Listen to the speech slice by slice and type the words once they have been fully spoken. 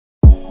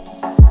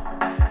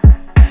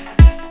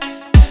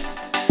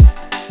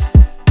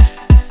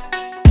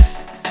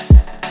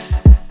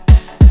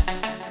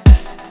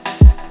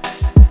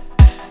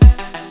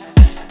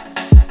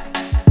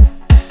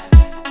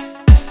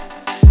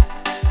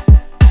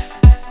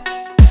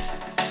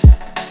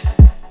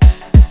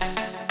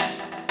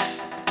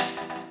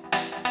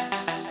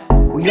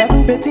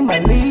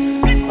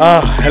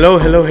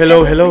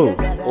Hello.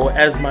 Or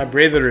as my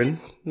brethren,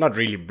 not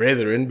really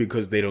brethren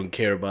because they don't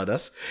care about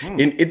us,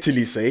 in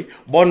Italy say,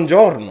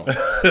 buongiorno.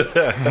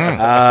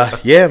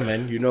 Yeah,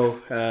 man,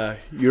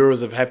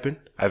 Euros have happened.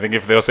 I think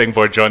if they were saying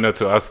buongiorno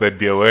to us, there'd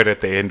be a word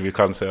at the end we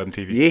can't say on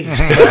TV.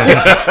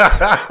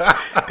 Yeah.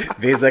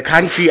 There's a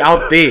country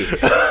out there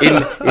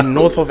in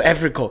north of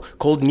Africa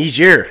called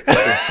Niger.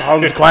 It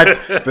sounds quite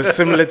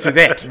similar to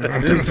that.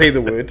 I didn't say the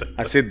word.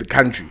 I said the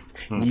country.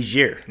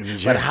 Niger.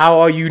 But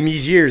how are you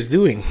Nigers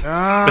doing?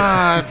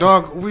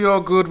 Dog, we all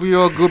good.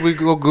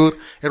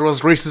 It was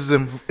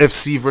Racism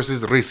FC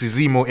versus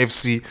Racismo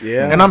FC.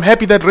 Yeah. And I'm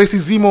happy that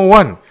Racismo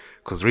won.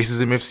 Because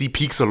Racism FC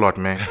peaks a lot,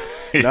 man.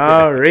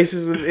 No,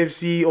 Racism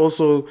FC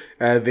also,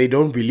 they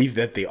don't believe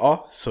that they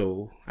are.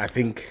 So I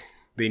think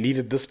they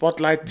needed the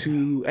spotlight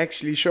to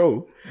actually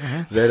show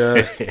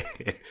that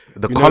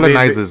the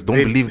colonizers don't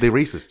believe they're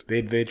racist.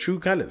 They're true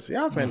colors.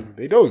 Yeah, man,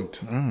 they don't.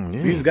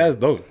 These guys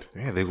don't.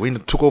 Yeah, they went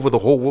and took over the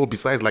whole world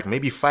besides like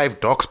maybe 5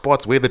 dark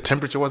spots where the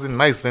temperature wasn't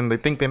nice and they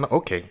think they're not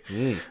okay.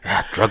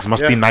 Drugs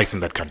must be nice in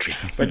that country.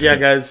 But yeah,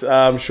 guys,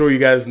 I'm sure you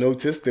guys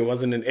noticed there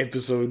wasn't an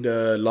episode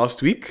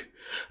last week.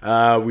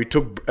 We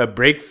took a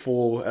break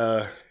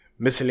for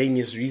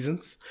miscellaneous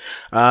reasons.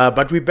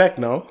 But we're back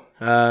now.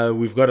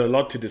 We've got a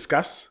lot to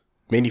discuss.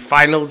 Many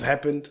finals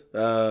happened.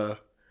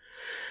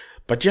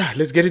 But yeah,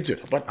 let's get into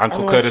it. But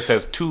Uncle Curtis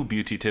has 2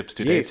 beauty tips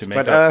today to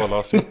make up for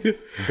last week.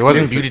 There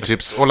wasn't beauty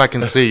tips. All I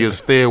can say is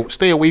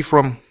stay away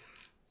from...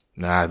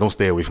 Nah, don't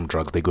stay away from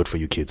drugs. They're good for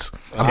you kids.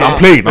 I'm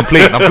playing.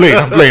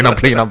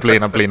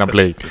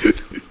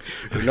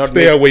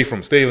 Stay away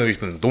from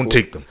them. Don't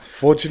take them.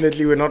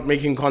 Fortunately, we're not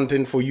making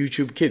content for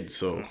YouTube kids,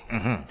 so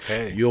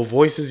your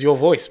voice is your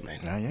voice,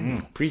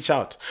 man. Preach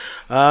out.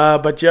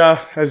 But yeah,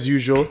 as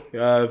usual,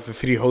 the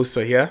 3 hosts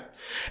are here,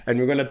 and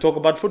we're going to talk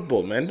about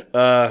football, man.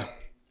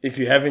 If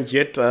you haven't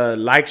yet,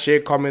 like,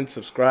 share, comment,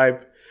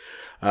 subscribe.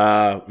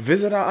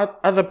 Visit our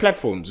other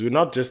platforms. We're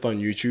not just on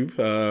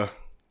YouTube.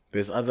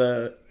 There's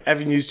other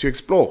avenues to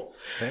explore.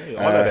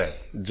 All of that.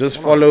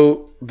 Just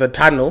follow the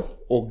tunnel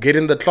or get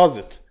in the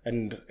closet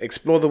and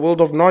explore the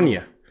world of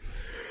Narnia.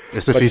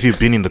 If you've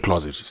been in the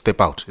closet, step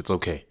out. It's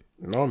okay.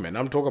 No, man,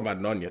 I'm talking about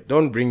Narnia.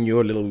 Don't bring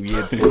your little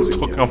weird things in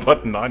Talking here.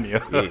 about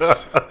Narnia.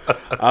 Yes.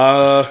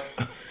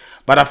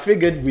 But I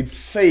figured we'd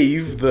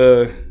save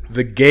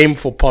the game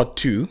for part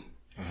 2.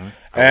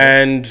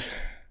 And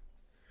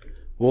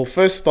we'll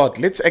first start.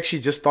 Let's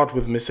actually just start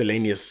with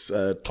miscellaneous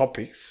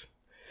topics.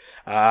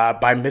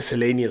 By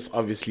miscellaneous,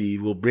 obviously,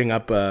 we'll bring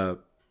up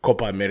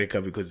Copa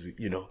America because,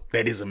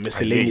 that is a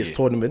miscellaneous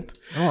tournament.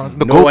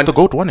 The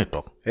GOAT won it,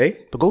 dog.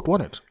 Hey? The GOAT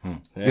won it.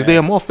 Is there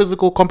a more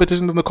physical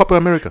competition than the Copa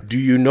America? Do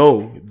you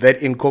know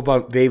that in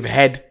Copa, they've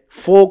had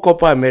 4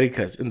 Copa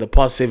Americas in the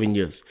past 7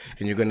 years?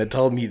 And you're going to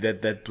tell me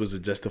that was a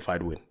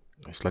justified win?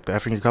 It's like the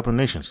African Cup of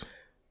Nations.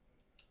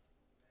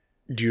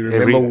 Do you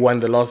remember who won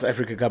the last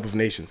Africa Cup of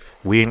Nations?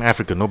 We're in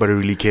Africa. Nobody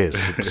really cares.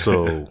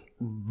 So...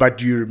 But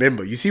do you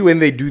remember? You see when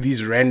they do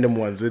these random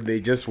ones where they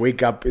just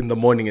wake up in the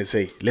morning and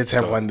say, let's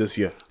have one this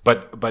year.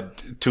 But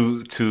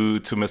to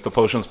Mr.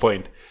 Potion's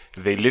point,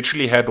 they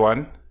literally had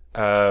one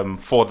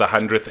for the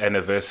 100th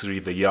anniversary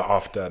the year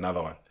after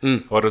another one.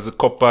 What was it?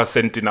 Copa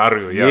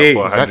Centenario,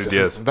 for 100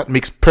 years. That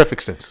makes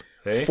perfect sense.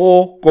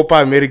 4 Copa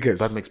Americas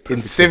that makes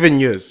in 7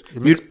 years.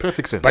 It makes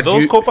perfect sense. But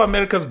those Copa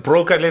Americas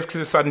broke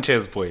Alexis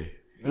Sanchez, boy.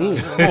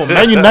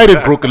 Man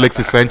United broke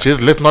Alexis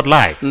Sanchez. Let's not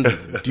lie.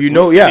 Do you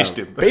know? Yeah.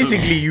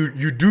 Basically,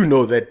 you do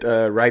know that,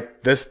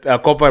 right? This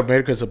Copa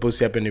America is supposed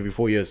to happen every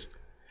 4 years.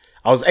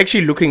 I was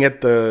actually looking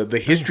at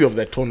the history of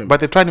that tournament.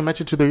 But they're trying to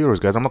match it to the Euros,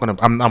 guys.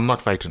 I'm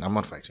not fighting.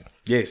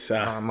 Yes.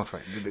 I'm not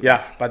fighting.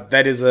 Yeah, but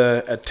that is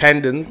a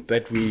tangent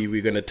that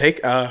we're gonna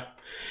take.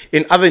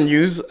 In other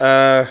news,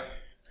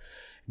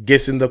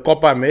 guess in the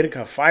Copa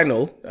America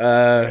final,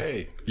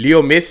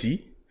 Leo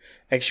Messi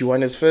actually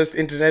won his first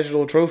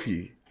international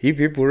trophy. Hip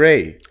hip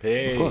hooray.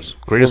 Of course.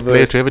 Greatest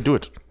player to ever do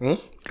it.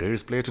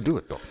 Greatest player to do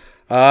it, though.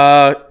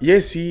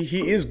 Yes,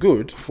 he is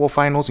good. 4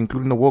 finals,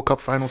 including the World Cup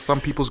final.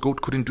 Some people's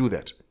GOAT couldn't do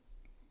that.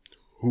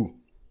 Who?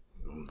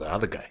 The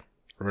other guy.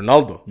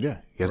 Ronaldo. Yeah.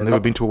 He has never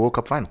been to a World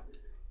Cup final.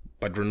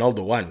 But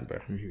Ronaldo won, bro.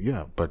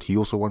 Yeah, but he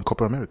also won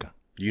Copa America.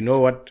 You know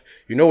what?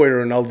 You know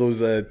where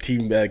Ronaldo's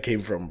team came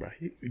from, bro?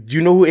 Do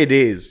you know who Ede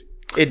is?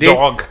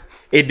 Dog.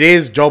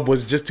 Ede's job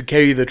was just to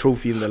carry the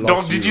trophy in the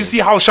last. Dog, did you see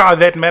how shy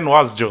that man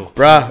was, Joe?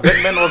 Bruh.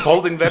 That man was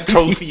holding that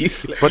trophy.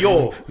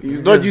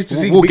 He's not used to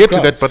seeing We'll big get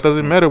crowds. to that, but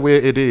doesn't matter where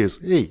it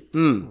is. Hey,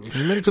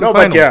 he made it to the final.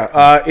 But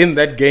yeah, in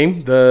that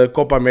game, the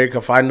Copa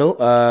America final,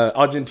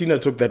 Argentina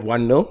took that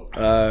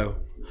 1-0.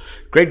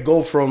 Great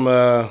goal from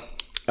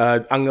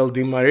Angel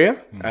Di Maria.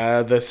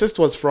 The assist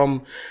was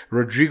from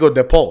Rodrigo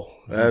De Paul,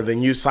 the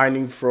new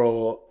signing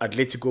for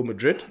Atletico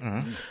Madrid.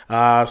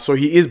 So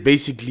he is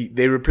basically,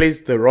 they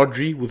replaced the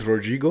Rodri with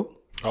Rodrigo.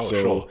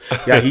 Sure.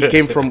 Yeah, he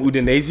came from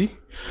Udinese.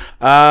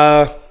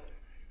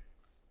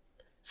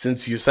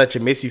 Since you're such a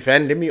Messi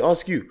fan, let me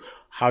ask you,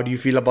 how do you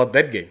feel about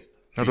that game?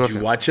 Did you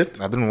watch it?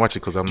 I didn't watch it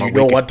because I'm Do not you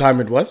know waking what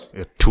time it was?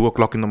 at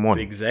 2:00 in the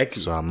morning.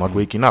 Exactly. So I'm not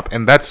waking up.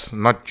 And that's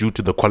not due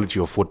to the quality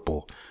of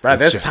football. Right, It's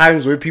there's just-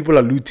 times where people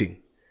are looting.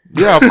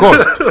 yeah, of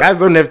course. Guys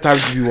don't have time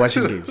to be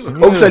watching games.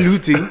 Oaks are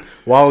looting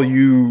while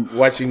you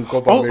watching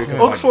Copa America.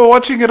 Oaks were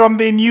watching it on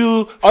their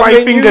new their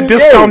 5-finger new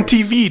discount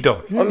games. TV,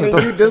 though. On the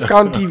new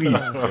discount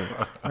TVs.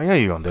 I hear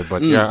you on that,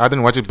 but yeah, I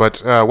didn't watch it.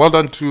 But well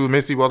done to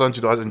Messi, well done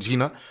to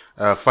Argentina.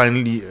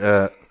 Finally,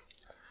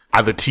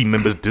 other team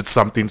members did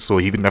something, so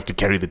he didn't have to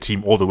carry the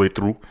team all the way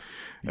through.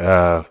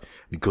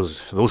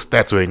 Because those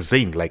stats were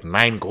insane, like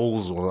 9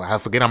 goals, or I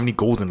forget how many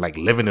goals and like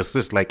 11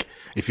 assists. Like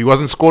if he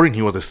wasn't scoring,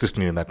 he was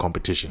assisting in that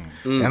competition,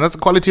 and that's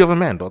the quality of a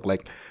man, dog.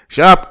 Like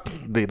sharp,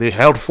 they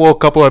held 4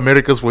 Copa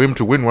Americas for him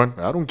to win one.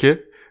 I don't care.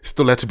 It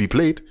still had to be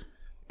played.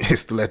 It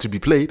still had to be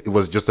played. It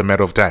was just a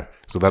matter of time.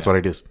 So that's what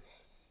it is.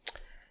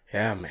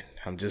 Yeah, man.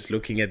 I'm just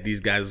looking at these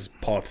guys'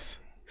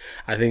 paths.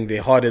 I think the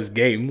hardest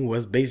game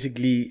was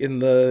basically in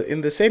the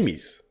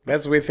semis.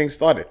 That's where things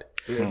started.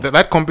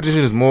 That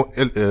competition is more.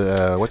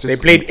 What's They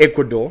played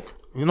Ecuador.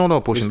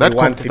 No, portion. Which That, they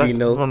won that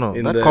 3-0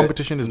 in that the-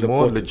 competition is in the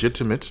more quarters.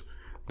 legitimate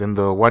than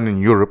the one in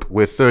Europe,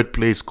 where third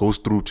place goes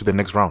through to the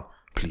next round.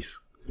 Please,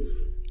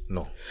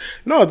 no.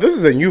 No, this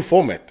is a new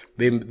format.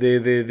 They're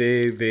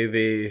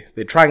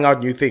trying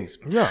out new things.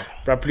 Yeah.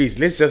 But please,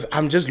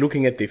 I'm just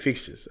looking at their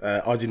fixtures.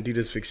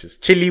 Argentina's fixtures.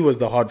 Chile was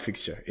the hard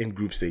fixture in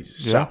group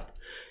stages. Yeah. Sharp.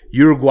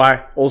 Uruguay,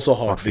 also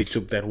hard. They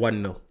took that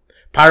 1-0.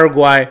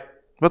 Paraguay,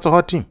 That's a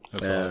hard team.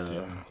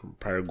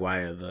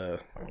 Paraguay are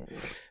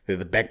they're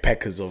the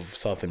backpackers of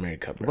South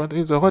America, bro. But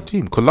it's a hard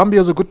team.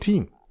 Colombia's a good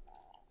team.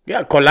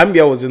 Yeah,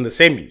 Colombia was in the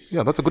semis.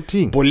 Yeah, that's a good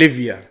team.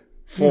 Bolivia,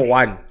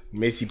 4-1.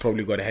 Messi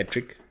probably got a hat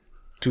trick.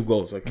 2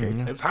 goals, okay.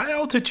 It's high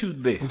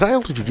altitude there. It's high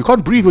altitude. You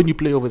can't breathe when you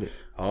play over there.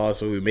 Oh,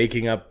 so we're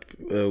making up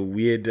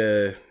weird,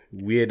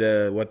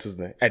 what's his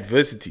name?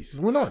 Adversities.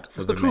 We're not.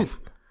 It's the truth.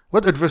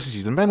 What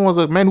adversities? The man was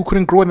a man who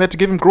couldn't grow, and they had to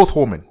give him growth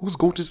hormone. Whose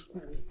goat is?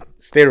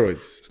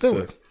 Steroids.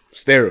 Steroids. So,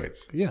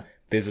 steroids. Yeah.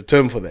 There's a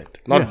term for that.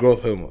 Not Yeah.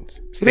 growth hormones.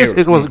 It is.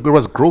 Steroids. It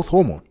was growth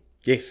hormone.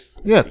 Yes.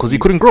 Yeah, because he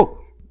couldn't grow.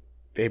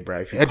 Hey, bro.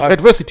 If you,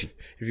 Adversity.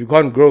 if you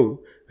can't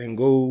grow, then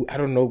go, I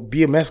don't know,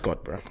 be a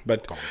mascot, bro.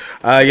 But,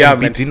 yeah,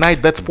 Be man.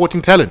 denied that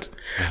sporting talent.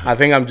 I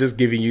think I'm just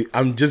giving the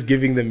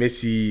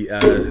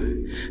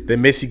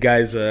Messi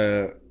guys,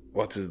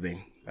 what's his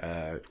name?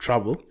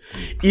 Trouble.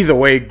 Either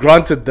way,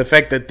 granted the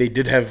fact that they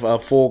did have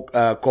 4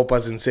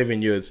 Copas in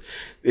 7 years,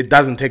 it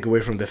doesn't take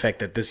away from the fact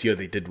that this year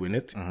they did win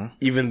it.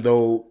 Even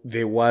though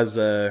there was,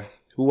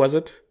 who was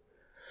it?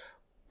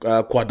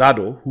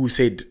 Cuadrado, who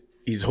said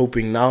he's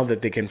hoping now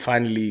that they can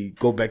finally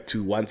go back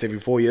to once every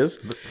 4 years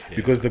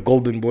because the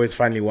Golden Boys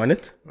finally won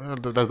it.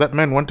 Does that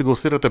man want to go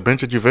sit at the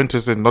bench at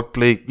Juventus and not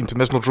play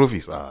international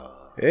trophies?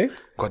 Eh?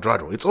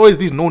 Quadrado. It's always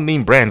these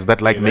no-name brands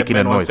that like making a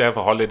That man wants noise. to have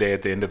a holiday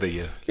at the end of the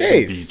year.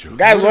 Yes.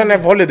 Guys want to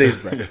have holidays,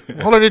 bro.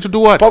 Holiday to do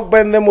what?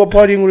 Pogba and them were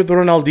partying with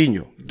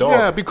Ronaldinho.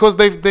 Yeah, because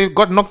they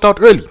got knocked out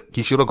early.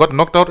 He should have got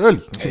knocked out early.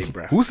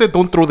 bruh. Who said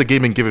don't throw the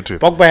game and give it to him?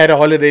 Pogba had a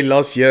holiday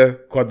last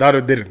year.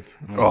 Cuadrado didn't.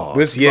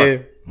 This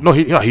year, No,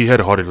 he had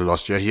a holiday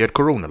last year. He had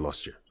Corona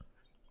last year.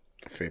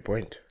 fair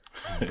point.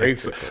 Very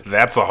fair point.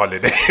 That's a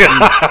holiday.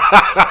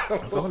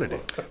 It's a holiday.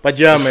 But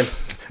yeah, man.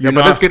 Yeah,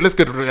 but let's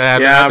get. I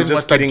I'm didn't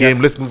just watch that kidding.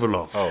 game. Let's move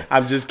along.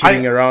 I'm just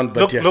kidding around,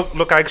 but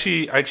Look, I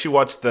actually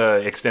watched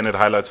the extended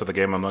highlights of the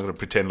game. I'm not going to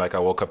pretend like I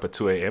woke up at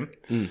 2 a.m.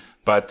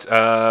 But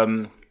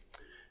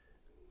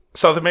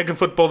South American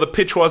football, the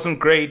pitch wasn't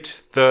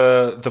great.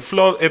 The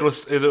flow, it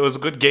was a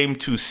good game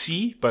to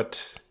see,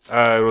 but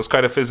it was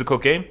quite a physical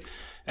game.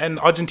 And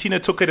Argentina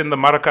took it in the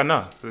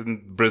Maracanã,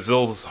 in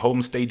Brazil's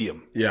home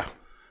stadium. yeah.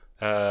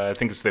 I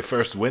think it's their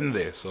first win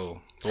there,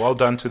 so well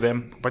done to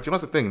them. But you know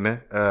what's the thing,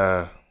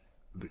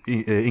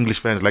 English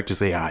fans like to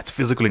say, it's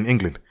physical in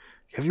England.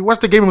 Have you watched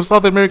the game of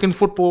South American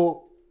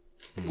football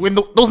when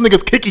those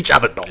niggas kick each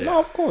other, dog? No,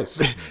 of course.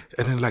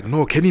 And then like,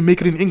 no, can he make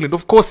it in England?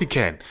 Of course he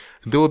can.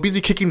 They were busy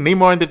kicking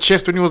Neymar in the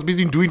chest when he was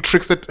busy doing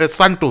tricks at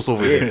Santos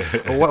over there.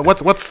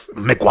 What's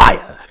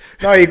Maguire?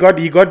 No, he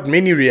got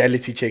many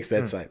reality checks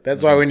that side.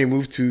 That's why when he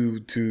moved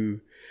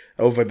to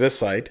over this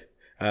side,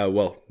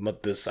 well,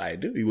 not this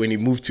side. When he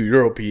moved to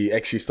Europe, he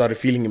actually started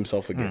feeling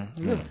himself again.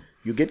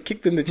 You get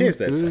kicked in the chest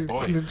that side.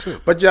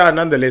 But yeah,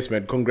 nonetheless,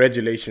 man,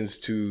 congratulations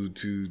to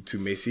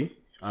Messi.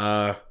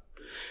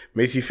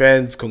 Messi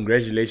fans,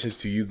 congratulations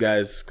to you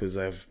guys, because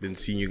I've been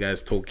seeing you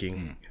guys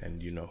talking,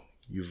 and you know,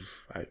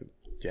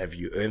 have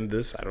you earned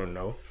this? I don't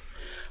know,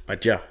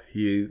 but yeah,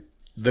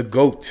 the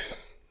GOAT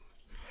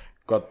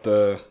got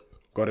a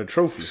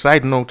trophy.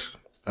 Side note,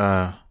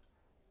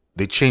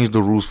 they changed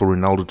the rules for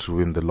Ronaldo to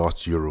win the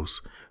last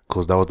Euros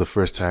because that was the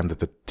first time that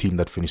the team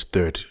that finished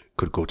third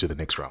could go to the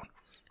next round.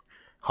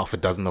 Half a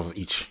dozen of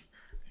each.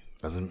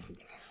 You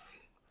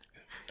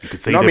could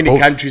say Not they're many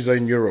both- countries are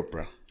in Europe,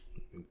 bro.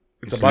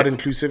 It's about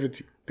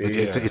inclusivity.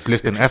 It's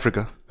less than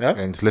Africa. Yeah?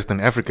 And it's less than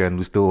Africa, and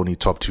we're still only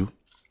top 2.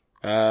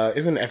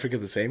 Isn't Africa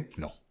the same?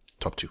 No,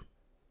 top 2.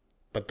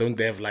 But don't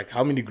they have like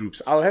how many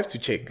groups? I'll have to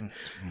check.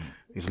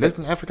 It's less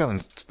than Africa, and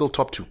it's still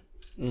top 2.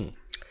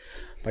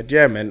 But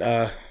yeah, man.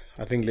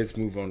 I think let's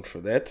move on for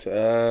that.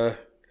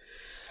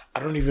 I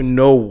don't even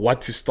know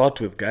what to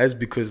start with, guys,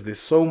 because there's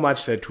so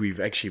much that we've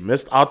actually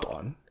missed out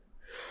on.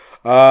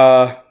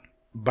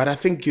 But I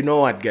think, you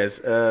know what,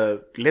 guys,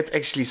 let's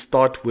actually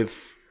start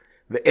with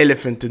the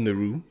elephant in the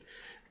room.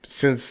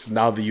 Since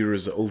now the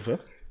Euros are over,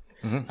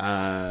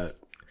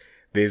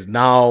 there's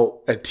now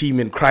a team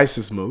in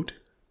crisis mode.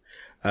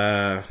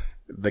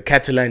 The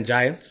Catalan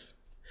Giants,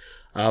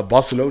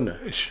 Barcelona.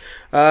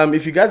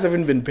 If you guys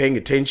haven't been paying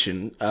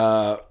attention,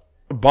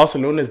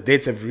 Barcelona's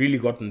debts have really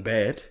gotten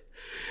bad.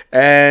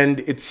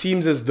 And it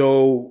seems as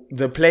though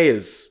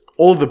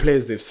all the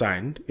players they've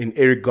signed in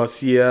Eric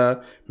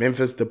Garcia,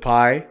 Memphis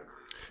Depay,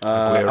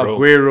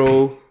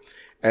 Aguero,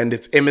 and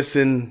it's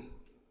Emerson.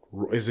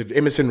 Is it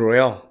Emerson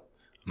Royale?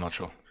 I'm not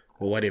sure.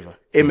 Or whatever.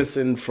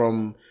 Emerson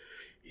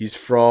he's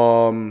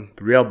from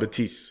Real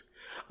Betis.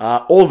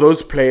 All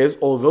those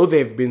players, although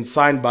they've been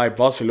signed by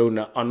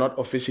Barcelona, are not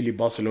officially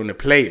Barcelona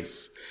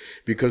players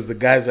because the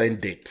guys are in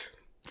debt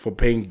for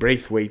paying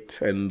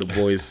Braithwaite and the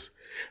boys.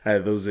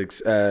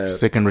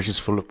 Second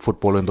richest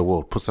footballer in the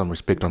world. Put some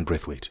respect on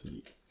Braithwaite.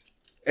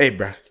 Hey,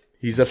 bruh.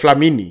 He's a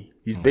Flamini.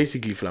 He's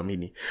basically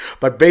Flamini.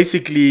 But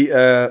basically,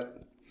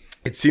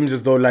 it seems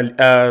as though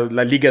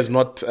La Liga is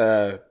not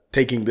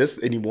taking this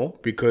anymore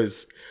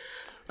because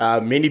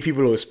many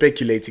people were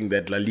speculating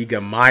that La Liga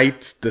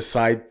might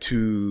decide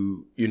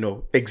to,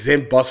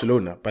 exempt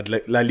Barcelona. But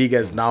La Liga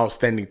is now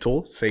standing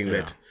tall, saying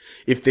that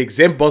if they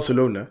exempt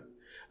Barcelona,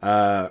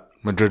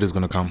 Madrid is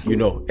going to come.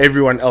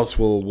 Everyone else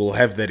will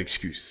have that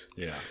excuse.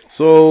 Yeah.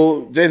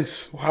 So,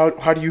 gents,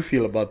 how do you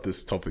feel about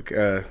this topic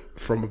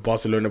from a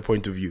Barcelona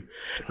point of view,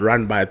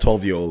 run by a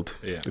 12-year-old?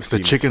 Yeah. It's the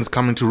chickens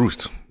coming to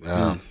roost.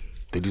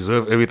 They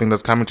deserve everything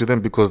that's coming to them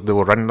because they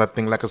were running that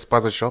thing like a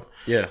spaza shop.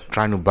 Yeah.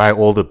 Trying to buy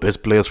all the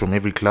best players from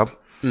every club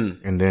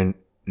and then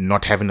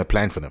not having a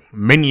plan for them.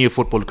 Many a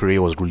football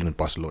career was ruling in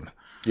Barcelona.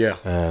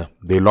 Yeah.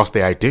 They lost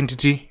their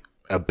identity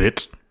a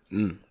bit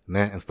and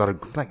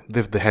started,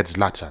 they had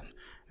Zlatan.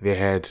 They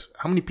had,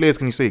 how many players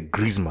can you say?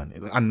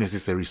 Griezmann,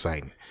 unnecessary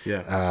sign.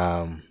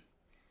 Yeah.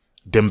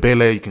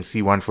 Dembele, you can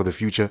see one for the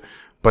future.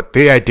 But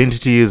their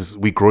identity is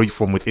we grow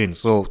from within.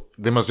 So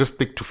they must just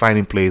stick to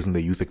finding players in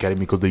the youth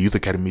academy because the youth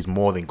academy is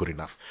more than good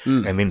enough.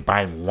 And then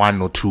buying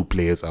one or two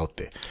players out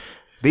there.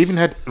 They even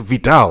had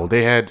Vidal.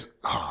 They had,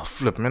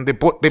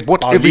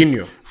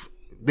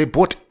 They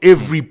bought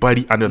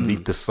everybody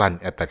underneath the sun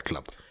at that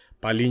club.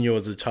 Paulinho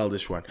was a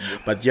childish one.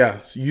 But yeah,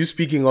 so you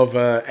speaking of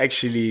the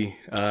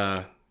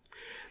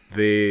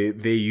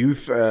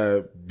youth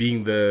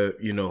being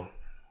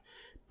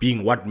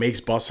being what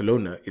makes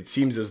Barcelona, it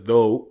seems as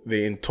though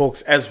they're in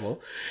talks as well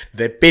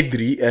that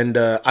Pedri and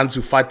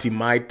Ansu Fati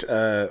might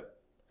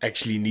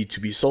actually need to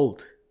be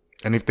sold.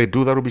 And if they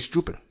do, that will be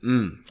stupid.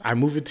 I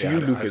move it to you,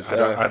 Lucas.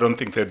 I don't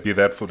think they'd be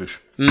that foolish.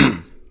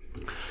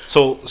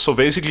 So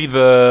basically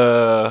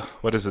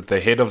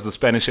the head of the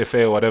Spanish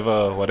FA or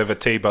whatever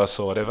Tebas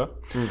or whatever,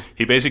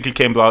 he basically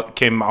came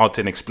out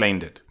and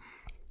explained it.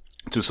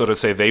 To sort of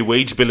say their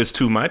wage bill is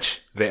too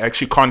much. They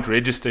actually can't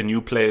register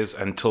new players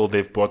until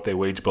they've brought their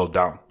wage bill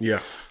down. Yeah.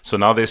 So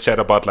now there's chat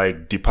about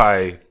like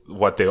Depay,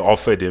 what they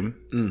offered him.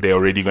 They're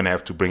already going to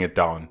have to bring it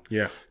down.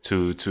 Yeah.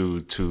 To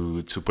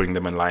bring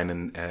them in line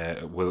and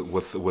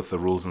with the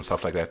rules and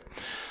stuff like that.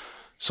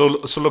 So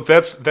look,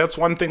 that's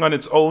one thing on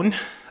its own.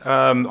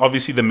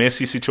 Obviously the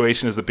Messi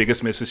situation is the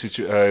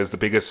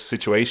biggest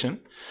situation,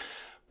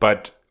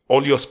 but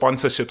all your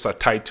sponsorships are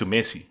tied to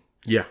Messi.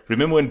 Yeah.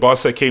 Remember when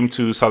Barca came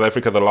to South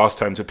Africa the last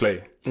time to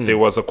play? There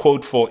was a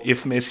quote for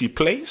if Messi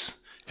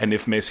plays and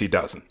if Messi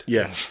doesn't.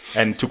 Yeah.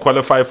 And to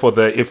qualify for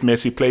the if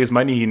Messi plays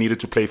money, he needed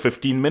to play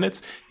 15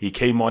 minutes. He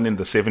came on in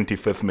the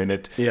 75th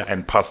minute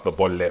and passed the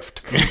ball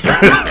left.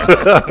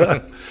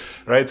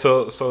 Right?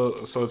 So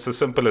it's as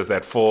simple as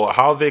that. For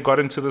how they got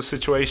into the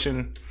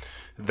situation,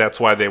 that's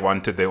why they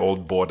wanted their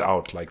old board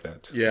out like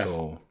that. Yeah.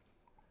 So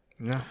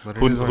yeah, but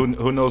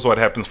who knows what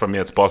happens from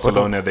here? It's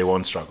Barcelona, they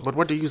won't struggle. But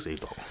what do you say,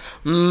 though?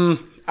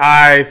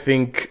 I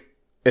think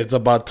it's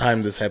about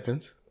time this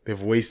happens.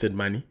 They've wasted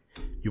money.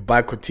 You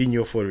buy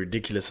Coutinho for a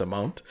ridiculous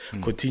amount.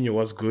 Coutinho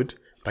was good,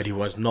 but he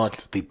was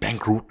not. They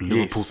bankrolled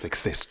Liverpool's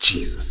success.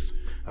 Jesus.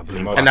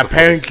 And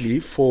apparently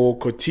for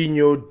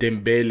Coutinho,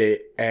 Dembele,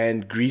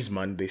 and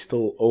Griezmann, they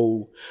still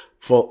owe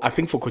I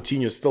think for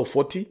Coutinho it's still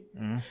 40.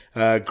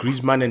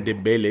 Griezmann and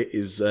Dembele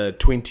is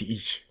 20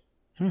 each.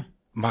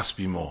 Must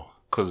be more.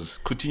 Because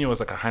Coutinho was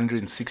like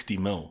 160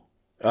 mil.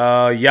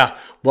 Yeah.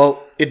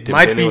 Well, it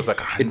might be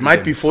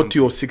like 40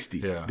 or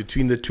 60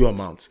 between the two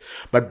amounts.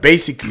 But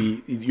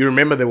basically, you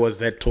remember there was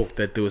that talk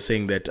that they were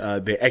saying that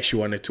they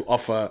actually wanted to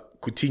offer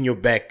Coutinho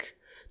back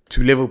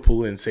to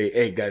Liverpool and say,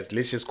 "Hey guys,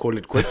 let's just call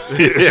it quits."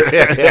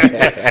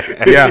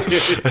 Yeah.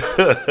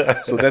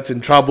 So that's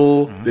in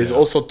trouble. There's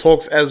also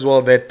talks as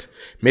well that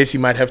Messi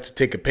might have to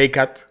take a pay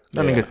cut.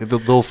 I think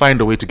they'll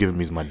find a way to give him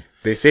his money.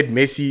 They said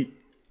Messi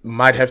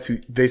might have to.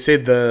 They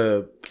said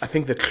I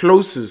think the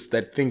closest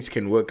that things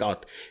can work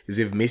out is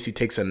if Messi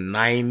takes a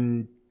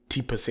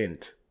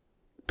 90%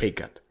 pay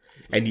cut,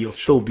 and he'll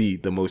still be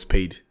the most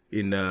paid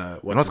in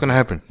What's going to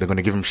happen? They're going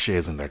to give him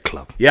shares in that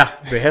club. Yeah,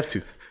 they have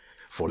to.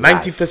 For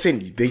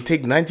 90%. They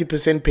take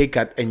 90% pay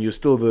cut, and you're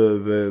still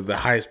the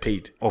highest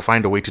paid. Or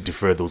find a way to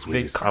defer those They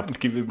wages. can't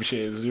give him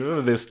shares. You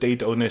remember there's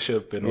state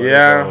ownership and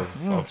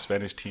of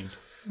Spanish teams.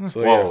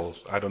 So,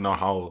 I don't know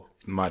how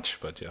much,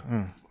 but yeah.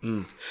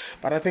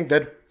 But I think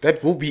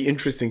that will be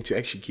interesting to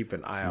actually keep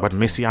an eye out. But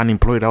Messi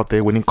unemployed out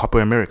there winning Copa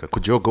America.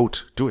 Could your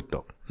GOAT do it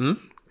though?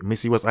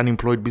 Messi was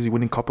unemployed, busy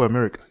winning Copa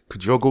America.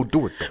 Could your GOAT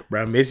do it though?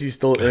 Bro, Messi's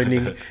still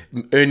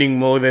earning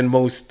more than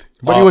most.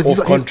 But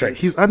off contract.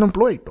 He's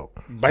unemployed though.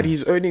 But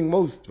he's earning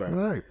most, bro.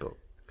 Right though.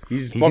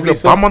 He's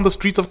a bum on the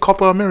streets of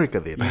Copa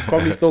America there. He's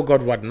probably still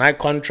got what, Nike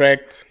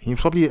contract. He's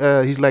probably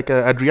he's like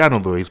Adriano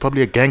though. He's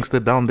probably a gangster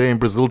down there in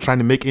Brazil trying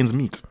to make ends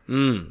meet.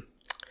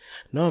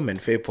 No man,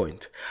 fair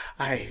point.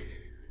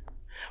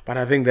 But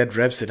I think that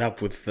wraps it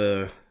up with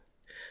the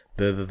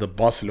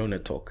Barcelona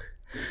talk.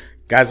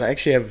 Guys, I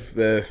actually have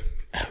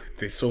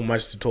there's so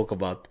much to talk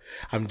about.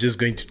 I'm just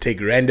going to take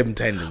random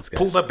tangents, guys.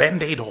 Pull the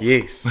band-aid off.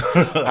 Yes.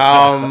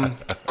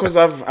 Because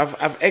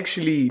I've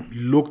actually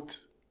looked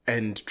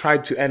and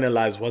tried to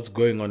analyze what's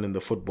going on in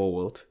the football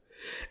world.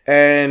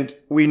 And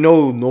we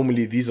know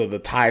normally these are the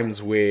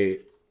times where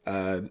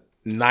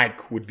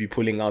Nike would be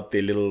pulling out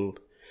their little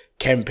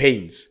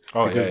campaigns.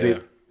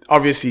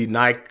 Obviously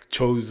Nike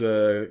chose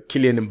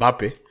Kylian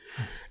Mbappe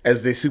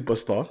as their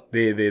superstar,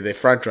 their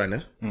front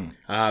runner.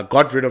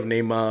 Got rid of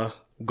Neymar,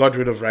 got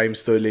rid of Raheem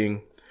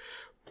Sterling,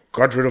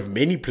 got rid of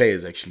many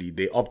players actually.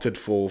 They opted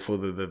for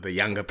the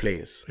younger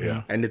players.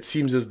 Yeah. And it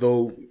seems as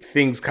though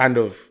things kind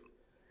of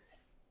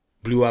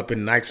blew up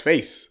in Nike's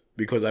face.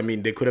 Because, I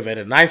mean, they could have had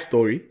a nice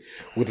story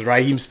with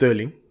Raheem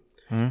Sterling.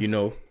 You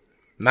know,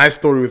 nice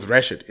story with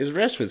Rashford. Is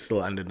Rashford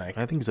still under Nike?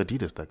 I think it's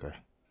Adidas, that guy.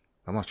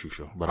 I'm not too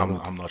sure, but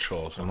I'm not sure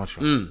also. I'm not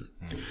sure.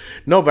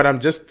 No, but I'm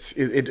just,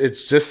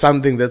 it's just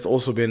something that's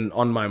also been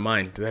on my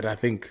mind that I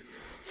think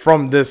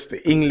from this,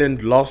 the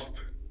England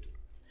lost.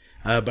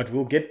 But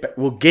we'll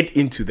get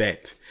into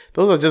that.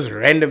 Those are just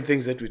random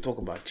things that we talk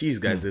about. Jeez,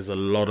 guys, there's a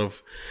lot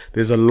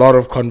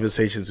of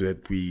conversations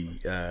that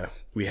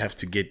we have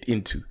to get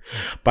into.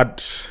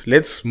 But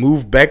let's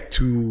move back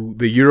to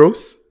the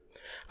Euros.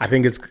 I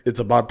think it's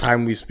about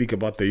time we speak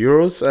about the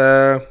Euros.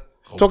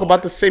 Let's talk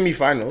about the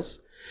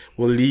semi-finals.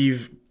 We'll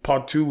leave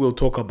part 2. We'll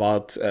talk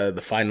about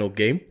the final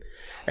game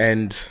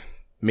and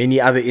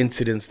many other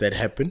incidents that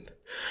happened.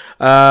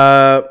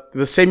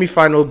 The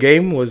semi-final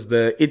game was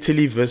the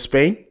Italy versus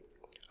Spain.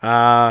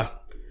 And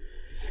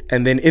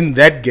then in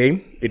that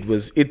game, it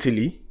was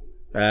Italy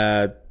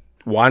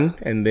won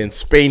and then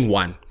Spain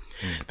won.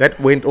 That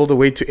went all the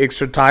way to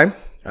extra time.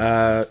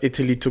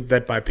 Italy took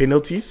that by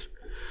penalties.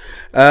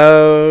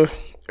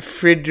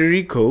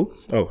 Federico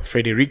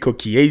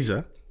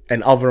Chiesa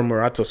and Alvaro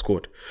Morata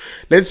scored.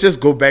 Let's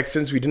just go back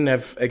since we didn't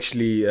have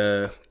actually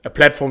a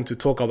platform to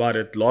talk about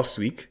it last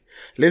week.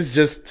 Let's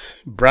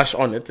just brush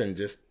on it and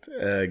just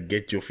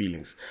get your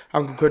feelings.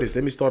 Uncle Curtis,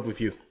 let me start with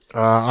you.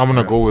 I'm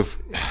going to go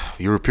with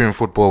European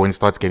football when it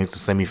starts getting to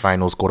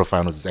semi-finals,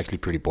 quarterfinals. It's actually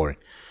pretty boring.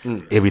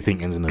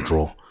 Everything ends in a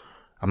draw.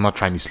 I'm not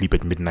trying to sleep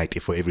at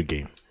midnight for every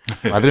game.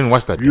 I didn't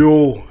watch that game.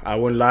 Yo, I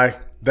won't lie.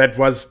 That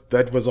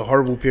was a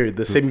horrible period.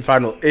 The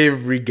semi-final,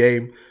 every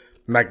game.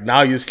 Like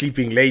now you're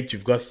sleeping late.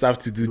 You've got stuff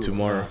to do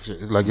tomorrow.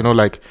 Like, you know,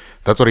 like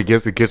that's what it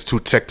gets. It gets too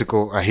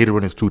tactical. I hate it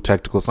when it's too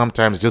tactical.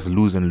 Sometimes just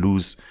lose and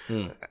lose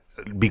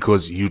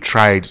because you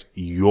tried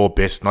your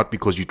best, not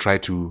because you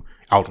tried to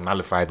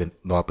out-nullify the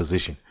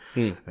opposition.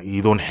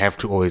 You don't have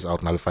to always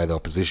out-nullify the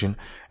opposition.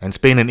 And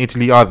Spain and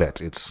Italy are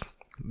that.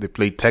 They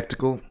play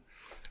tactical.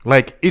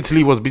 Like,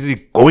 Italy was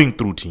busy going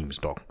through teams,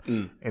 dog.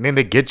 And then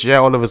they get here,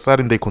 all of a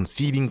sudden, they're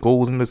conceding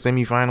goals in the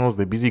semifinals.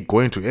 They're busy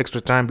going to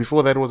extra time.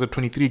 Before that, it was a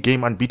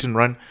 23-game unbeaten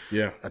run.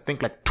 Yeah. I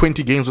think like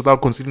 20 games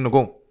without conceding a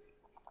goal.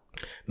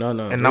 No.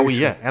 And now we're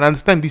here. And I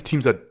understand these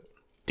teams are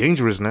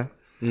dangerous now.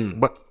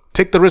 But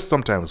take the risk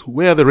sometimes.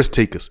 Where are the risk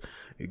takers?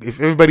 If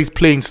everybody's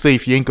playing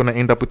safe, you ain't going to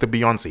end up with the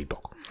Beyonce,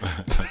 dog.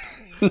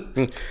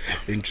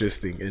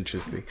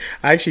 Interesting.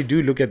 I actually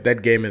do look at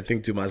that game and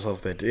think to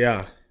myself that,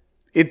 yeah,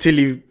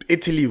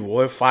 Italy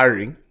were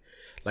firing,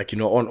 like, you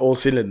know, on all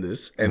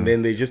cylinders. And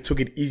then they just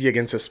took it easy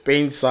against a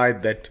Spain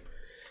side that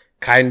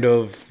kind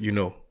of, you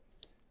know,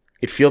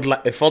 it felt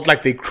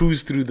like they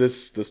cruised through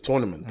this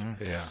tournament.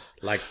 Yeah.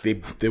 Like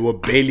they were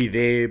barely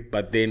there,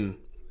 but then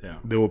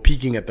they were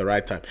peaking at the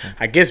right time.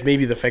 I guess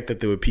maybe the fact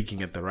that they were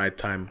peaking at the right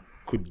time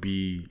could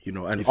be, you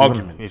know, an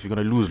argument. If you're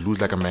going to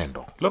lose like a man,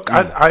 dog. Look,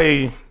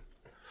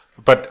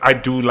 but I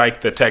do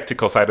like the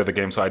tactical side of the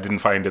game, so I didn't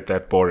find it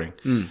that boring.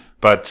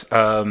 But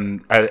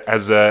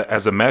as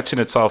a match in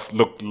itself,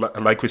 look,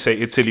 like we say,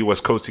 Italy was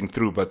coasting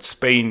through, but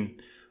Spain,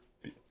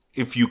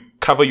 if you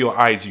cover your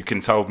eyes, you can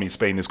tell me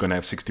Spain is going to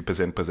have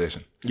 60%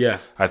 possession. Yeah.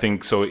 I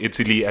think so.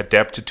 Italy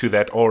adapted to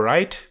that all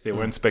right. They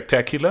weren't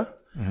spectacular.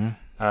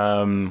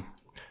 The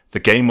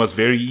game was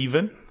very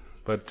even,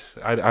 but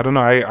I don't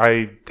know.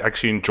 I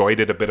actually enjoyed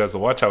it a bit as a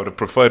watch. I would have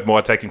preferred more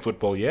attacking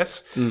football,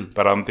 yes,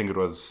 but I don't think it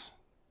was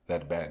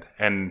that bad.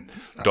 And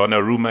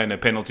Donnarumma in a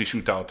penalty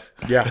shootout.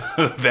 Yeah.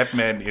 That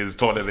man is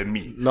taller than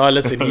me. No,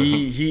 listen,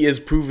 he is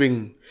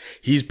proving.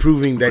 He's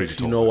proving that,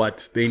 you know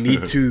what, they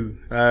need to.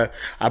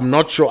 I'm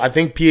not sure. I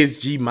think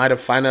PSG might have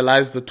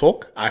finalized the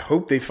talk. I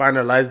hope they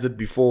finalized it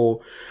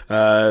before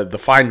the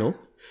final.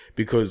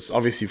 Because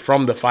obviously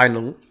from the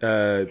final,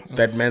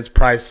 that man's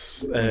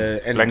price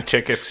and Blank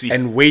check FC.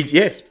 And wage,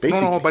 yes,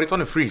 basically. No, but it's on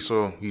a free,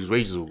 so his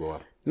wages will go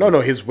up. No,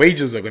 his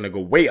wages are going to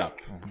go way up.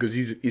 Because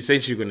he's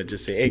essentially going to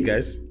just say, hey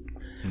guys,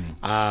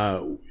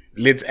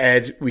 let's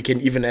add, we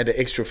can even add an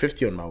extra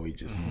 50 on my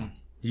wages.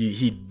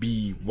 He'd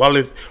be well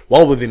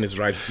within his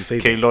rights to say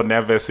that. Keylor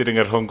Navas sitting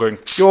at home going,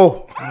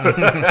 Yo,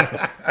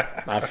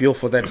 I feel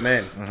for that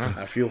man.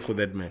 I feel for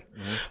that man.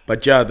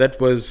 But yeah,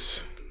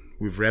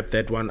 we've wrapped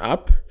that one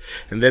up.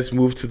 And let's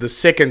move to the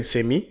second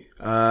semi.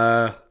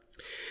 That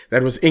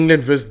was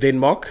England versus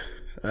Denmark.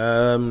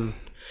 And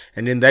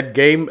in that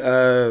game,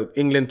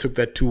 England took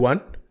that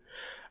 2-1.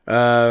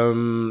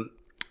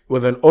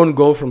 With an own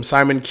goal from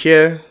Simon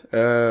Kjær.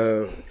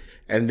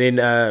 And then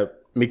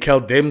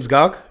Mikkel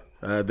Damsgaard,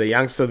 the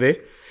youngster there.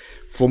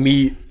 For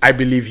me, I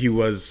believe he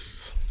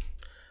was...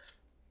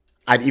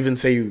 I'd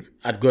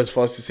go as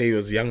far as to say he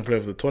was the young player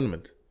of the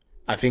tournament.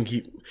 I think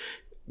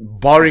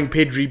barring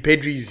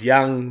Pedri's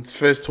young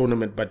first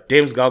tournament, but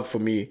Damsgaard for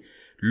me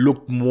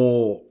looked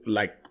more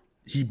like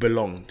he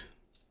belonged.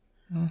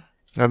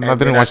 I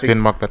didn't watch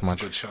Denmark that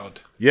much. good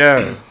shout.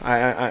 Yeah,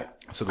 I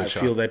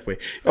feel that way.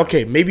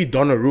 Okay, maybe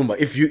Donnarumma.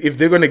 If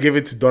they're gonna give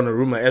it to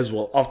Donnarumma as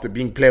well after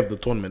being player of the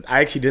tournament,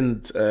 I actually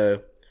didn't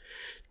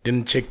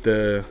check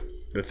the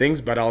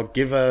things, but I'll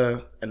give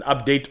an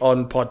update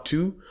on part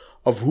 2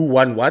 of who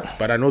won what.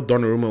 But I know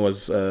Donnarumma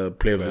was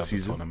player of the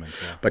season. Yeah.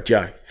 But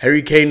yeah,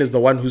 Harry Kane is the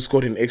one who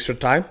scored in extra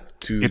time.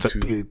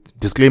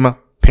 Disclaimer,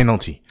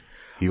 penalty.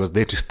 He was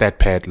there to stat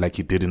pad like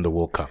he did in the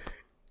World Cup.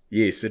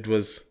 Yes, it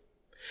was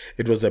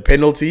a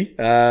penalty.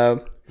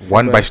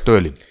 Won by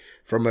Sterling.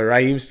 From a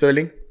Raheem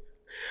Sterling.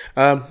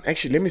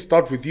 Actually, let me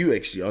start with you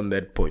actually on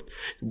that point.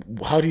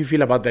 How do you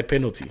feel about that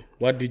penalty?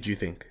 What did you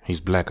think? He's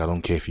black. I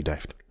don't care if he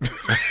dived.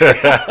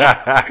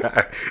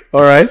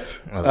 All right.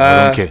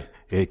 I don't care.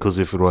 Because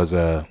if it was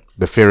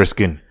the fairer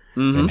skin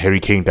and Harry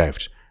Kane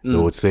dived, they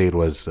would say it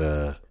was,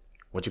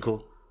 what you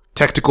call?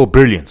 Tactical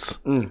brilliance.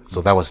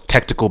 So that was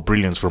tactical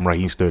brilliance from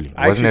Raheem Sterling.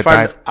 I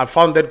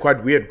found that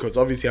quite weird because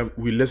obviously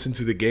we listened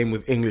to the game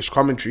with English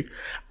commentary.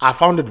 I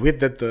found it weird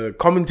that the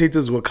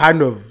commentators were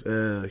kind of,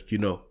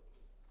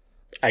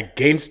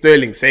 against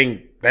Sterling,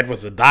 saying that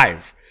was a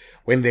dive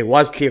when there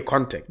was clear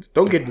contact.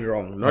 Don't get me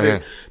wrong.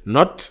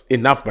 Not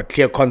enough, but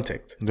clear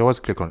contact. There was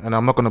clear contact. And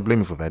I'm not going to blame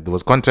him for that. There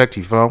was contact.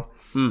 He fell.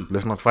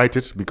 Let's not fight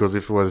it, because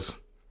if it was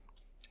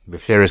the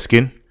fairer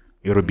skin,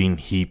 it would have been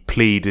he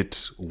played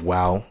it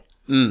well.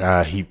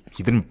 He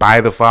didn't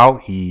buy the foul.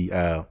 He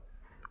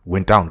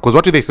went down. Because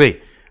what do they say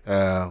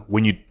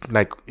when you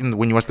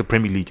watch the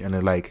Premier League and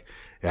they're like,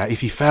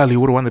 if he fell, he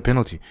would have won the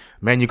penalty.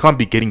 Man, you can't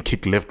be getting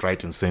kicked left,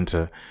 right, and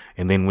center.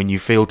 And then when you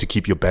fail to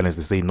keep your balance,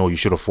 they say, no, you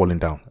should have fallen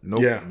down.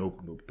 Nope.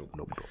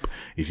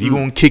 If you're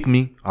going to kick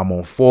me, I'm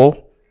going to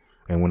fall.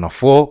 And when I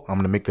fall, I'm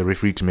going to make the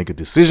referee to make a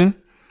decision.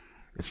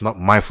 It's not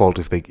my fault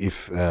when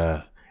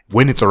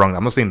it's a wrong.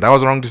 I'm not saying that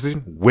was a wrong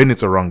decision. When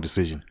it's a wrong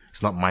decision,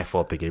 it's not my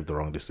fault they gave the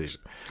wrong decision.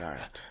 All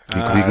right.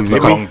 It's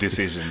a wrong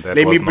decision.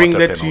 Let me bring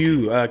that to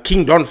you,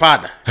 King Don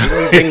Father.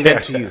 Let me bring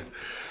that to you.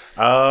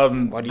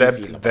 What do you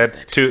feel about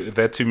that?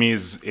 That to me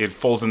it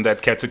falls in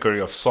that category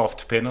of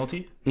soft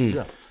penalty.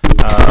 Yeah.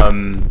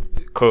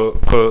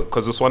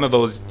 Because it's one of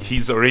those,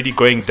 he's already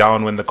going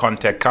down when the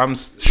contact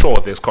comes. Sure,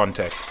 there's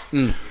contact.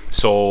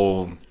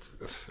 So,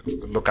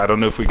 look, I don't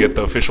know if we get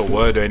the official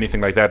word or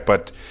anything like that,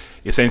 but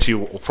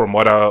essentially from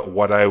what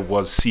I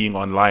was seeing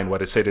online,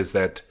 what it said is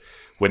that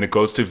when it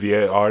goes to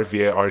VAR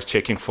is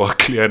checking for a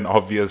clear and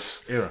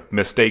obvious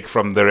mistake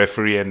from the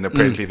referee, and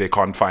apparently they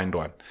can't find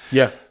one.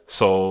 Yeah.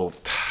 So,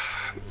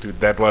 dude,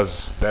 that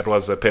was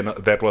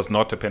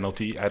not a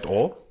penalty at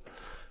all.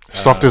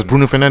 Soft as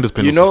Bruno Fernandes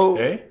penalty. You know,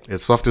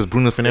 it's soft as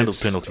Bruno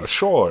Fernandes penalty.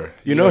 Sure.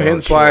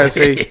 Hence why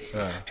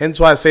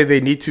I say they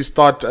need to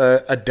start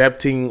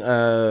adapting.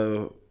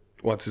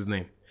 What's his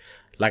name?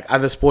 Like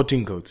other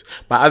sporting codes.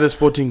 By other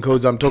sporting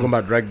codes, I'm talking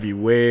about rugby,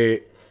 where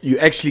you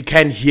actually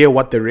can hear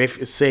what the ref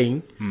is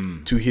saying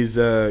to his,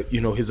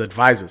 his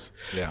advisors.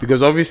 Yeah.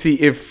 Because obviously,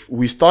 if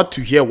we start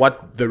to hear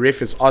what the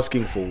ref is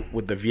asking for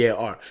with the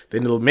VAR,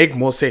 then it'll make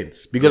more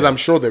sense. Because I'm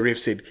sure the ref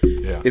said,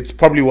 it's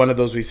probably one of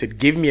those where he said,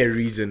 give me a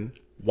reason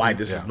why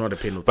this is not a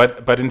penalty.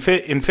 But in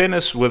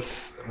fairness,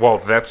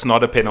 that's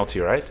not a penalty,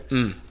 right?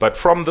 But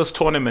from this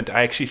tournament,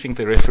 I actually think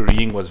the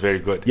refereeing was very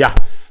good. Yeah.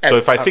 So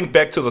if I think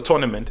back to the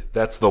tournament,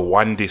 that's the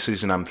one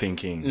decision I'm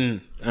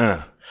thinking.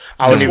 I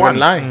won't even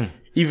lie.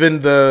 Even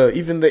the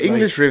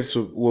English refs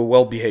were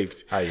well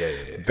behaved. Yeah.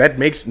 That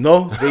makes they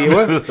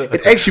were.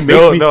 It actually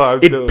makes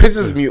it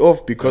pisses me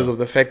off because of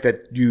the fact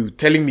that you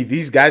telling me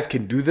these guys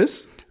can do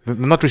this. They're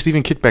not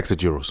receiving kickbacks at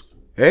Euros.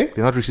 Eh?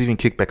 They're not receiving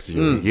kickbacks at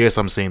Euros. Yes,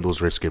 I'm saying those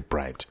refs get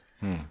bribed.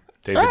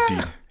 David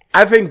Dean.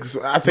 I think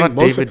Not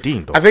most David of,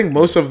 Dean, though. I think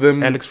most of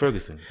them. Alex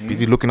Ferguson.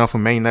 Busy looking out for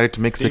Man United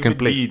to make second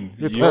place. Dean,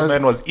 It's, your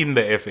man was in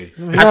the FA.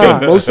 I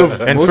think most of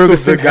and most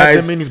Ferguson of the had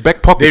guys them in his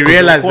back pocket. they 'cause were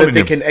realize that calling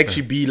they him. can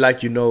actually be like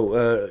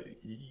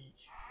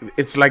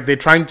it's like they're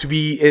trying to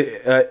be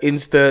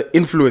insta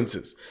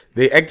influencers.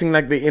 They're acting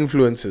like they're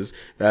influencers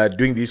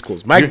doing these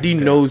calls. Mike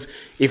Dean knows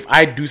if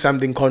I do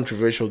something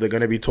controversial, they're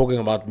gonna be talking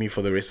about me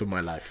for the rest of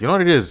my life. You know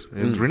what it is?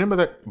 Remember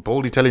that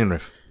bold Italian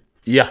ref?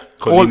 Yeah,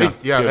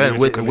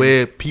 Colina.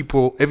 Where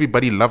people,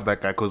 everybody loved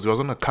that guy because he was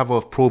on the cover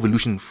of Pro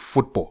Evolution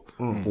Football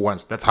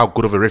once. That's how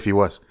good of a ref he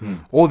was.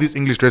 All these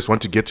English refs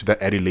want to get to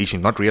that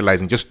adulation, not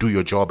realizing just do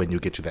your job and you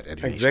get to that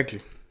adulation.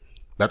 exactly.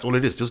 That's all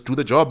it is. Just do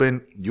the job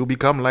and you'll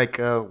become like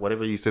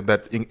whatever you said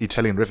that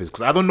Italian ref is.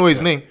 Because I don't know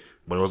his name,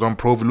 but it was on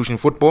Pro Evolution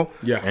Football.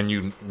 Yeah.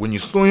 And when you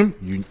saw him,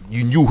 you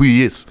knew who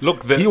he is.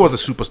 Look, he was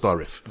a superstar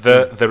ref.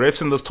 The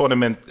refs in this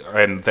tournament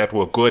and that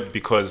were good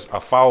because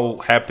a foul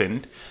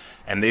happened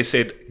and they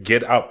said,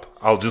 get up.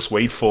 I'll just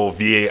wait for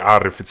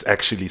VAR if it's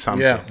actually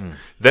something.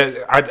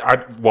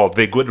 Yeah. Well,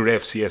 they're good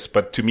refs, yes,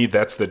 but to me,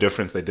 that's the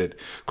difference they did.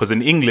 Because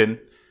in England,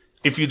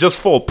 if you just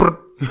fall,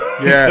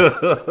 Yeah,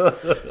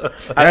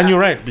 And you're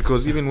right,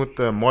 because even with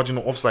the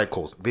marginal offside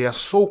calls, they are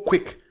so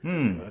quick.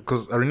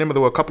 Because I remember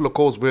there were a couple of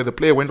calls where the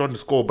player went on to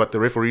score, but the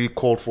referee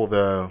called for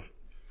the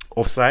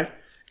offside.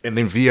 And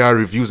then VR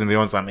reviews and they're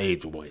on some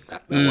age, boy.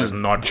 That was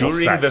not during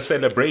offside. the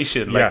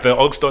celebration, Yeah. like the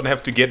Oaks don't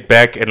have to get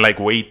back and like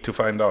wait to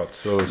find out.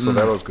 So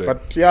that was good.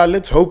 but yeah,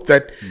 let's hope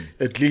that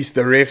at least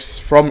the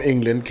refs from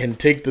England can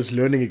take this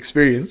learning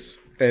experience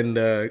and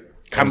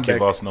come and give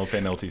back. us no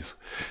penalties.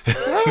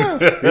 No.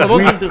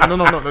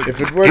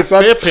 If it works Give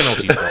out, fair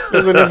penalties, though.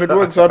 listen, if it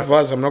works out for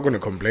us, I'm not going to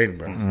complain,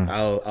 bro.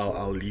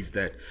 I'll leave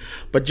that.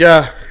 But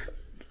yeah,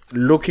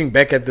 looking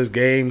back at this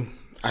game,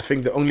 I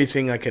think the only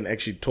thing I can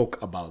actually talk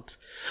about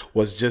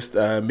was just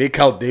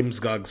Mikael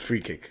Damsgaard's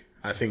free kick.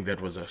 I think that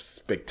was a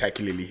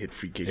spectacularly hit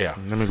free kick. Yeah.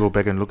 Let me go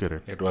back and look at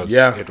it. It was,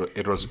 Yeah.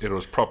 it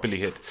was properly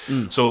hit.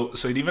 So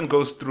it even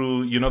goes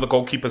through. The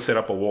goalkeeper set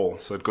up a wall,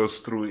 so it goes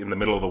through in the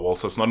middle of the wall.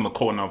 So it's not in the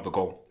corner of the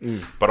goal.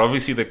 But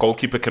obviously, the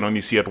goalkeeper can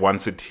only see it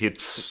once it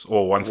hits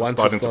or once it's Once it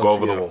starting to go starts,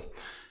 over the yeah.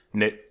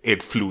 wall.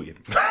 It flew in.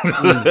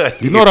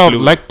 You know what I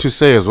would like to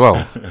say as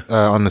well,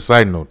 on a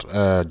side note,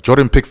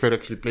 Jordan Pickford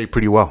actually played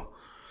pretty well.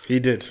 He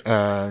did.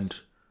 And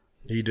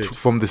He did.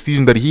 from the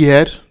season that he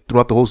had,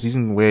 throughout the whole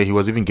season, where he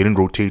was even getting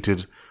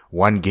rotated,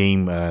 one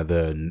game,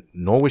 the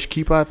Norwich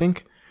keeper, I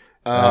think.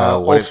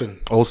 Olsen.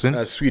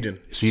 Sweden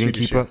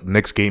Swedish, keeper.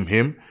 Next game,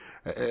 him.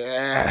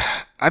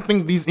 I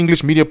think these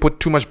English media put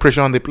too much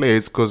pressure on their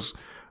players because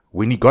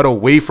when he got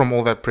away from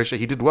all that pressure,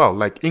 he did well.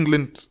 Like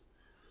England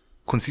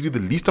conceded the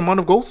least amount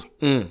of goals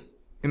in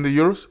the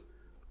Euros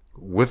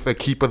with a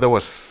keeper that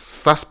was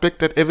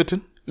suspect at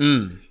Everton.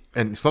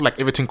 And it's not like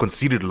Everton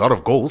conceded a lot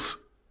of goals.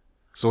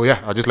 So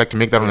yeah, I'd just like to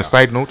make that on a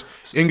side note.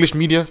 English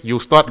media, you'll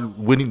start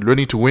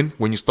learning to win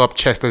when you stop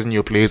chastising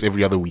your players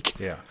every other week.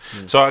 Yeah.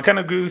 So I kind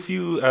of agree with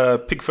you.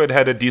 Pickford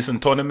had a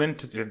decent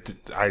tournament.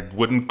 I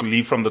wouldn't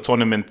leave from the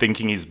tournament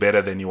thinking he's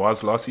better than he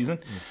was last season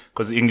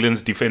because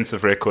England's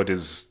defensive record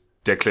is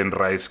Declan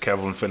Rice,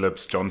 Calvin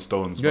Phillips, John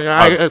Stones.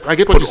 I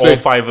get what you're all saying.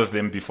 5 of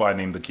them before I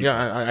name the keeper.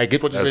 Yeah, I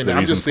get what you're That's saying. the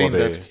I'm just reason saying for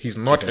that the- he's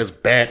not as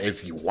bad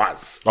as he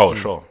was. Oh,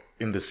 sure.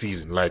 In the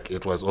season. Like,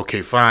 it was,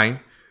 okay,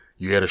 fine.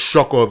 You had a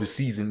shocker of a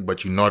season,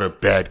 but you're not a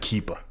bad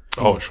keeper.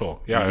 Oh,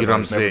 sure. Yeah, You know what I'm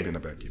he's never saying? been a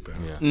bad keeper.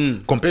 Yeah.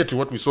 Compared to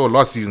what we saw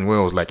last season, where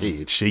it was like, hey,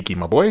 it's shaky,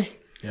 my boy.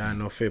 Yeah,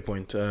 no, fair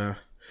point.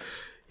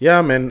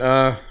 Yeah, man.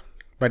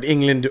 But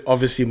England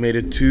obviously made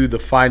it to the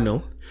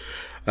final.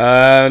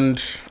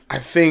 And I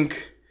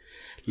think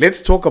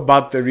let's talk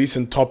about the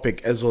recent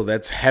topic as well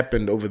that's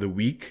happened over the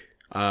week.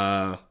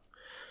 I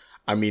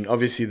mean,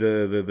 obviously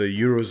the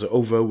Euros are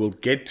over. We'll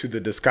get to the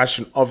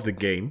discussion of the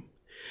game.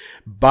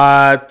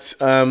 But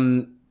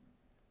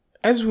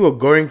as we were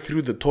going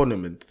through the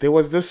tournament, there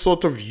was this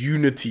sort of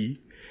unity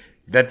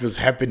that was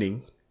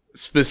happening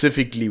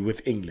specifically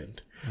with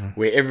England,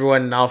 where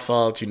everyone now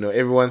felt,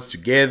 everyone's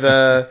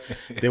together.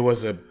 There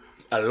was a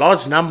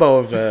large number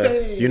of,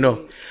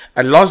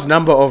 a large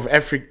number of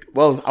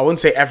I won't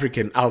say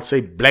African, I'll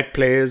say black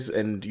players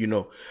and,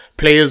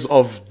 players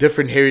of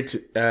different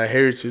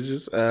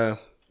heritages.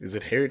 Is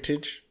it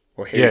heritage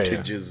or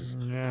heritages?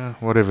 Yeah,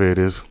 whatever it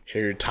is.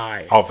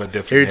 Heritage. Of a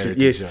different heritage,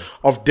 yes, yeah.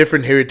 of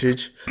different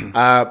heritage,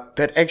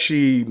 that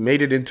actually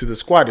made it into the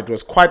squad. It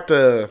was quite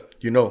a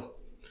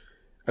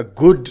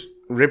good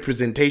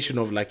representation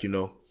of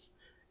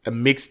a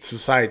mixed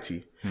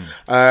society.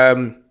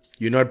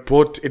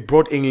 It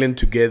brought England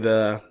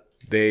together.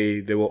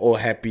 They were all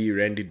happy,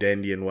 randy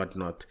dandy and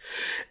whatnot.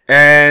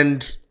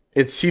 And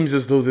it seems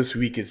as though this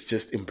week it's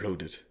just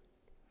imploded.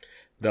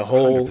 The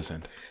whole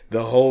 100%.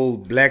 The whole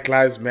Black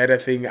Lives Matter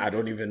thing, I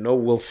don't even know.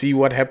 We'll see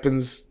what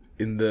happens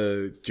during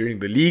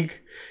the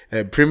league,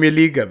 Premier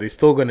League. Are they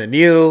still gonna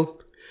kneel?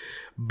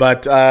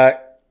 But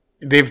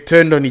they've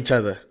turned on each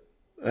other.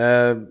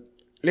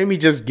 Let me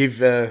just give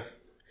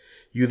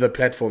you the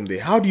platform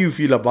there. How do you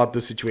feel about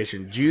the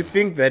situation? Do you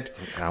think that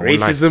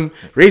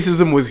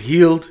racism was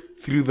healed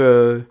through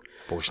the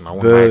Potion, I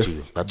won't lie to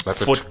you. That's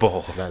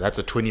Football. That's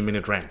a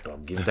 20-minute rant,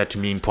 dog. Give that to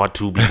me in part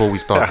 2 before we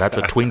start. That's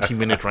a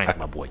 20-minute rant,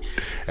 my boy.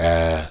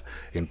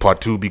 In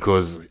part 2,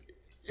 because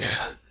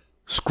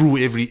screw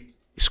every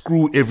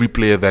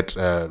player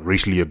that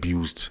racially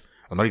abused.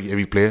 Or not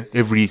every player,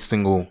 every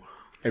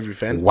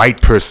fan, white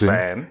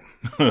person.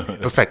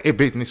 In fact,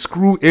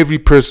 screw every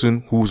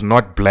person who's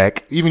not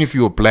black. Even if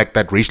you were black,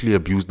 that racially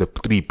abused the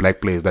 3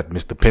 black players that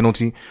missed the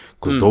penalty,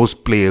 because those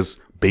players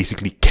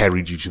basically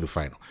carried you to the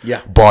final.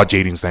 Yeah. Bar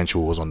Jadon Sancho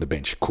was on the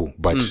bench. Cool.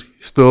 But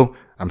still,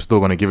 I'm still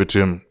going to give it to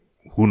him.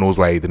 Who knows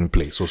why he didn't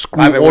play. So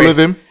screw all of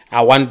them.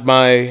 I want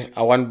my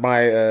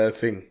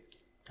thing.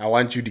 I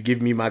want you to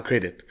give me my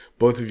credit.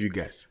 Both of you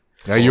guys.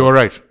 Yeah, you're all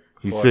right.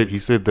 He said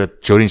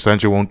that Jadon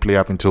Sancho won't play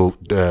up until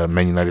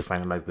Man United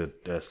finalize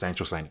the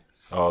Sancho signing.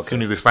 Oh, okay. As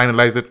soon as they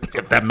finalized it,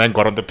 that man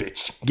got on the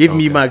pitch. Give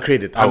me my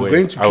credit. I'm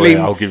going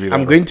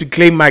to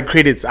claim my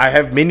credits. I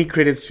have many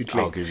credits to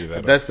claim. I'll give you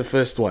that. That's the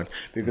first one,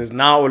 because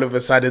now all of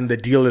a sudden the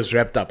deal is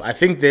wrapped up. I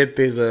think that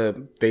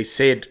they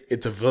said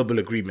it's a verbal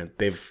agreement.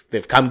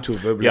 They've come to a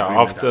verbal agreement.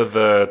 Yeah, after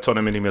the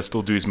tournament, he must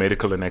still do his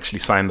medical and actually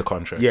sign the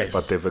contract. Yes,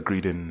 but they've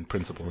agreed in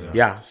principle.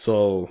 Yeah.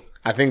 So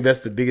I think that's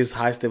the biggest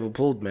heist ever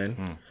pulled,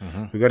 man.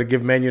 We got to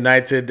give Man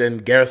United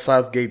and Gareth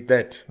Southgate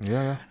that.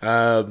 Yeah.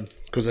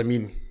 Because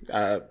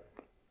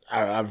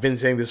I've been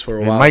saying this for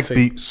a while. It might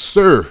be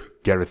Sir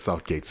Gareth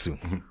Southgate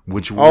soon,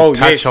 which we'll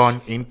touch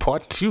on in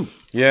part 2.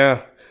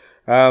 Yeah.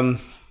 I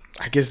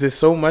guess there's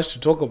so much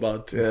to talk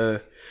about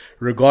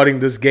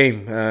regarding this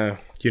game.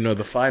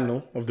 The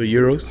final of the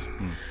Euros.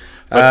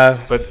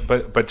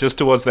 But just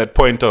towards that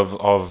point of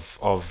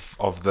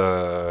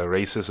the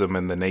racism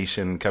and the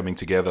nation coming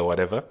together, or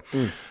whatever.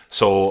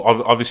 So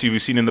obviously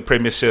we've seen in the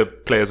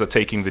Premiership, players are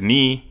taking the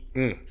knee.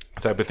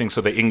 Type of thing.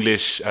 So the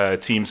English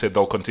team said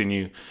they'll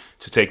continue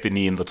to take the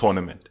knee in the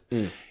tournament.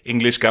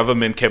 English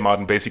government came out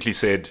and basically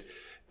said,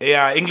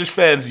 "Yeah, English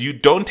fans, you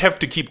don't have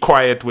to keep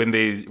quiet when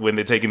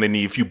they're taking the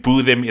knee. If you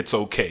boo them, it's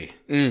okay."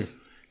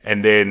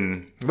 And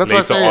then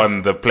later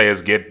on, the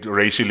players get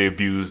racially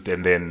abused,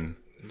 and then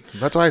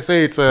that's why I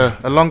say it's a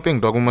long thing,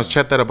 dog. We must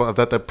chat about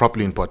that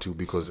properly in part 2,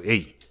 because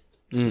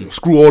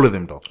screw all of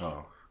them, dog.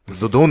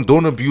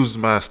 Don't abuse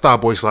my star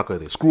boy soccer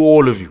there. Screw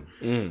all of you.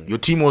 Your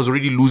team was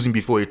already losing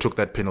before he took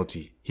that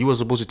penalty. He was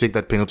supposed to take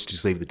that penalty to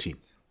save the team.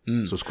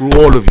 So screw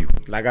all of you.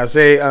 Like I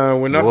say,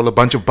 we're all a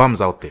bunch of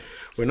bums out there.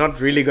 We're not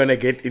really gonna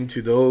get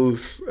into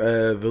those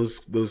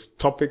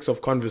topics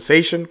of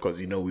conversation,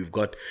 because we've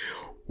got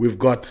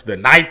the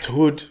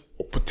knighthood,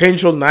 or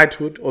potential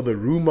knighthood, or the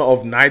rumor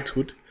of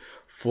knighthood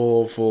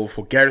for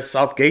Gareth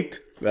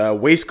Southgate.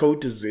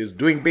 Waistcoat is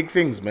doing big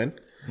things, man.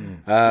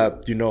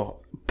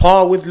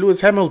 Par with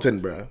Lewis Hamilton,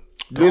 bro.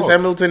 Lewis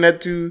Hamilton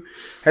had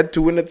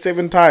to win it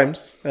 7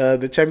 times,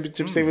 the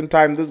championship 7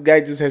 times. This guy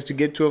just has to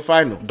get to a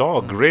final.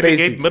 Dog,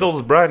 relegate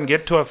Middlesbrough and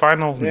get to a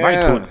final.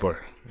 Knighthood, bro.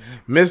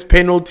 Missed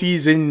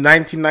penalties in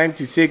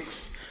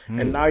 1996,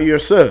 and now you're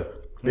Sir.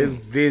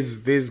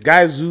 There's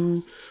guys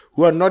who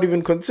are not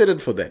even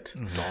considered for that.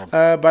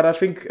 But I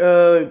think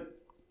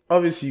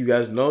obviously you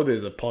guys know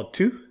there's a part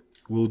 2.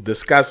 We'll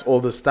discuss all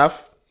the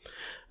stuff,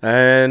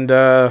 and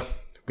we're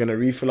gonna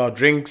refill our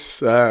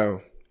drinks.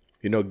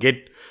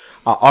 Get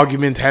our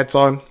argument hats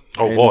on.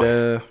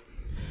 Boy.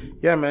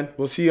 Yeah, man.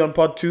 We'll see you on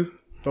part 2.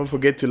 Don't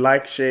forget to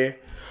like, share,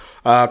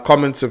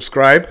 comment,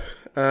 subscribe.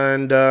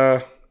 And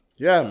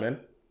yeah, man.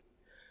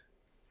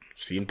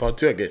 See you in part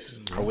 2, I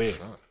guess.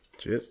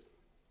 Cheers.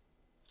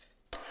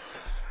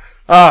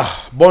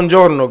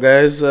 Buongiorno,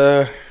 guys.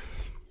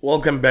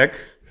 Welcome back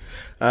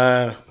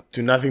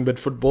to Nothing But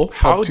Football.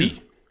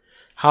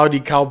 Howdy,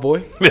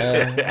 cowboy.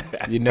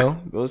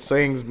 Those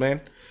sayings,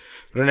 man.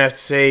 You don't have to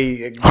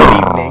say good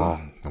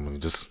evening. I'm gonna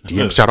just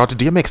shout out to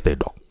DMX there,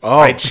 dog.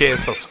 Like, share,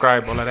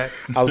 subscribe, all of that.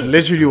 I was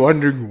literally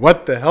wondering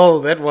what the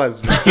hell that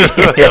was, man.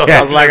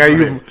 I was like,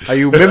 are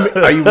you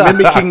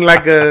mimicking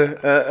like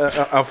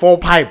a full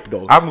pipe,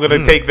 dog? I'm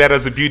gonna take that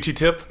as a beauty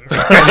tip.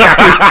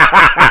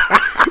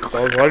 So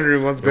I was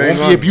wondering what's going on. It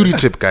won't be a beauty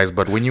tip, guys,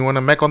 but when you want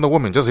to mac on the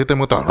woman, just hit them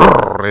with a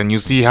and you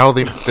see how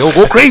they'll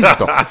go crazy,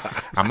 dog.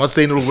 I'm not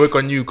saying it'll work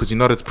on you because you're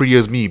not as pretty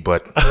as me,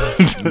 but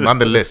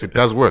nonetheless, it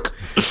does work.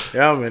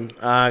 Yeah, man.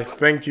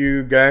 Thank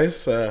you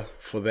guys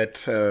for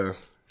that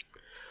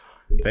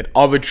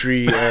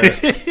arbitrary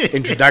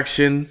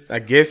introduction. I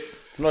guess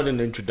it's not an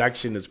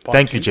introduction; it's part.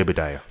 Thank you,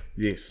 Jebediah.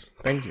 Yes,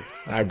 thank you.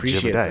 I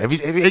appreciate it. Have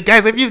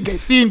you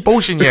seen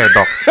Potion here,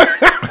 dog?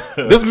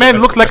 This man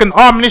looks like an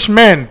Amish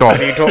man, dog.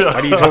 What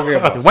are you talking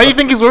about? Why do you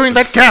think he's wearing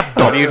that cap,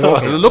 dog?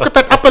 Look at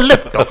that upper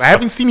lip, dog. I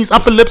haven't seen his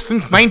upper lip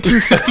since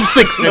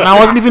 1966, and I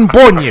wasn't even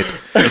born yet.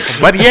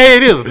 But here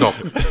it is, dog.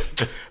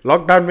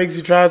 Lockdown makes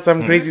you try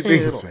some crazy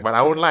things, man. But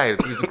I won't lie,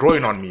 he's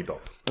growing on me, dog.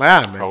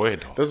 Yeah, man.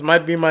 This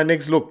might be my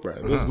next look, bro.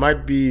 This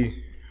might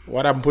be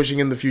what I'm pushing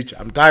in the future.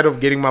 I'm tired of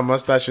getting my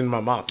mustache in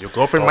my mouth. Your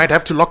girlfriend might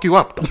have to lock you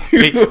up.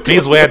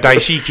 Please wear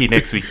daishiki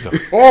next week, though.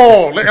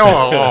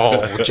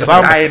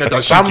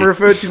 Some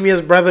refer to me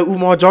as Brother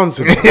Umar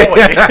Johnson.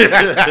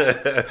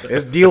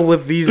 Let's deal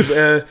with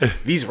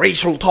these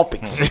racial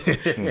topics.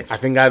 I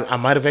think I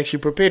might have actually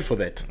prepared for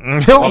that.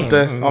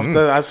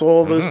 After I saw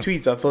all those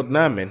tweets, I thought,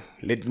 nah, man,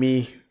 let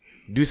me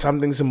do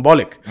something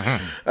symbolic.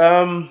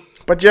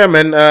 But yeah,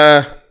 man,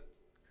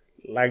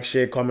 like,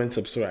 share, comment,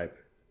 subscribe.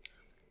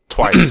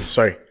 Twice.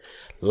 Sorry.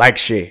 Like,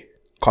 share,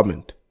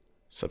 comment,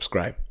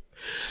 subscribe.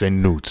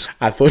 Send nudes.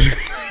 I thought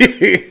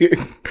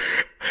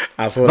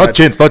Not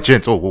gents.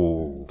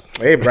 Oh.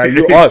 Hey, bro,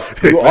 you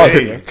asked.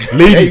 Man.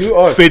 Ladies, you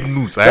asked. send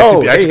nudes. I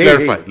had to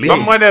clarify. Ladies.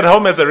 Someone at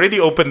home has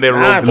already opened their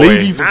room.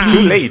 Ladies, it's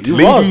too late.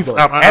 Ladies,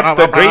 at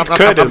the Great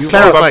Curtis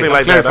or something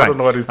like that. I don't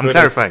know what it's I'm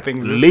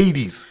clarifying.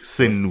 Ladies,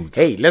 send nudes.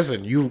 Hey,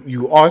 listen,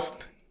 you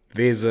asked.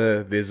 There's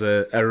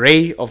a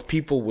array of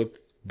people with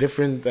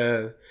different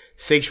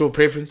sexual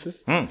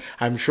preferences.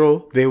 I'm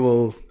sure they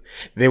will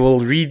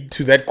read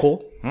to that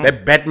call.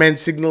 That Batman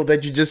signal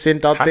that you just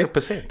sent out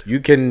 100%. there.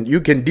 You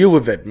can deal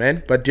with that,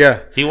 man. But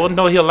yeah, he won't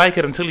know he'll like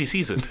it until he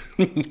sees it.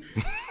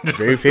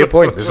 Very fair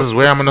point. This is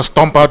where I'm gonna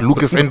stomp out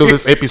Lucas end of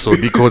this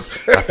episode, because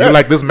I feel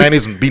like this man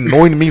has been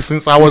knowing me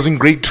since I was in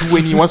grade 2,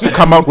 and he wants to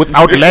come out with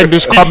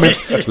outlandish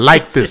comments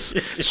like this.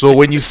 So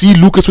when you see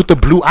Lucas with the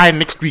blue eye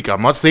next week,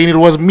 I'm not saying it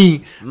was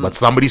me, but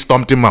somebody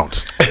stomped him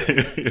out.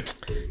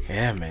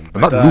 Yeah, man.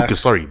 But not Lucas,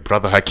 sorry,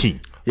 brother Hakeem.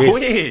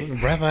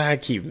 Yes, brother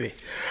Hakeem.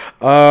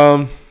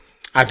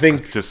 I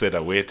think just said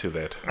aware to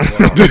that.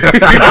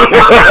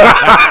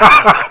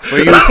 So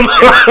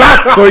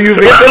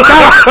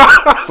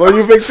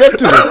you've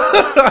accepted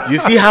it. You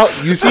see how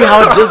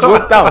it just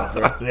worked out,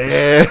 bro.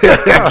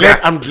 Yeah.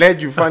 I'm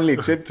glad you finally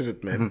accepted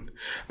it, man.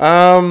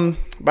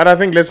 But I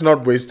think let's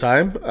not waste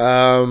time.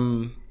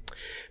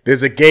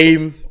 There's a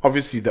game,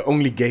 obviously the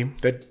only game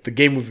the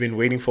game we've been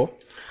waiting for.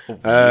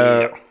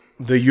 The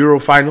Euro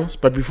finals.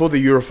 But before the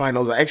Euro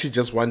finals, I actually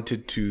just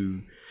wanted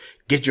to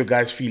get your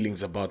guys'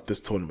 feelings about this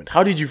tournament.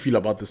 How did you feel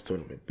about this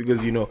tournament?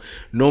 Because,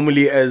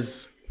 normally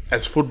as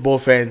football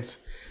fans,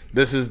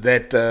 this is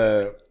that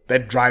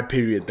dry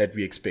period that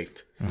we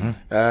expect.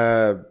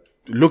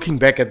 Looking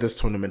back at this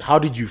tournament, how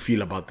did you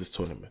feel about this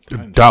tournament?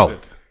 Dull.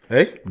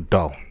 Hey?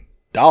 Dull.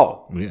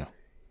 Yeah.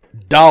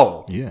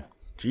 Dull. Yeah.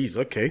 Jeez,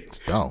 okay. It's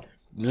dull.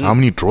 How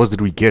many draws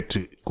did we get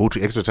to go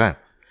to extra time?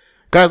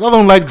 Guys, I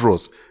don't like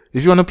draws.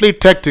 If you want to play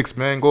tactics,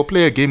 man, go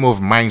play a game of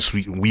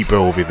Minesweeper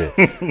over there.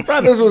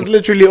 Bro, this was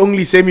literally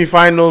only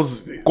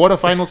semi-finals.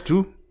 Quarterfinals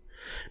too?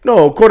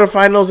 No,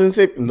 quarterfinals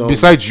and no.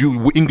 Besides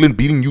England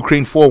beating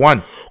Ukraine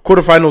 4-1.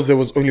 Quarterfinals, there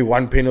was only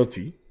one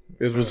penalty.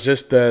 It was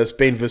just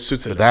Spain versus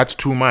Switzerland. That's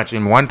too much.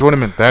 In one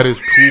tournament, that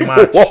is too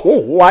much.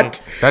 What?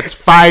 That's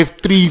 5,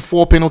 3,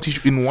 4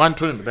 penalties in one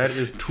tournament. That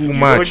is too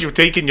much. You've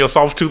taken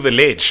yourself to the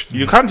ledge.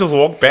 You can't just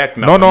walk back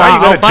now. No, now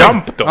you gotta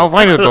jump, though. I'll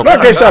find it, though. No,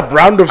 guys, up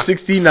round of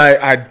 16,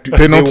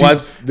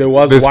 penalties.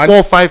 There's one.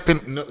 4, 5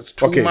 penalties. No, it's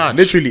too much.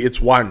 Literally, it's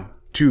 1,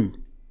 2,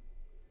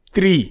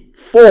 3,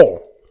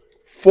 4.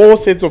 4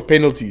 sets of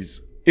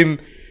penalties in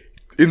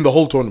the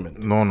whole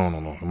tournament. No.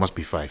 It must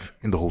be 5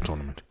 in the whole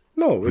tournament.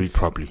 No, it's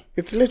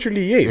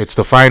literally yes. It's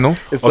the final.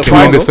 It's the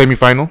final. In the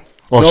semi-final.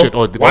 Oh shit!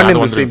 One in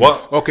the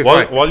semis. Okay,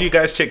 fine. While you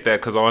guys check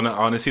that, because I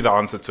wanna see the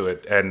answer to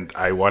it, and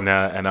I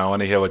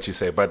wanna hear what you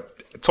say.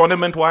 But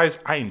tournament-wise,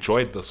 I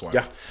enjoyed this one.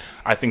 Yeah,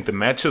 I think the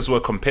matches were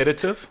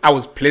competitive. I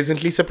was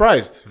pleasantly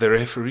surprised. The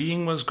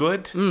refereeing was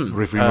good.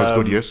 Refereeing was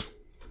good. Yes.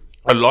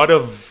 A lot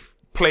of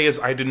players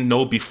I didn't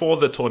know before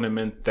the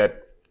tournament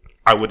that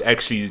I would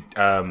actually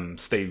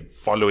stay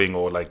following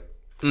or like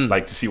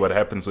to see what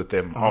happens with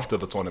them after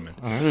the tournament.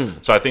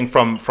 So I think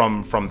from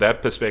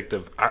that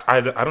perspective, I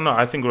don't know.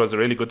 I think it was a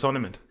really good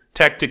tournament.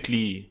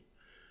 Tactically,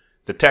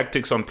 the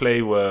tactics on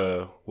play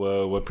were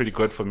pretty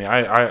good for me.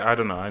 I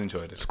don't know. I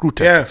enjoyed it. Screw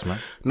tactics, man.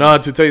 No,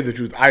 to tell you the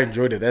truth, I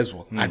enjoyed it as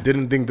well. I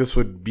didn't think this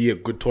would be a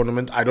good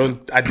tournament. I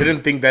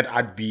didn't think that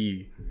I'd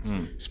be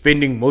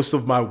spending most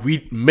of my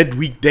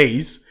midweek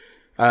days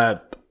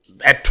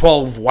at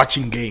 12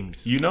 watching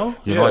games. The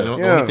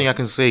only thing I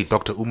can say,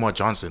 Dr. Umar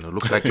Johnson, it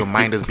looks like your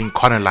mind has been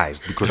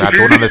colonized, because I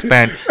don't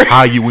understand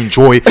how you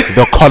enjoy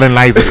the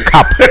Colonizers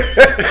Cup.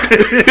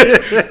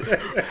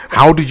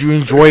 How did you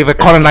enjoy the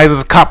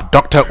Colonizers Cup,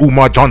 Dr.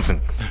 Umar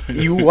Johnson?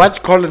 You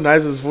watch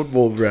Colonizers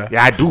football, bruh.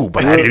 Yeah, I do,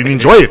 but I didn't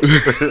enjoy it.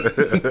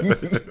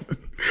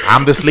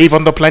 I'm the slave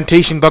on the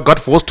plantation that got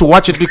forced to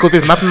watch it because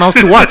there's nothing else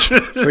to watch.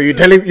 So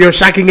you're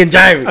shucking and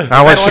jiving.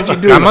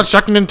 I'm not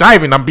shucking and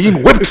jiving. I'm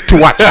being whipped to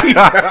watch.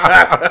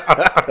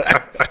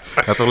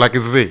 That's all I can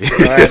say.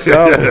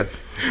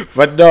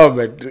 But no,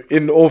 man,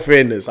 in all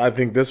fairness, I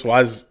think this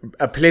was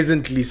a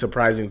pleasantly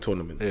surprising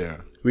tournament.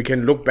 Yeah. We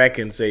can look back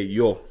and say,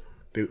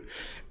 the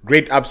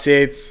great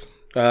upsets.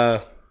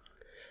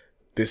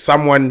 There's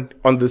someone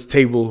on this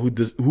table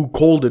who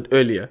called it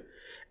earlier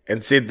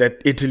and said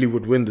that Italy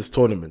would win this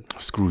tournament.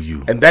 Screw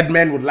you. And that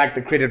man would like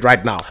the credit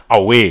right now.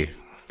 Away.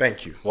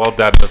 Thank you. Well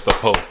done, Mr.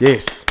 Pope.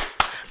 Yes.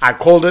 I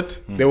called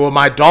it. They were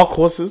my dark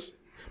horses.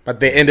 but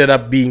they ended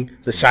up being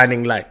the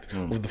shining light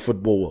of the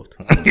football world,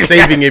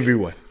 saving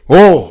everyone.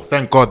 Oh,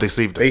 thank God they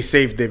saved us. They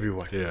saved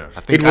everyone. Yeah.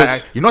 I think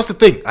you know what's the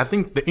thing? I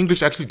think the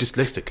English actually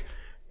dyslexic.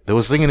 They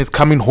were singing "It's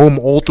coming home"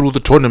 all through the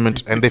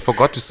tournament, and they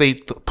forgot to say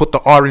put the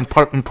R in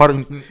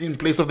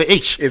place of the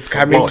H. It's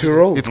coming to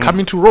Rome. It's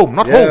coming to Rome,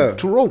 not home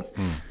to Rome.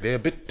 They're a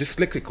bit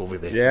dyslexic over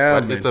there. Yeah,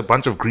 but it's a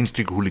bunch of Green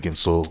Streak hooligans.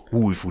 So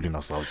who are we fooling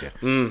ourselves here?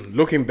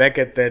 Looking back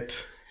at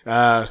that,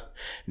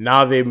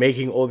 now they're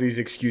making all these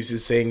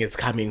excuses, saying it's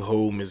coming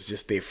home is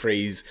just their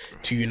phrase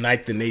to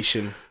unite the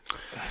nation.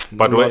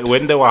 But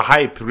when they were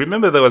hype,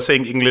 remember they were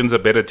saying England's a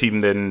better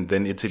team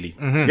than Italy.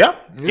 Yeah.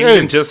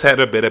 England just had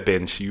a better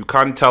bench. You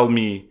can't tell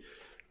me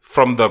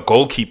from the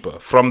goalkeeper,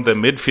 from the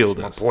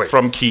midfielders,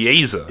 from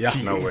Chiesa. Yeah.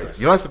 No way.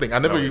 You know that's the thing. I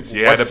never watched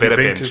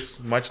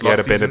Juventus much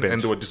last season,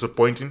 and they were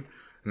disappointing.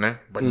 Nah?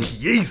 But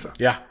Chiesa,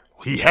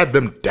 he had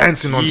them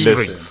dancing on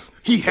strings.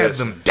 He had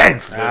them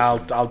dancing.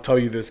 I'll tell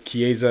you this: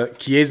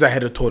 Chiesa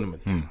had a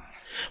tournament.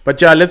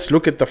 But yeah, let's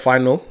look at the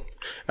final.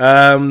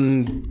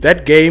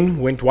 That game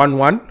went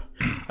 1-1.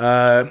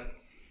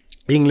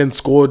 England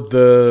scored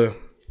the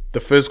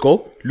first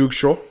goal. Luke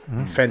Shaw,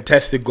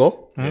 fantastic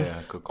goal.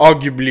 Yeah, good goal.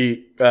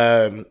 Arguably,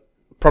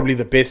 probably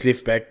the best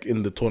left back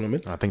in the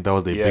tournament. I think that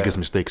was their biggest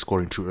mistake,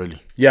 scoring too early.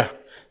 Yeah,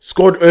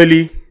 scored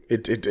early.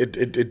 It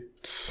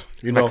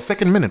you know, Like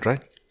second minute,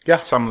 right?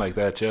 yeah, Something like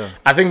that, yeah.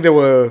 I think they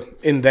were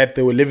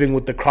living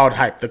with the crowd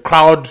hype. The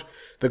crowd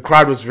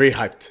was very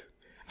hyped.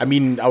 I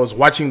mean, I was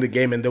watching the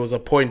game and there was a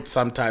point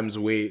sometimes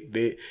where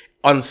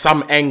on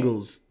some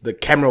angles, the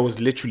camera was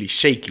literally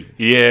shaking.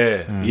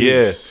 Yeah,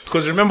 Yes.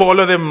 Because remember, all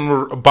of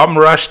them bum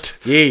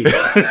rushed.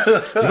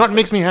 Yes. You know what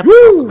makes me happy?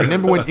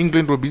 Remember when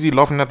England were busy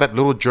laughing at that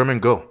little German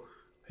girl?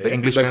 The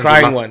English The fans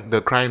crying were one.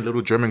 The crying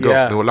little German girl.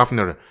 Yeah. They were laughing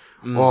at her.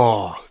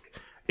 Oh,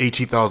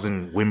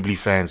 80,000 Wembley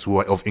fans who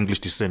are of English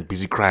descent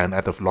busy crying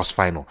at the lost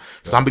final.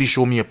 Somebody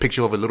showed me a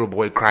picture of a little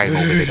boy crying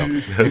over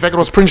there. In fact, it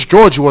was Prince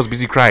George who was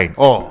busy crying.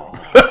 Oh.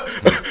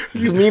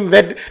 You mean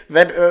that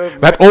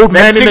Old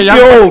man in the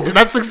 60-year-old?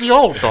 That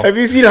 60-year-old. Have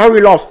you seen how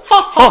he laughs?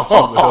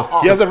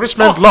 He has a rich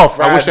man's laugh.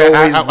 I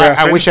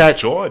wish I had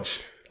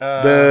George.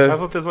 The I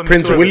thought there's only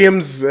Prince two of them.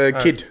 William's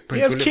kid. He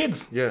has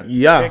kids. Yeah.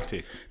 Yeah.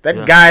 Hectic.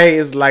 That guy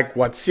is like,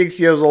 6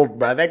 years old,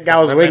 bro. That guy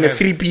was wearing a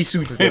 3-piece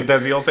suit.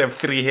 Does he also have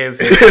 3 hairs?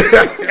 You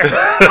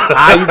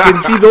can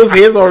see those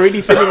hairs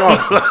already thinning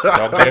off.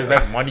 There's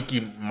that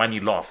money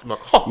laugh.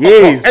 Look,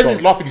 Yes, as dog.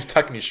 he's laughing, he's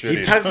tucking his shirt.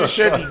 He tucks his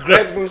shirt, he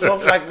grabs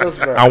himself like this,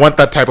 bro. I want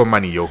that type of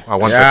money, yo. I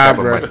want that type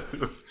bro. of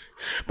money.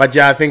 But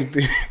yeah, I think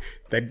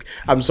that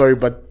I'm sorry,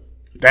 but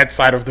that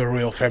side of the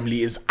royal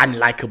family is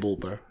unlikable,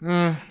 bro.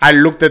 I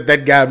looked at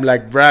that guy, I'm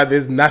like, bro,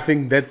 there's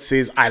nothing that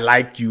says I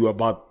like you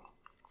about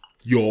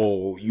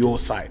your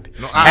side.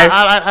 No,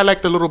 I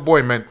like the little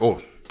boy, man.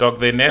 Oh,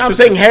 Dog, I'm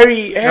saying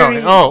Harry.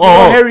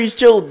 Harry's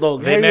chilled,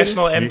 dog. Their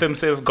national anthem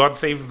says "God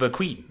Save the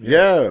Queen."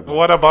 Yeah.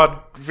 What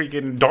about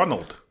freaking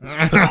Donald?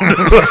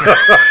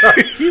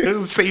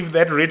 Save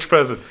that rich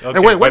person.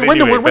 Okay, hey, when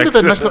back did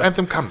the to- national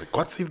anthem come?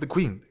 God save the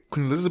Queen,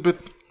 Queen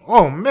Elizabeth.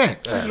 Oh man,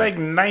 Like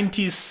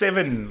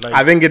 97. Like,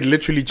 I think it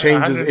literally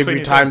changes 120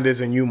 every time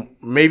there's a new.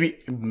 Maybe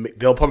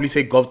they'll probably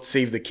say "God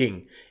save the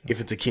king" if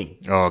it's a king.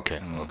 Oh,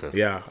 okay.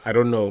 Yeah, I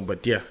don't know,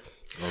 but yeah.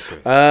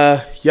 Okay.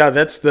 Yeah,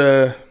 that's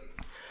the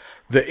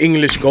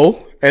English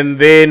goal, and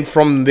then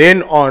from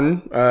then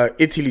on,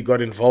 Italy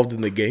got involved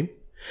in the game.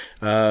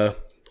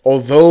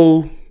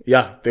 Although,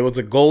 yeah, there was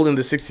a goal in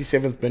the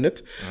 67th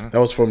minute. That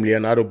was from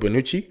Leonardo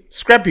Bonucci.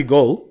 Scrappy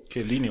goal.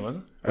 Chiellini,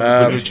 wasn't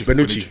it?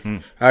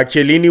 Bonucci.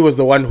 Chiellini was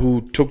the one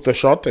who took the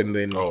shot, and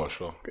then Oh,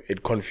 sure.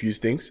 it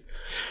confused things.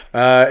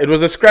 It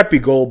was a scrappy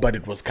goal, but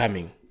it was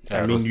coming.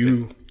 I mean,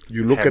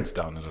 you look Hands at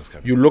down, it was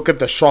coming. you look at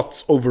the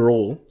shots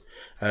overall.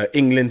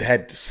 England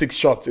had 6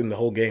 shots in the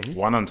whole game.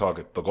 1 on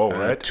target. The goal,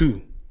 right?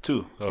 2.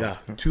 2. Oh. Yeah,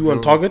 2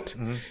 on target.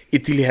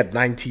 Italy had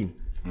 19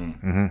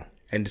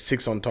 and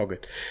 6 on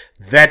target.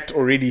 That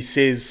already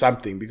says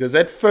something, because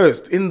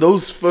in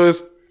those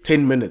first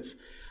 10 minutes,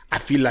 I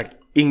feel like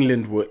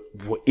England were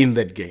in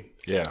that game.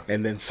 Yeah.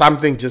 And then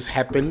something just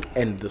happened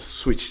and the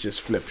switch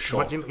just flipped.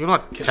 But you know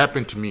what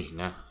happened to me?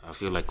 Nah, I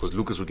feel like because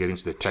Lucas will get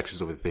into the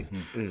taxes of the thing.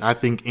 I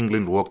think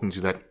England walked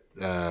into that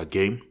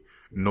game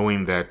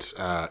knowing that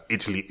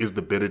Italy is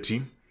the better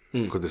team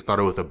because they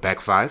started with a back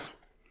 5.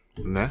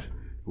 Nah,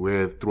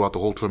 where throughout the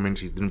whole tournament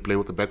he didn't play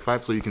with the back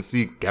 5. So you can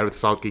see Gareth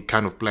Southgate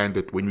kind of planned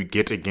that when we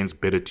get against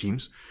better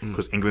teams,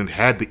 because England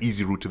had the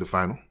easy route to the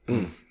final.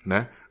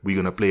 Nah, we're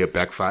gonna play a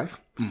back 5.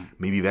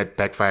 Maybe that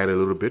backfired a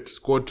little bit.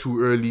 Scored too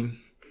early.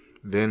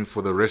 Then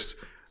for the rest,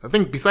 I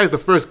think besides the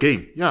first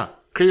game,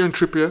 Kieran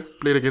Trippier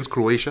played against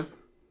Croatia,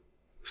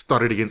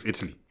 started against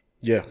Italy.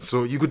 Yeah.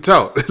 So you could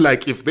tell,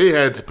 like if they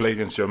had, Play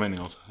against Germany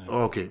also. Yeah.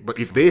 okay, but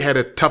if they had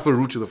a tougher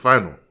route to the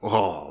final,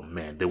 oh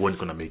man, they weren't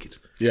gonna make it.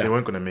 Yeah. They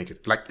weren't gonna make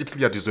it. Like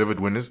Italy are deserved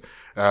winners.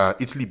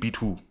 Italy beat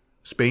who?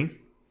 Spain.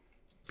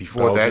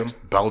 Before that,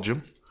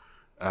 Belgium.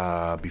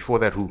 Before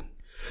that, who?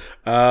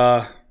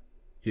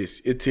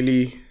 Yes,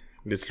 Italy.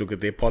 Let's look at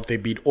their part. They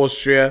beat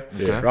Austria,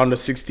 round of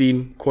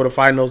 16,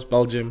 quarterfinals,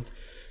 Belgium.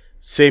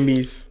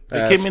 semis.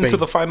 They came Spain. into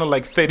the final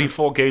like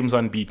 34 games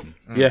unbeaten.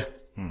 Yeah.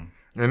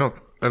 You know,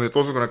 and it's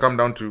also going to come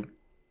down to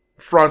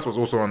France was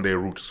also on their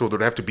route, so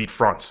they'd have to beat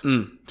France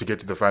to get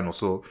to the final.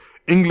 So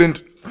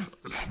England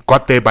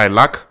got there by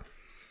luck,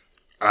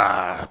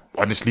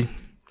 honestly,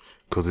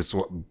 because it's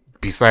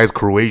besides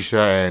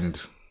Croatia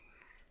and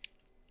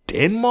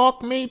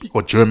Denmark, maybe,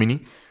 or Germany.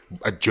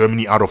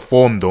 Germany out of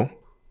form though,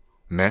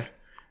 nah.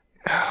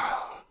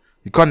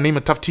 You can't name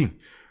a tough team.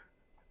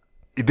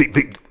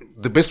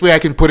 The best way I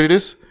can put it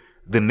is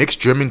the next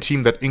German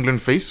team that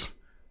England face,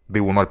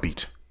 they will not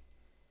beat.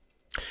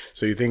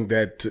 So you think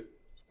that?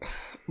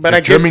 But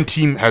The German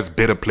team has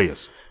better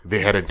players. They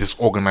had a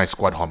disorganized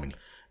squad harmony.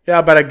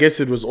 Yeah, but I guess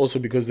it was also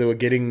because they were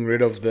getting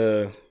rid of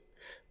the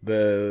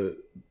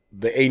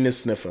anus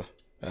sniffer.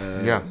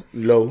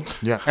 Low.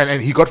 Yeah,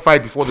 and he got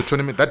fired before the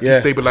tournament. That Yeah.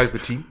 destabilized the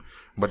team.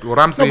 But what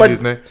I'm saying but-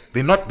 is,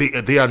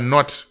 they are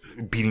not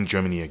beating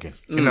Germany again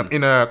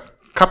in a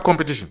cup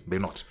competition. They're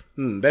not.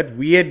 That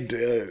weird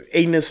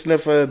anus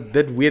sniffer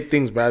did weird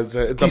things, but it's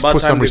Please about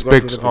put time some they got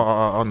respect rid of him.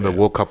 on the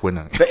World Cup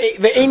winner.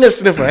 The anus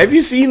sniffer. Have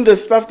you seen the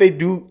stuff they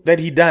do that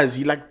he does?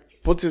 He like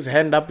puts his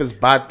hand up his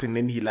butt and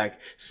then he like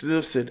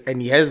sniffs it and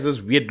he has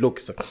this weird look.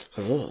 It's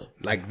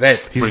like that.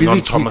 He's Bring on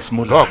Thomas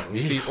Muller.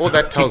 You see, all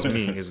that tells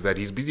me is that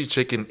he's busy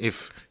checking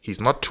if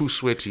he's not too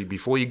sweaty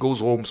before he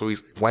goes home, so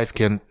his wife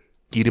can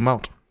eat him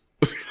out.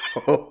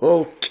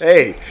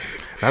 Okay.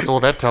 That's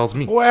all that tells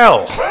me.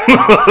 Well,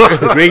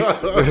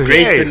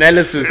 Great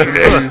analysis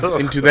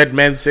into that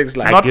man's sex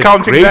life. not give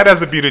counting great- that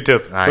as a beauty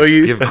tip. So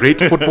you- give great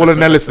football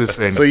analysis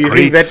and So you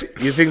great,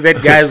 think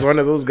that guy is one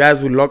of those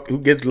guys who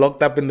gets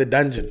locked up in the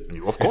dungeon?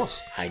 of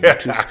course.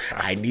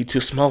 I need to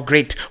smell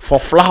great for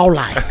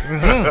Flaulein.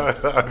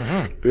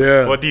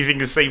 Yeah. What do you think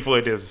the safe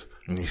word is?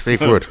 Safe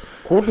word.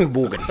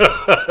 Kotenbogen.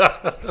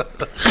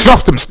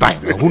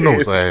 Schachtenstein. Who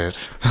knows?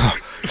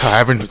 I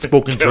haven't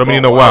spoken German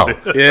in a while.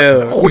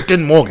 Yeah.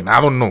 Guten Morgen. I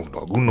don't know,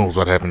 dog. Who knows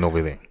what happened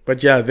over there?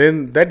 But yeah,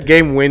 then that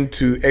game went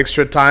to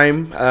extra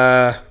time.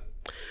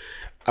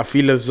 I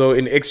feel as though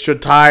in extra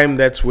time,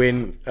 that's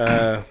when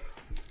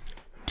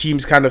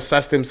teams kind of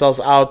sussed themselves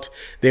out.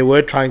 They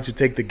were trying to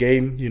take the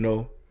game,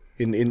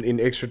 in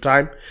extra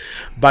time.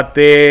 But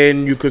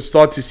then you could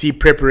start to see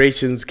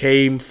preparations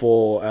came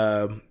for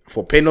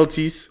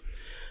penalties.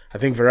 I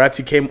think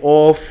Verratti came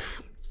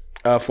off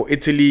for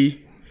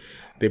Italy.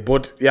 They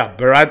bought,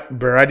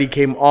 Berardi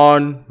came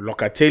on,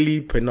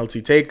 Locatelli,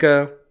 penalty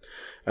taker,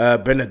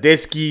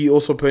 Bernardeschi,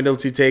 also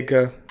penalty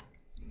taker.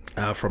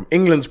 From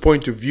England's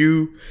point of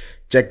view,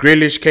 Jack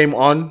Grealish came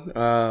on,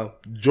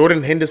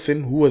 Jordan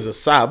Henderson, who was a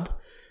sub,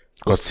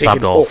 Got was taken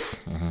subbed off.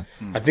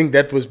 I think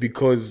that was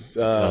because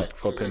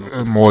For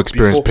penalty. More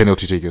experienced Before-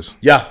 penalty takers.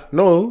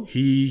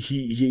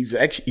 he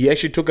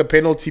actually took a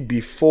penalty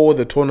before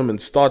the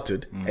tournament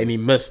started and he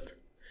missed,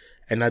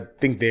 and I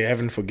think they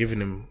haven't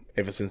forgiven him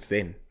ever since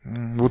then.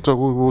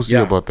 We'll see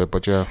Yeah. about that,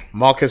 but yeah.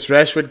 Marcus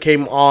Rashford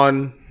came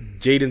on,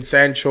 Jadon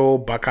Sancho,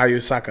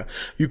 Bukayo Saka.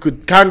 You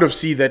could kind of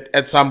see that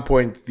at some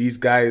point these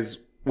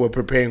guys were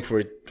preparing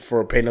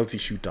for a penalty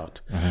shootout.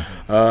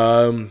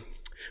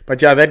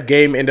 But yeah, that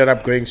game ended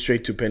up going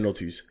straight to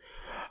penalties.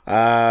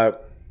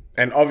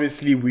 And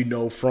obviously we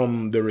know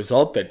from the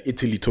result that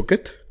Italy took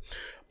it.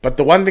 But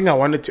the one thing I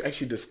wanted to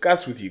actually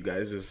discuss with you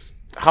guys is,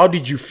 how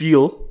did you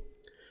feel?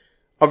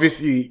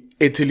 Obviously,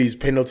 Italy's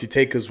penalty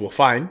takers were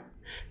fine.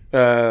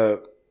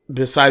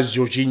 Besides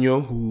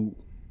Jorginho, who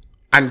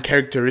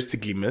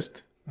uncharacteristically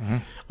missed.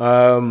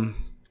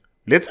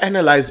 Let's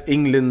analyze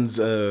England's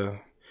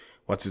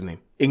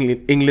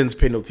England's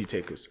penalty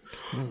takers.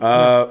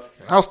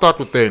 I'll start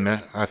with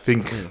there, I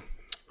think,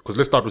 because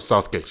let's start with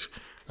Southgate.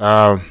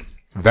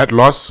 That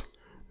loss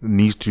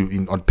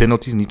on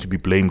penalties needs to be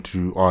blamed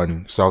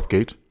on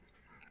Southgate.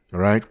 All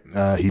right.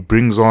 He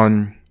brings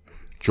on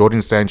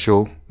Jadon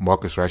Sancho,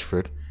 Marcus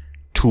Rashford,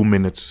 2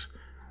 minutes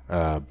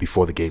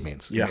before the game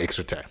ends in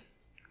extra time.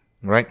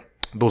 Right?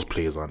 Those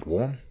players aren't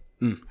warm.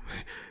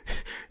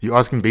 You're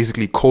asking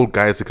basically cold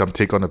guys to come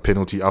take on a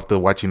penalty after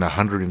watching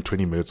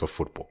 120 minutes of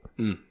football.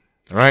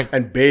 Right?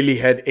 And barely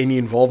had any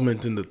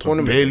involvement in the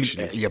tournament.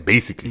 actually.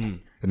 Basically.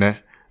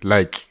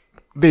 Like,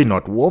 they're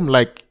not warm.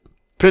 Like,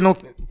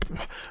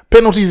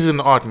 penalties is an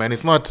art, man.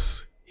 It's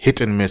not hit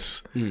and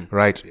miss,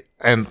 right?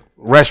 And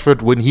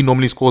Rashford, when he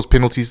normally scores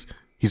penalties,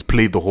 he's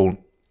played the whole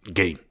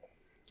game.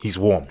 He's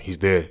warm. He's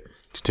there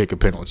to take a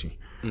penalty,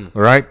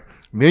 all right?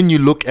 Then you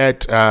look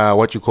at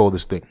what you call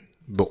this thing,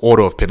 the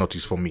order of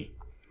penalties for me,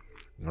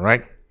 all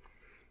right?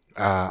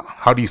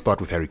 How do you start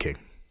with Harry Kane?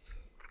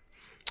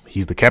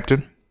 He's the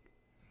captain,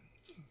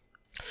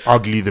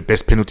 arguably the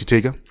best penalty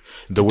taker.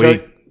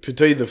 To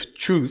tell you the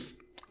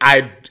truth,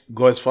 I'd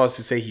go as far as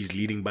to say he's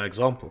leading by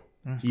example.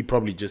 He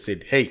probably just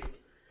said, hey,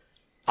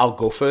 I'll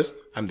go first.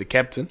 I'm the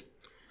captain.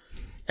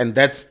 And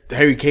that's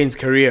Harry Kane's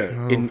career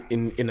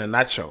in a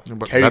nutshell.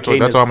 But Harry that's Kane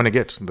what is- I'm going to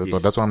get.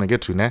 Yes. That's what I'm going to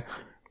get to now.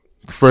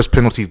 The first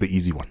penalty is the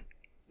easy one.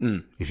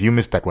 If you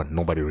miss that one,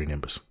 nobody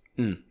remembers.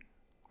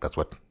 That's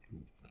what,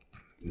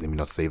 let me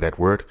not say that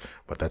word,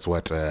 but that's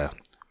what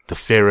the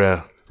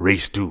fairer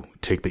race do.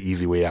 Take the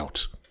easy way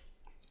out.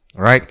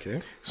 Right?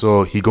 Okay.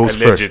 So he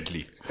goes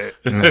Allegedly.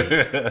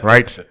 first.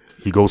 Right?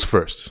 He goes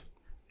first.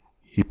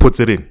 He puts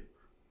it in.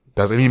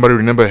 Does anybody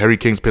remember Harry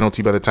Kane's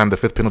penalty by the time the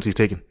 5th penalty is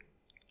taken?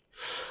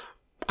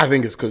 I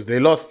think it's because they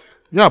lost.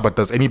 Yeah, but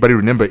does anybody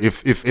remember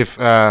if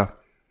the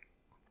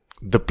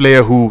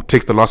player who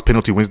takes the last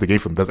penalty wins the game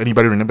for them? Does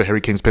anybody remember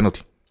Harry Kane's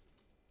penalty?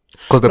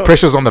 Because the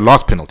pressure's on the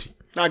last penalty.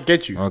 I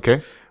get you.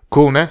 Okay.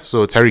 Cool, nah?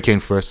 So it's Harry Kane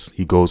first.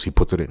 He goes, he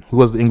puts it in. Who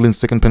was the England's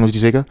second penalty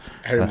taker?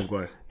 Harry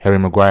Maguire. Harry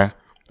Maguire.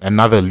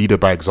 Another leader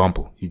by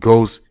example. He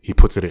goes, he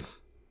puts it in.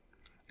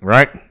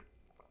 Right?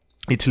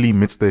 Italy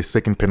meets the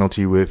second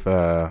penalty with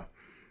the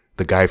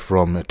guy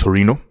from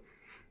Torino.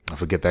 I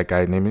forget that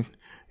guy's name.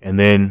 And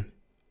then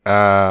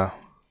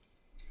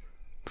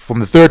from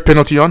the third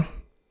penalty on,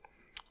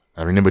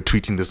 I remember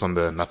tweeting this on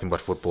the Nothing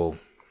But Football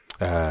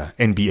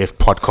NBF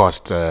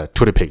podcast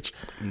Twitter page.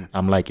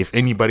 I'm like, if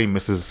anybody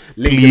misses,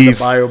 Link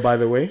please, in the bio, by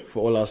the way,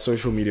 for all our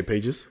social media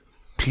pages.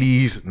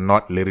 please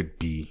not let it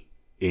be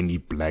any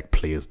black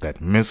players that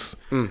miss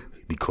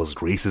because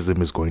racism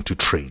is going to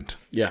trend.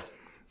 Yeah.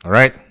 All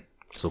right.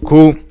 So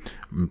cool.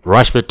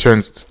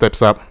 Rashford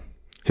steps up,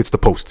 hits the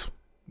post.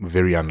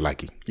 Very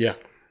unlucky. Yeah.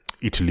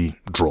 Italy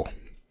draw.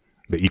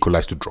 They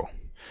equalize to draw.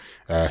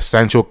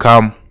 Sancho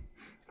come,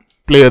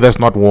 player that's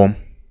not warm.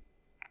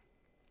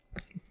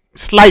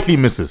 Slightly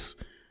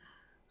misses.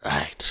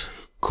 Alright,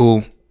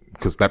 cool.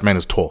 Because that man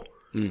is tall.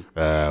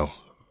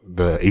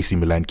 The AC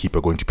Milan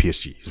keeper going to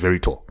PSG. He's very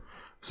tall.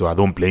 So I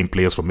don't blame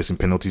players for missing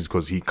penalties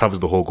because he covers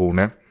the whole goal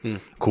now.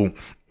 Cool.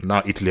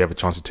 Now Italy have a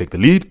chance to take the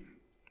lead.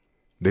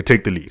 They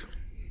take the lead.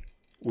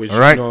 Which, All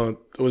right. no,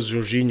 it was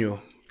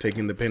Jorginho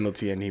taking the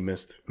penalty and he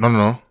missed.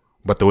 No.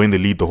 But they were in the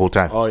lead the whole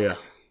time. Oh, yeah.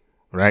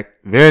 Right?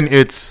 Then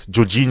it's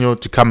Jorginho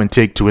to come and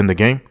take to win the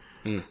game.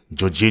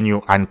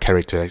 Jorginho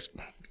uncharacterized.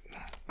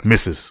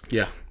 Misses.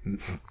 Yeah.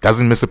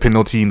 Doesn't miss a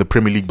penalty in the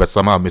Premier League, but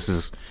somehow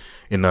misses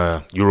in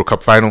a Euro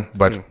Cup final.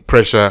 But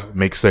pressure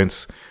makes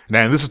sense.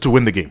 Now, this is to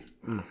win the game.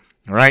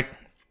 All right?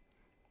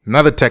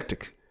 Another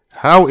tactic.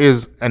 How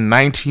is a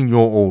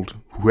 19-year-old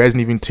who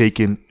hasn't even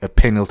taken a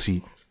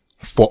penalty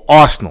for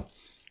Arsenal,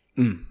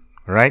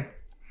 right,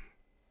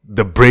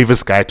 the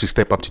bravest guy to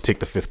step up to take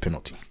the 5th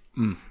penalty?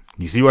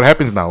 You see what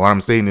happens now? What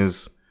I'm saying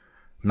is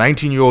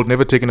 19-year-old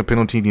never taken a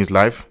penalty in his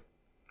life,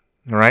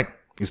 all right,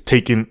 is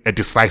taking a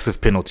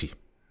decisive penalty.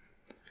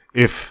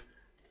 If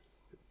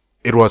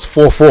it was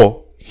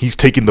 4-4, he's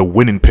taking the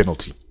winning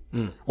penalty.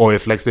 Or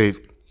if, like, say,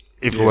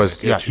 if it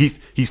was,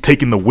 he's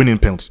taking the winning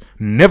penalty.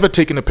 Never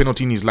taken a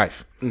penalty in his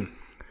life.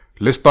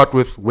 Let's start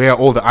with where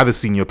all the other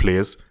senior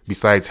players,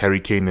 besides Harry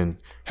Kane and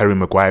Harry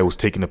Maguire, was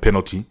taking a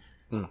penalty,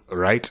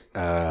 right,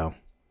 to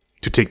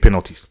take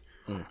penalties.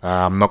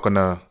 I'm not going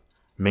to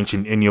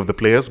mention any of the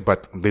players,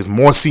 but there's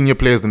more senior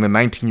players than the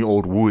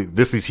 19-year-old who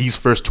this is his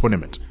first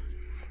tournament.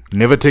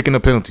 Never taken a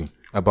penalty,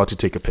 about to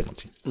take a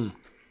penalty.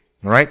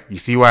 All right? You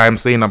see why I'm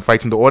saying I'm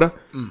fighting the order?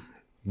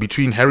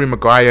 Between Harry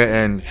Maguire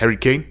and Harry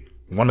Kane,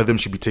 one of them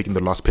should be taking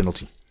the last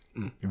penalty.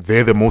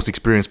 They're the most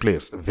experienced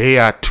players. They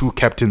are two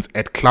captains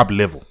at club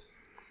level.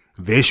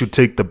 They should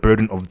take the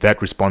burden of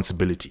that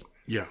responsibility.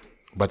 Yeah.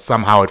 But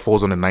somehow it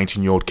falls on a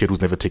 19-year-old kid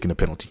who's never taken a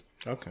penalty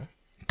Okay.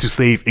 to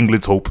save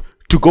England's hope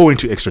to go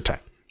into extra time.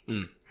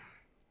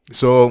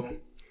 So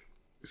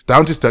it's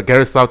down to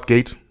Gareth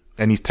Southgate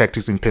and his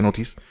tactics in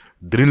penalties.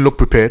 Didn't look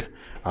prepared.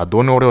 I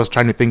don't know what I was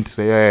trying to think to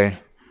say, hey,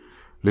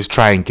 let's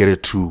try and get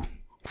it to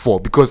 4.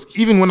 Because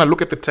even when I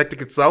look at the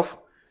tactic itself,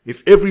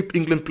 if every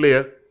England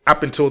player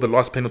up until the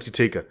last penalty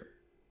taker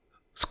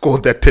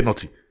scored that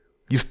penalty,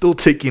 you're still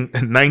taking a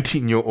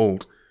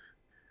 19-year-old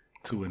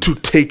to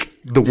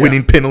take the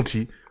winning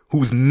penalty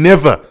who's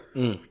never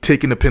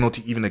taken a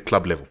penalty even at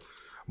club level.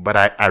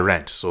 But I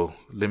rant, so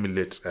let me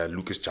let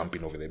Lucas jump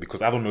in over there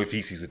because I don't know if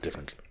he sees it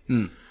differently.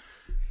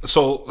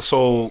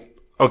 So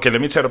okay,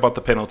 let me chat about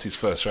the penalties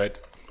first, right?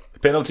 The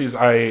penalties,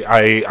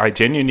 I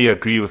genuinely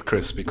agree with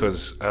Chris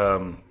because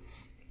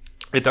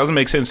it doesn't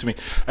make sense to me.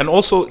 And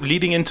also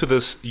leading into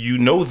this, you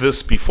know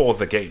this before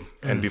the game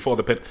and before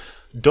the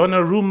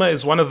Donnarumma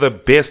is one of the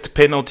best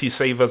penalty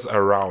savers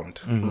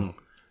around.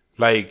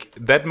 Like,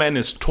 that man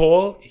is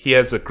tall. He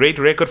has a great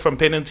record from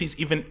penalties,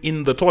 even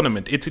in the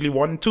tournament. Italy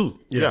won 2.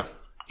 Yeah.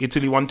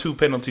 Italy won 2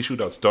 penalty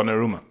shootouts,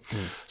 Donnarumma.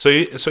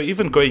 So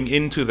even going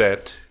into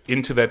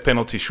that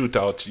penalty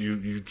shootout,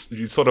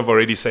 you sort of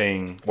already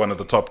saying one of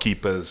the top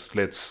keepers.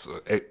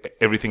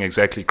 Everything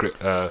exactly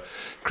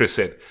Chris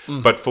said.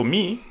 But for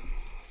me,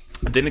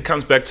 then it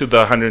comes back to the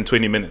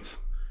 120 minutes,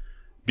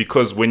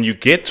 because when you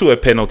get to a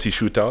penalty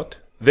shootout,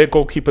 their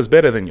goalkeeper's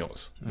better than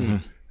yours.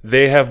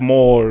 They have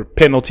more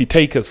penalty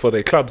takers for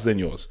their clubs than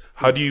yours.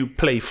 How do you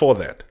play for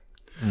that?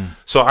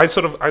 So I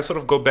sort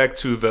of go back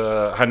to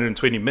the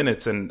 120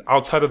 minutes, and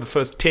outside of the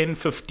first 10,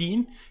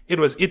 15, it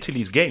was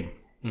Italy's game.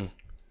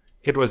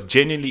 It was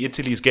genuinely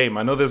Italy's game.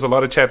 I know there's a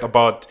lot of chat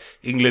about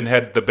England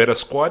had the better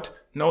squad.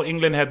 No,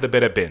 England had the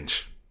better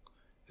bench.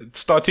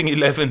 Starting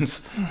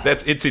 11s,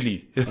 that's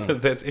Italy.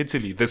 That's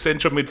Italy. The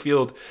central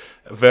midfield,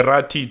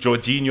 Verratti,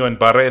 Jorginho, and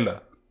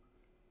Barella.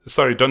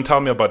 Sorry, don't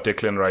tell me about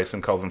Declan Rice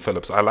and Calvin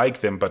Phillips. I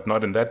like them, but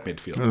not in that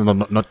midfield. No,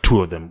 not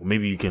two of them.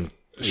 Maybe you can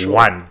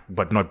one,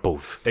 but not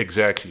both.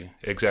 Exactly.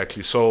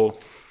 So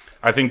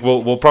I think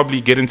we'll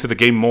probably get into the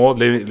game more.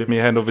 Let me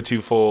hand over to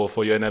you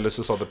for your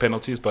analysis of the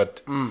penalties.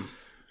 But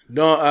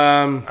No,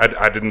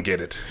 I didn't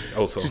get it.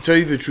 Also, to tell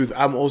you the truth,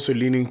 I'm also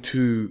leaning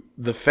to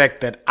the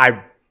fact that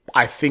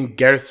I think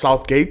Gareth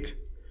Southgate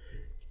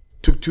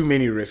took too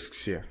many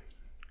risks here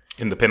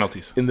in the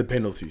penalties.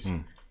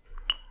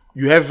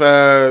 You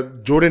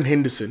have Jordan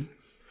Henderson.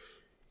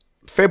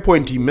 Fair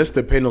point, he missed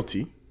the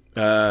penalty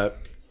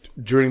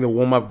during the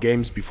warm-up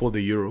games before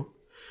the Euro.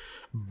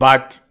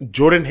 But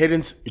Jordan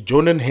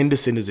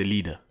Henderson is a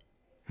leader.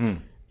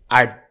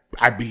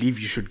 I believe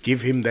you should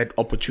give him that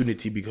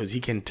opportunity because he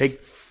can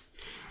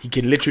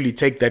literally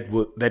take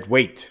that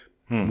weight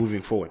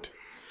moving forward.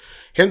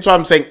 Hence why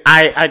I'm saying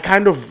I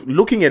kind of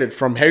looking at it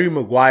from Harry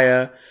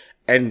Maguire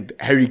and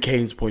Harry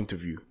Kane's point of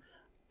view.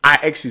 I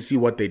actually see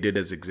what they did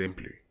as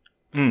exemplary.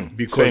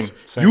 Because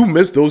same. you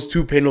missed those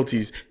two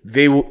penalties,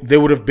 there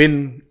would have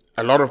been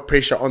a lot of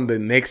pressure on the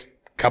next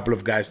couple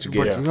of guys to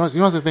get it. You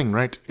know the thing,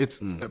 right?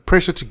 It's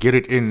pressure to get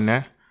it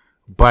in,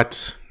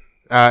 but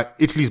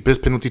Italy's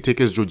best penalty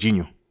taker is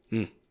Jorginho.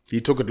 He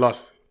took it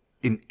last.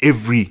 In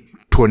every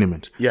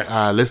tournament.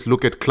 Yeah. Let's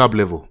look at club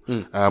level.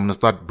 I'm going to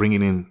start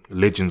bringing in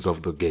legends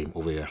of the game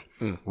over here.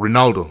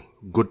 Ronaldo,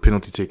 good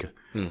penalty taker.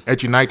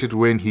 At United,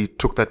 when he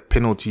took that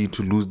penalty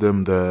to lose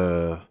them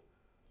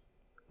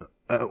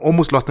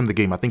almost lost them the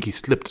game. I think he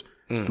slipped.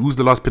 Who's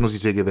the last penalty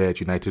taker there at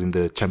United in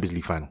the Champions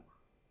League final?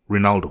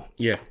 Ronaldo.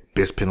 Yeah.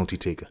 Best penalty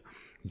taker.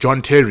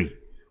 John Terry.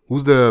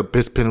 Who's the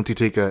best penalty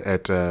taker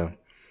at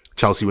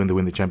Chelsea when they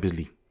win the Champions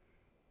League?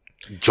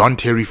 John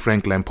Terry,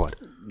 Frank Lampard.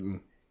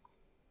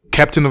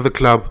 Captain of the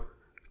club,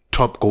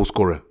 top goal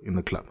scorer in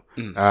the club.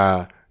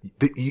 I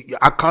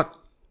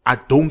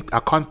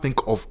can't think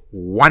of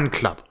one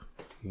club,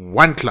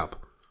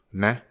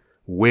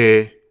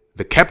 where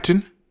the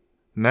captain,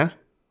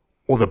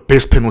 or the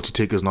best penalty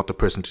taker is not the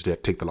person to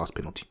take the last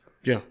penalty.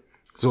 Yeah.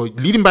 So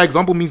leading by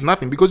example means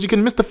nothing because you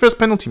can miss the first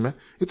penalty, man.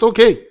 It's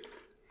okay.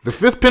 The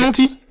fifth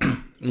penalty.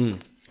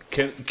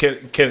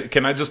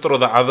 Can I just throw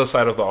the other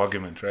side of the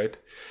argument, right?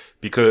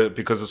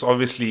 Because it's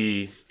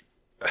obviously,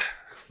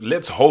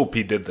 let's hope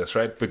he did this,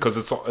 right? Because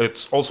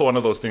it's also one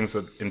of those things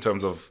that in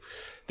terms of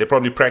they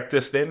probably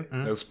practice then.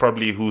 It's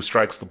probably who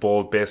strikes the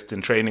ball best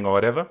in training or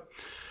whatever,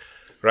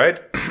 right?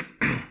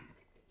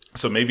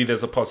 So maybe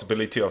there's a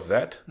possibility of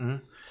that.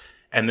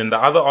 And then the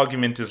other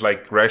argument is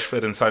like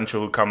Rashford and Sancho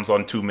who comes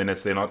on 2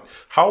 minutes. They're not.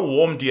 How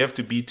warm do you have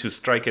to be to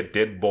strike a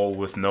dead ball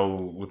with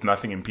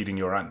nothing impeding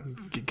your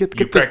run?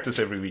 You practice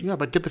every week. Yeah,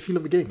 but get the feel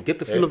of the game. Get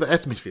the feel of the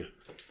atmosphere.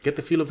 Get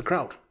the feel of the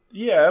crowd.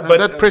 Yeah, but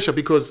that pressure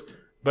because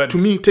to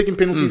me, taking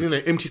penalties in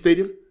an empty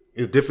stadium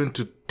is different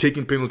to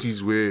taking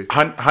penalties where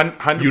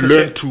 100%. you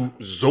learn to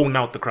zone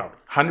out the crowd.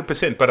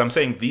 100%. But I'm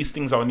saying these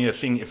things are only a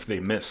thing if they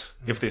miss.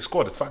 If they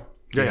scored, it's fine.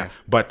 Yeah.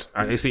 But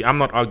I see, I'm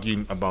not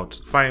arguing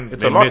about fine.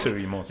 It's a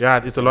lottery, most.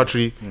 Yeah, it's a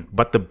lottery.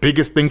 But the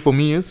biggest thing for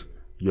me is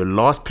your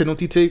last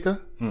penalty taker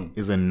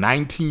is a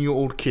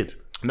 19-year-old kid.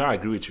 No, I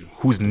agree with you.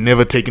 Who's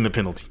never taken a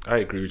penalty. I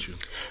agree with you.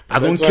 I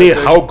don't care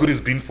how good it's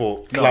been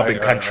for club and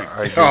country.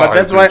 But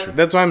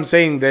that's why I'm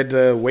saying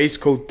that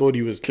Waistcoat thought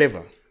he was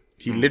clever.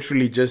 He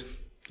literally just,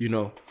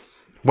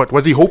 What,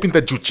 was he hoping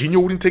that Jorginho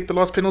wouldn't take the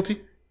last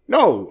penalty?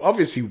 No,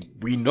 obviously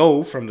we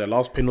know from the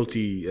last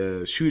penalty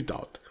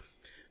shootout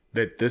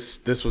that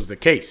this was the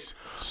case.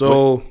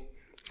 So,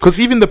 because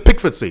even the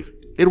Pickford save,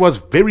 it was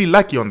very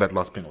lucky on that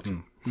last penalty.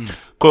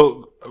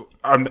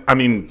 I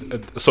mean,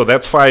 so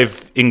that's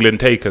 5 England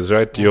takers,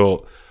 right?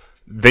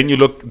 Then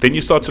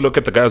you start to look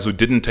at the guys who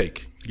didn't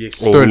take,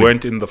 yes, or who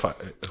weren't in the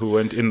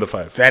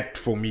 5. That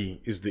for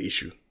me is the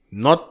issue.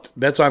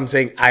 That's why I'm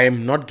saying I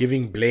am not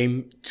giving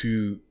blame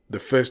to the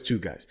first 2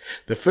 guys.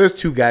 The first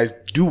 2 guys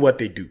do what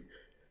they do.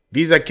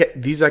 These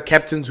are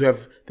captains who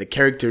have the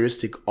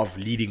characteristic of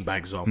leading by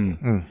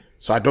example.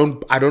 So I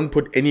don't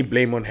put any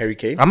blame on Harry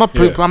Kane. I'm not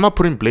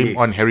putting blame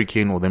on Harry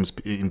Kane or them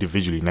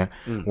individually.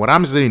 What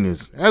I'm saying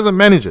is, as a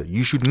manager,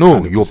 you should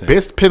know 100%. Your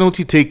best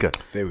penalty taker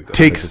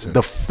takes 100%.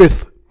 The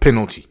 5th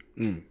penalty,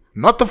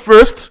 not the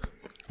first.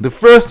 The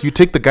first, you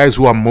take the guys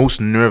who are most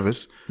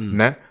nervous,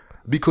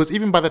 because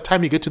even by the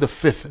time you get to the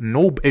 5th,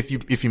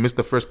 if you miss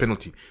the first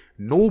penalty,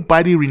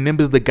 nobody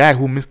remembers the guy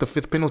who missed the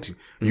 5th penalty.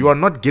 You are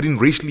not getting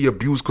racially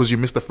abused because you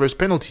missed the first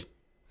penalty.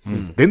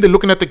 Then they're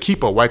looking at the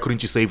keeper. Why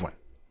couldn't you save one?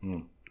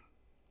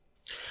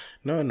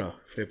 No,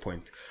 fair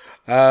point.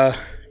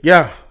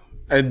 Yeah,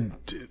 and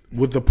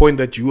with the point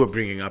that you were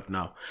bringing up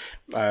now,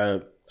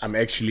 I'm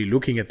actually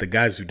looking at the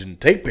guys who didn't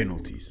take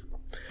penalties.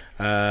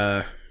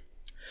 I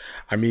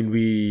mean,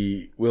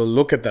 we'll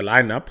look at the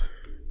lineup.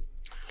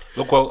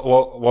 Look,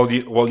 while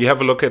you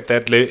have a look at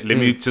that, let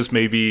me just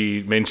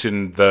maybe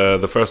mention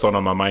the first one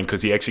on my mind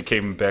because he actually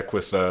came back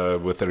with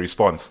a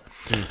response.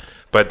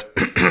 But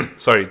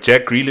sorry,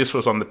 Jack Grealish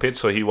was on the pitch,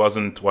 so he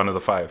wasn't one of the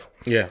 5.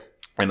 Yeah.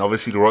 And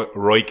obviously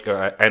Roy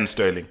and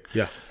Sterling.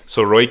 Yeah.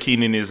 So Roy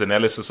Keane in his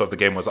analysis of the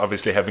game was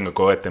obviously having a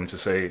go at them to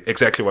say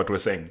exactly what we're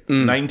saying.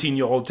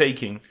 19-year-old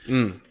taking,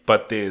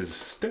 but there's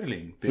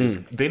Sterling.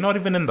 They're not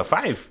even in the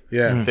 5.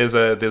 Yeah. There's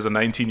a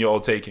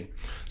 19-year-old taking.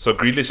 So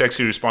Grealish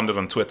actually responded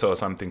on Twitter or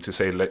something to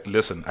say,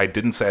 listen, I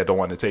didn't say I don't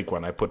want to take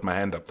one. I put my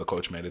hand up. The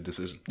coach made a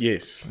decision.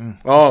 Yes.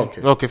 Oh,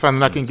 okay. Okay, fine.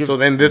 Then I can give. So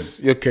then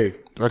this, okay.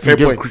 I Fair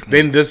can give point.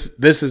 Then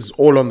this is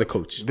all on the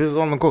coach. This is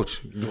on the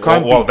coach. You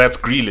can't. Well, that's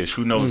Grealish.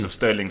 Who knows if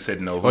Sterling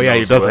said no? Oh yeah,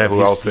 he does have.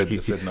 Who else said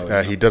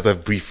no? He does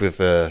have brief with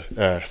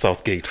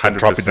Southgate for 100%.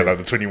 dropping it on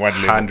the 21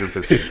 level.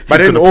 100%. But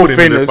He's in gonna all put him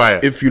in the fairness, fire.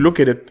 if you look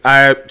at it,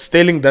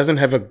 Sterling doesn't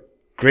have a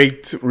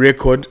great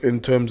record in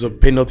terms of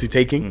penalty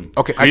taking.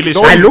 Okay,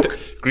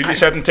 Grealish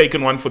hadn't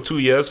taken one for 2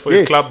 years for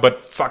his Yes. club,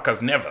 but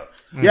Saka's never.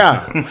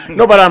 Yeah.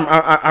 No, but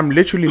I'm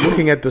literally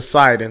looking at the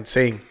side and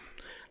saying,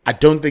 I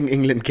don't think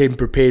England came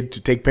prepared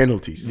to take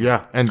penalties.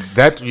 Yeah, and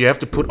that you have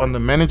to put on the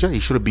manager.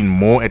 He should have been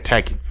more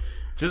attacking.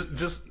 Did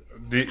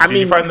I you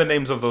mean- find the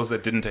names of those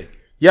that didn't take?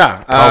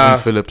 Yeah.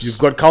 Calvin Phillips. You've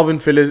got Calvin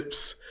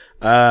Phillips.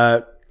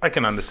 I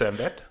can understand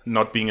that.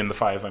 Not being in the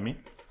 5, I mean.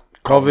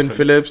 Calvin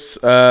Phillips.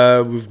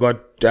 We've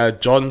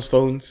got John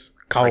Stones.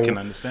 I can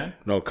understand.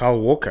 No,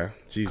 Carl Walker.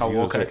 Jeez, Carl he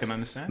was Walker, I a- can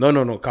understand.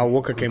 No. Carl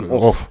Walker came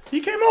off. He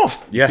came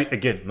off. Yeah. See,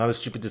 again, another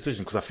stupid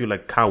decision because I feel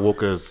like Kyle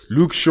Walker's.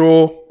 Luke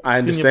Shaw. I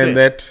understand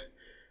player. that.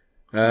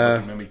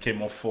 And he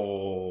came off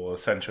for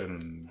Sancho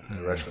and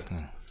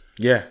Rashford.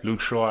 Yeah.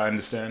 Luke Shaw, I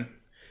understand.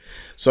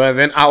 So and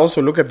then I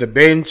also look at the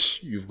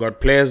bench. You've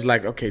got players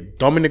like, okay,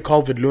 Dominic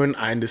Calvert-Lewin.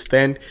 I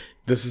understand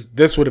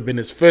this would have been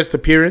his first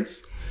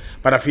appearance,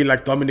 but I feel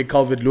like Dominic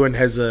Calvert-Lewin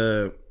has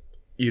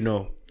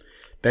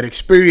that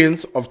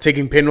experience of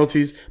taking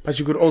penalties. But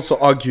you could also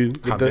argue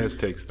with James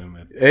takes them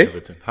at Eh?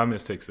 Everton.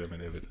 James takes them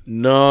at Everton.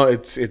 no,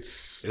 it's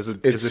Is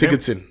it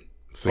Sigurdsson,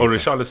 Oh,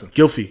 Richarlison.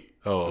 Gylfi.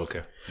 Oh,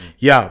 okay.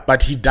 Yeah,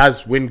 but he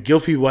does. When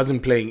Gylfi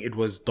wasn't playing, it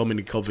was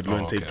Dominic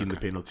Calvert-Lewin okay, taking the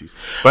penalties.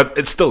 But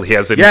it's still, he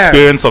has an Yeah.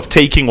 experience of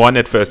taking one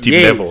at first team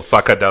Yes. level.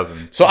 Saka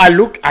doesn't. So I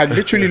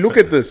literally look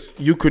at this.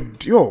 You could,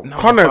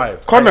 Connor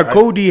 5.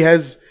 Cody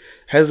has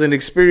an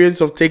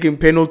experience of taking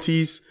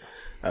penalties.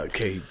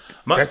 Okay,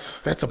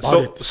 that's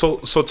about it.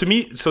 So to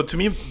me,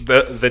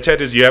 the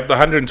chat is you have the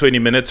 120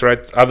 minutes,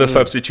 right? Other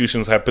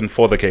substitutions happen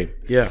for the game.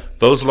 Yeah.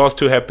 Those last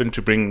two happened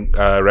to bring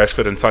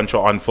Rashford and Sancho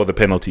on for the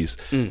penalties.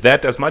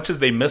 That, as much as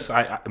they missed,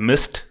 I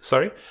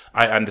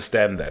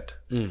understand that.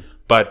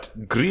 But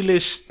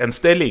Grealish and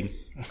Sterling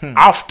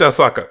after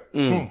Saka,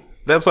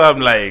 that's why I'm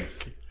like,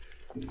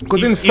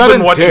 Because in even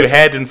sudden what you death,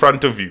 had in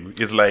front of you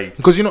is like,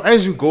 because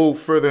as you go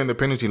further in the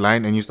penalty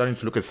line and you're starting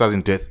to look at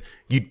sudden death,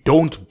 you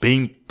don't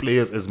blame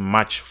players as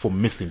much for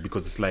missing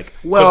because it's like,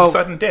 well, it's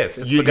sudden death.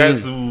 It's the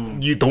guys who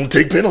you don't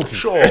take penalties.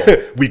 Sure.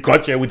 We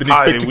got you. We didn't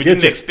expect to we get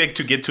didn't you. expect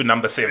to get to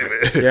number 7.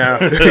 Yeah.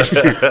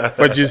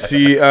 But you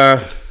see,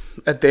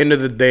 at the end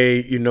of the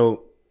day,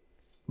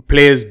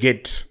 players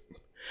get,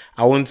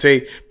 I won't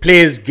say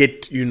players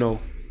get,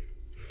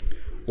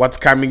 what's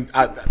coming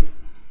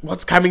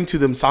to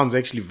them sounds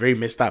actually very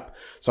messed up.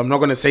 So I'm not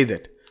going to say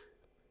that.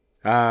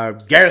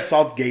 Gareth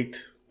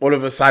Southgate all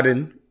of a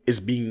sudden is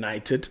being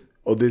knighted,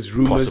 or there's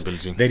rumors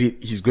Possibility. that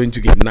he's going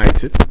to get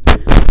knighted.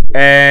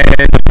 And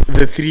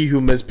the 3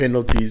 who missed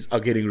penalties are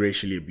getting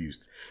racially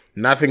abused.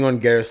 Nothing on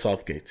Gareth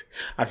Southgate.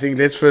 I think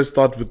let's first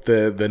start with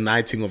the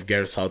knighting of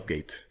Gareth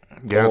Southgate.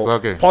 Gareth Or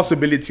Southgate.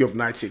 Possibility of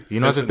knighting. You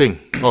know what's the thing?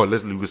 Oh,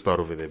 let's start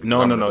over there.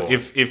 No.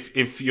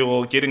 If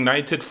you're getting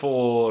knighted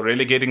for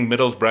relegating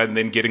Middlesbrough and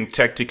then getting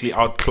tactically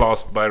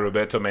outclassed by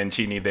Roberto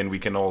Mancini, then we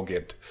can all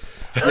get.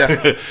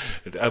 Yeah.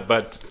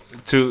 But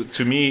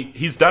to me,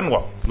 he's done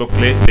well. Look,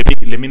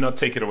 let me not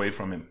take it away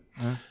from him.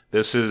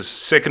 This is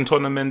second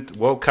tournament,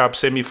 World Cup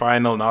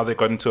semi-final. Now they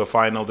got into a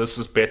final. This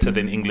is better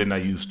than England are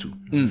used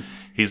to.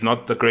 He's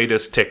not the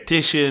greatest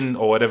tactician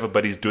or whatever,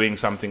 but he's doing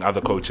something other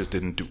coaches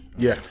didn't do.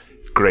 Yeah.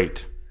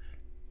 Great.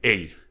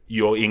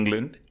 You're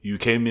England. You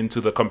came into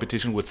the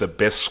competition with the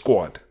best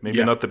squad. Maybe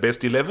Yeah. not the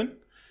best 11,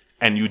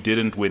 and you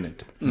didn't win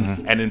it.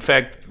 And in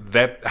fact,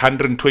 that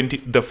 120,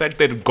 the fact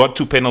that it got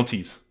to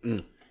penalties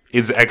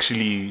is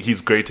actually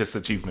his greatest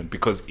achievement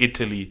because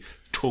Italy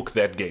took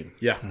that game.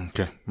 Yeah.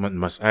 Okay,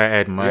 must I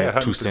add my Yeah,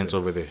 2 100%. cents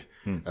over there?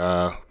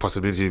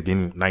 Possibility of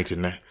getting knighted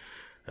now.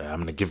 I'm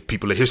going to give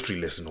people a history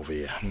lesson over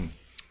here.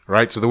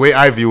 Right, so the way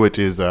I view it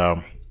is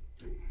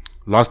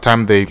last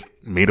time they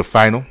made a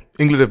final,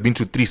 England have been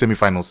to 3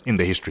 semifinals in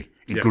their history,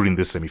 including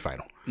this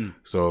semifinal.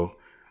 So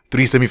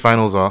 3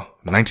 semifinals are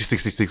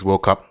 1966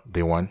 World Cup,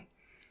 they won.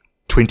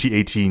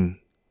 2018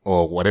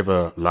 or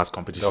whatever last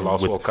competition. The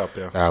last with, World Cup,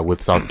 yeah.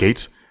 with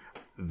Southgate,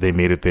 they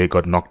made it there,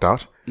 got knocked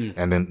out.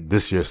 And then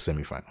this year's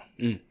semifinal.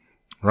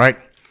 Right?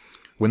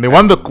 When they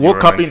won the World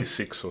Cup in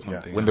 96 or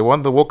something. when they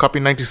won the World Cup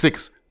in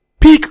 96,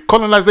 peak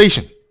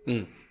colonization.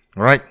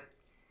 Right?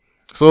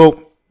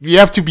 So you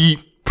have to be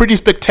pretty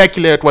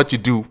spectacular at what you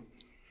do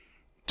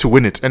to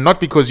win it. And not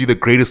because you're the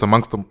greatest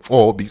amongst them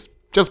all,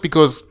 just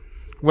because,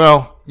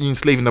 well, you're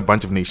enslaving a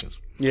bunch of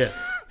nations. Yeah.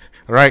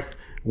 Right?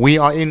 We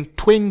are in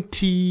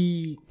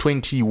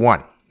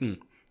 2021.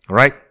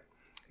 Right?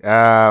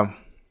 The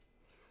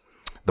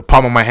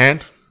palm of my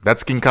hand, that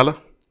skin color,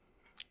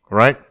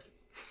 right?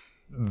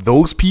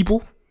 Those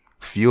people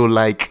feel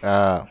like,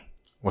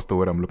 what's the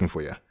word I'm looking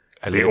for here?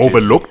 They're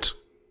overlooked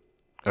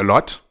a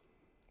lot.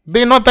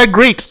 They're not that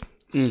great.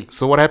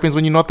 So what happens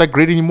when you're not that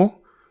great anymore?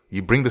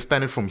 You bring the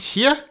standard from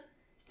here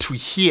to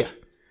here.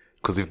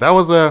 Because if that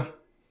was the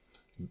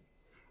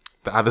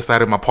other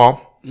side of my palm,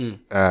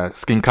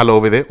 skin color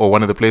over there, or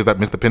one of the players that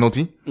missed the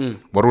penalty,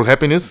 what will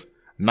happen is,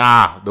 they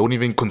won't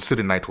even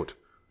consider knighthood.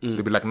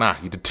 They'll be like,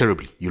 you did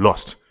terribly. You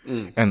lost.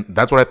 And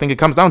that's what I think it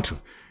comes down to.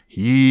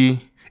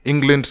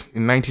 England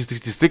in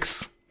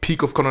 1966,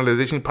 peak of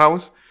colonization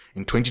powers.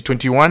 In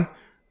 2021,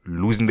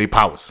 losing their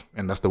powers.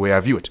 And that's the way I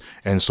view it.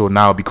 And so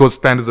now, because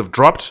standards have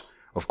dropped,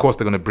 of course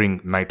they're going to bring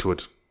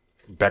knighthood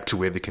back to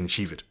where they can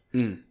achieve it.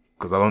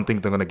 Because I don't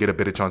think they're going to get a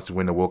better chance to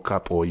win a World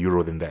Cup or a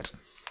Euro than that.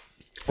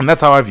 And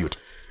that's how I view it.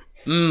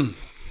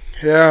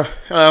 Yeah.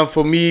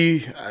 For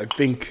me, I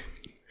think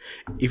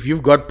if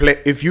you've got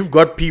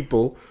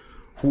people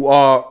who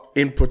are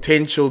in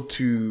potential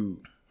to,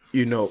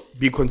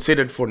 be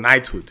considered for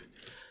knighthood,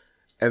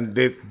 and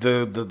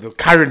the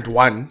current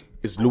one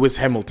is Lewis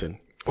Hamilton.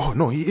 Oh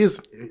no, he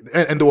is,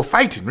 and they were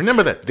fighting.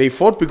 Remember that they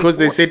fought because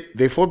they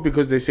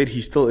said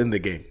he's still in the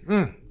game,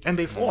 and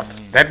they fought.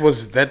 That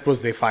was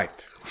their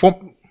fight.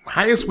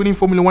 Highest winning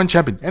Formula One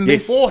champion, and they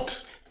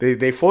fought.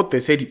 They fought.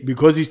 They said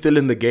because he's still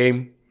in the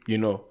game,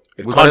 it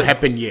can't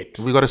happen yet.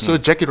 We got a Sir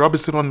Jackie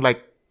Robinson on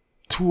like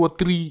 2 or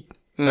 3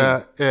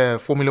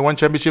 Formula One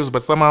championships,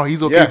 but somehow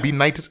he's being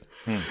knighted.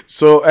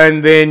 So,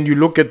 and then you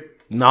look at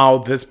now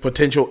this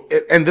potential,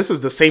 and this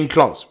is the same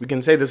class. We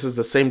can say this is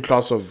the same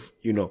class of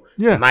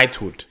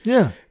knighthood.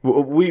 Yeah,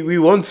 we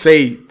won't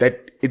say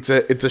that it's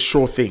a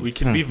sure thing. We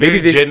can be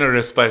very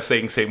generous by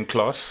saying same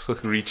class.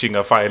 Reaching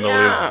a final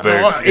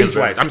is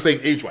age-wise. I'm saying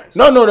age-wise.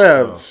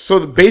 No.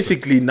 So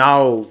basically,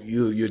 now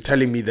you're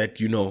telling me that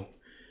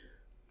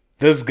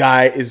this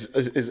guy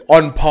is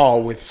on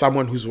par with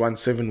someone who's won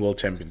 7 world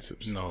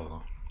championships.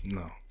 No.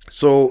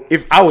 So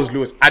if I was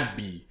Lewis, I'd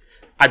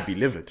be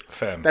livid.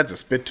 Fam. That's a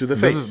spit to the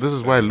face. This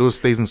is why Lewis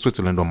stays in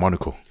Switzerland or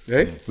Monaco.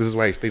 Eh? This is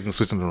why he stays in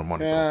Switzerland or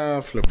Monaco.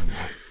 Yeah, flip.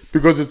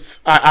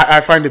 Because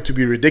I find it to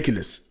be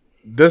ridiculous.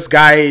 This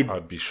guy,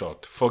 I'd be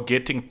shocked for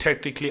getting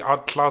tactically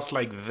outclassed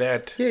like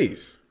that.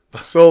 Yes.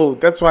 So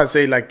that's why I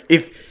say, like,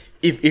 if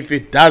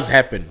it does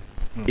happen,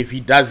 if he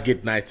does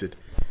get knighted,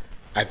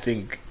 I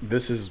think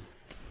this is,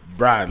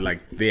 like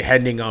they're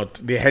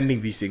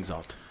handing these things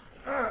out.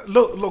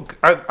 Look.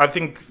 I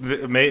think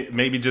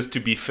maybe just to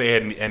be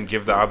fair and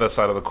give the other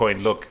side of the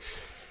coin. Look,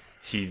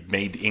 he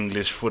made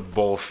English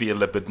football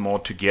feel a bit more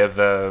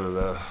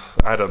together.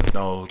 I don't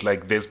know.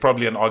 Like, there's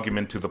probably an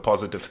argument to the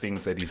positive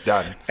things that he's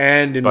done,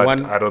 and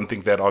I don't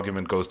think that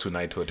argument goes to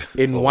knighthood.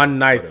 In one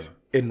night,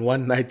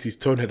 he's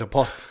torn it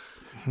apart.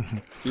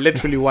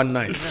 Literally one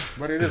night. Yeah,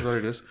 but it is what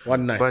it is.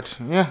 One night. But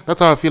yeah, that's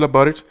how I feel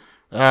about it.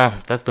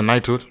 That's the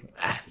knighthood.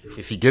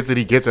 If he gets it,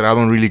 he gets it. I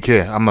don't really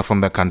care. I'm not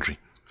from that country.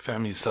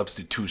 Family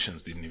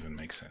substitutions didn't even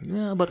make sense.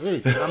 Yeah, but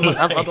hey,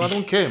 I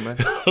don't care, man.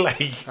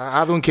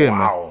 I don't care,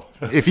 man.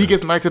 If he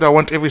gets knighted, I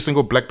want every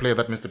single black player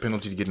that missed the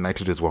penalty to get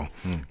knighted as well,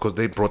 because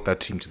they brought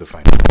that team to the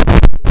final.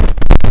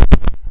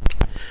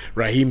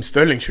 Raheem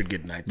Sterling should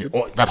get knighted.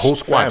 That whole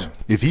squad.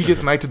 If he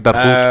gets knighted, that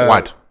whole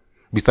squad,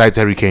 besides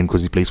Harry Kane,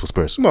 because he plays for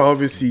Spurs. Well,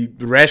 obviously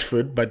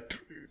Rashford, but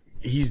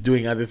he's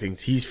doing other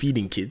things. He's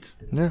feeding kids.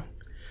 Yeah.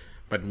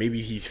 But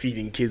maybe he's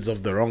feeding kids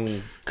of the wrong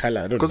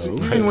color. I don't know. Because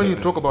even when you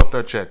talk about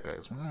that chat,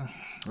 guys, I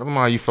don't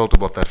know how you felt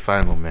about that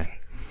final, man.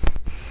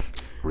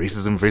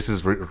 Racism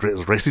versus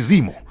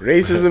racismo.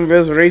 Racism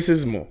versus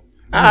racismo.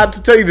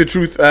 To tell you the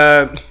truth,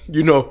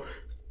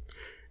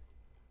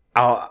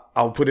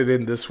 I'll put it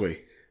in this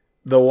way: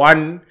 the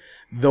one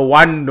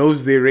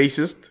knows they're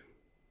racist,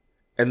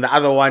 and the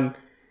other one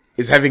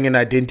is having an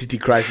identity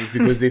crisis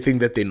because they think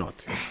that they're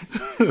not.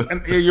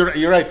 And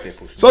you're right there.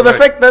 So the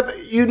fact that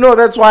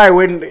that's why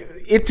when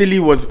Italy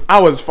I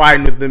was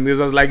fine with them,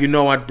 because I was like, you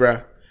know what,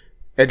 bruh,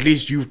 at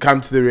least you've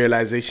come to the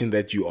realization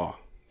that you are.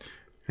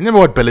 Remember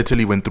what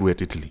Balotelli went through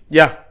at Italy?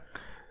 Yeah.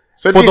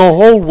 So for the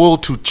whole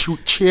world to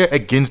cheer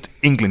against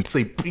England,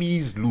 say,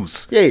 please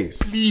lose.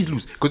 Yes. Please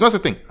lose. Because that's the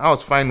thing. I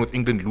was fine with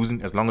England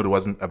losing as long as it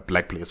wasn't a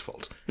black player's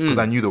fault. Because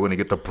I knew they were going to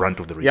get the brunt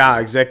of the racism. Yeah,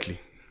 exactly.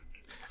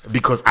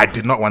 Because I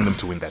did not want them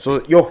to win that. So,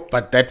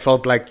 but that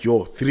felt like,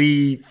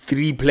 three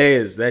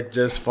players. That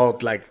just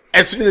felt like,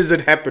 as soon as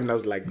it happened, I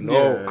was like,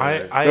 no.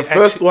 Yeah. The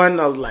first one,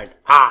 I was like,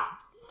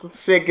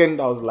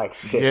 Second, I was like,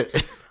 shit.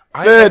 Yeah.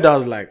 Third, I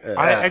was like,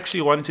 I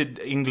actually wanted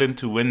England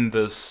to win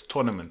this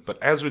tournament,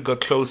 but as we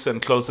got closer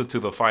and closer to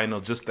the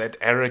final, just that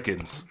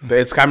arrogance.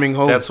 It's coming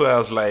home. That's where I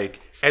was like,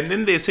 and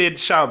then they said,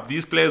 sharp,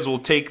 these players will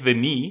take the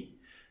knee.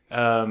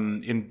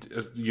 In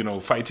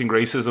fighting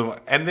racism,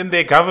 and then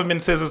their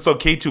government says it's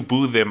okay to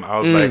boo them. I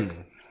was like,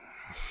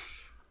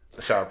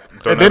 sharp.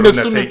 And then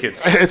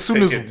as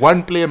soon as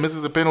one player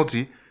misses a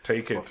penalty,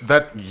 take it.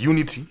 That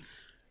unity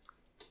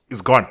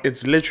is gone.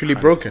 It's literally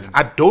broken.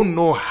 I don't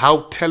know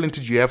how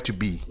talented you have to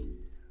be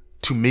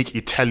to make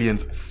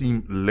Italians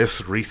seem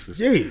less racist.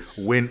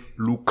 Yes. When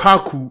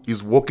Lukaku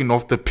is walking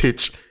off the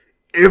pitch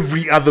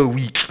every other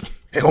week,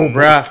 almost.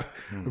 Bruh.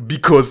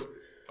 because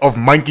of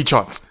monkey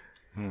charts.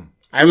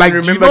 I Like,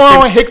 remember do you know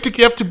how hectic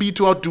you have to be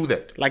to outdo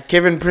that? like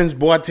Kevin Prince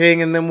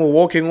Boateng and them were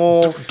walking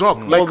off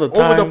Dog, all like the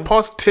time. over the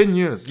past 10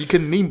 years, you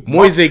can name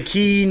Moise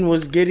Keane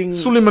was getting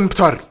Suleiman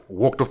Ptari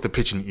walked off the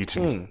pitch in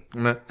Italy.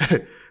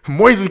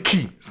 Moise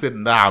Keane said,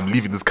 "Nah, I'm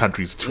leaving this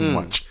country. It's too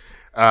much."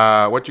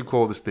 What you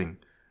call this thing?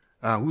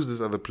 Who's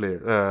this other player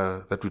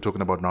that we're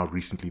talking about now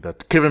recently?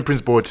 That Kevin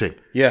Prince Boateng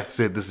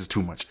said this is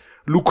too much.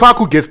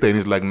 Lukaku gets there and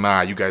he's like,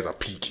 "Nah, you guys are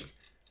peaking."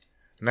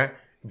 Nah?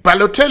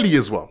 Balotelli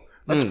as well.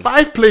 That's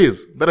 5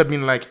 players that have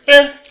been like,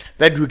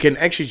 that we can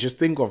actually just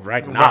think of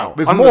right now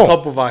there's on more. the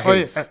top of our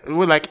heads.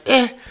 We're like,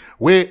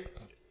 where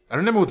I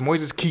remember with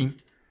Moises Keane,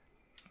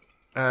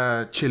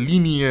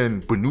 Cellini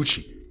and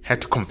Bonucci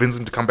had to convince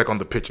him to come back on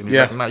the pitch. And he's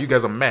like, nah, you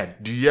guys are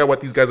mad. Do you hear what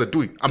these guys are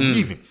doing? I'm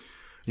leaving.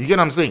 You get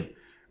what I'm saying?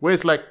 Where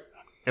it's like,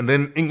 and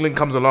then England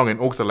comes along and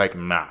Oaks are like,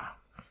 nah,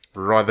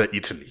 rather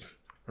Italy.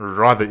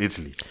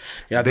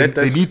 Yeah,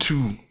 They need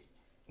to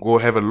go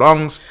have a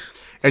long,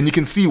 and you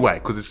can see why,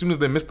 because as soon as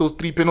they miss those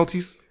 3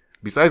 penalties,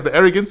 besides the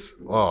arrogance,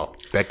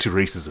 back to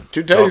racism.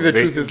 To tell you the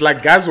truth, it's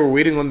like guys were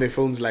waiting on their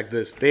phones like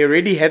this. They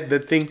already had the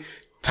thing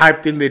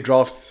typed in their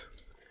drafts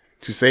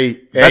to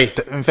say, hey.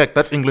 In fact,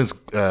 that's England's,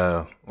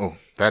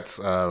 that's,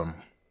 other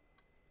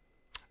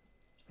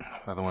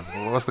one.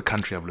 What's the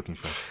country I'm looking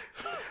for?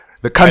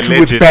 The country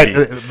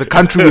the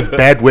country with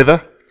bad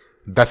weather,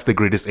 that's the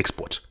greatest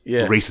export.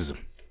 Yeah. Racism.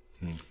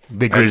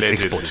 The greatest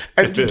export.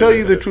 And to tell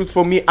you the truth,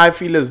 for me, I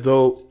feel as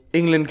though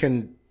England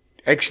can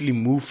actually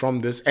move from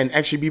this and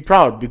actually be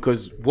proud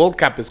because World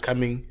Cup is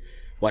coming,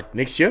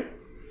 next year?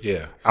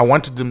 Yeah. I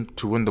wanted them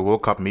to win the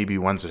World Cup maybe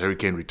once Harry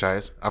Kane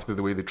retires. After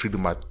the way they treated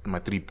my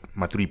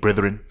three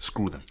brethren,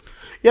 screw them.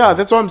 Yeah,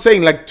 that's what I'm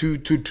saying. Like to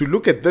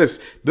look at this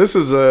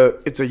is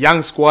it's a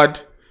young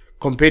squad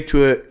compared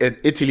to an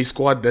Italy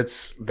squad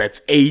that's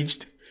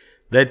aged,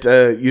 that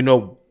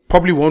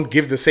probably won't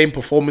give the same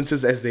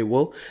performances as they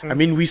will. I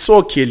mean, we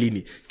saw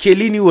Chiellini.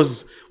 Chiellini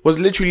was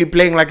literally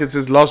playing like it's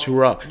his last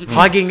hurrah,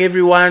 hugging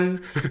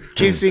everyone,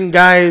 kissing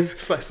guys.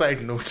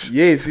 Side note.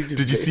 Yes.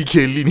 Did you see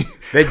Chiellini?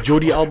 That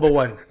Jordi Alba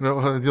one.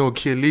 No,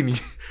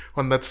 Chiellini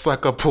on that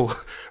soccer pole.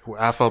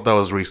 I felt that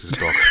was racist,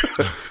 dog.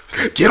 It's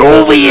like, get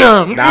over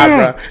here. Nah,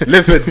 bruh.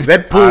 Listen,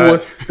 that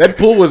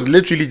pool was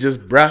literally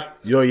just, bruh,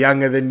 you're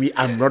younger than me.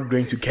 I'm not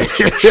going to catch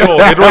you. Sure,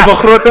 it was a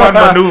Grootman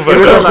maneuver.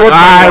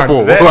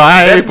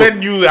 That man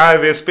knew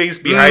there's space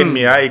behind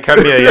me. I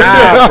come here.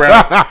 Nah,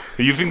 bruh.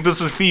 You think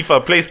this is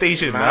FIFA,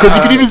 PlayStation? Because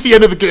you could even see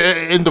end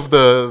of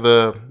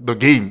the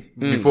game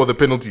before the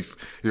penalties.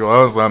 I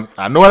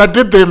know what I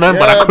did there, man,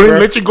 but I couldn't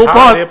let you go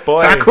past.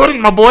 I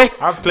couldn't, my boy.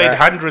 I've played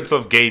hundreds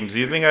of games.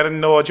 You think I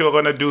didn't know what you were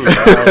gonna do?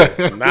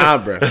 Nah,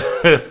 bro.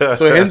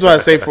 So hence why I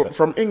say,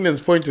 from England's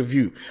point of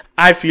view,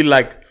 I feel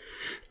like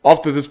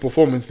after this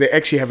performance, they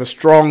actually have a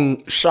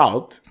strong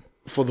shout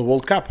for the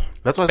World Cup.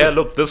 That's why.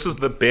 Look, this is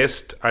the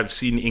best I've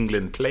seen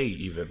England play,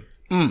 even.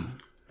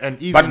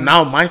 And even, but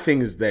now my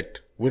thing is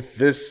that with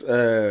this,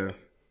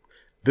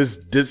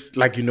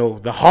 like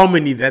the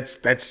harmony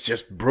that's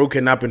just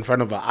broken up in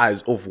front of our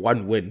eyes of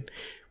one win.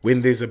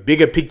 When there's a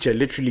bigger picture,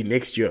 literally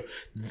next year,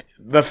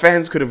 the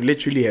fans could have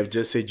literally have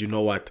just said, you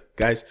know what,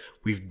 guys,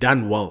 we've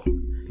done well.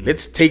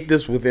 Let's take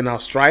this within our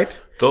stride.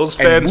 Those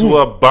fans who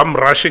are bum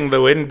rushing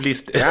the Wembley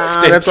steps.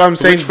 That's what I'm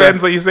saying. Which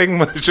fans are you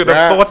saying should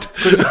have thought?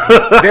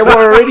 They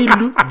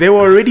were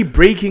already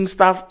breaking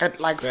stuff at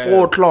like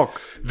 4:00.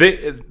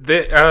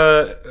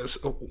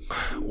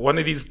 One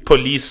of these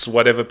police,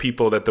 whatever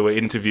people that they were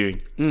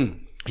interviewing,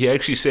 he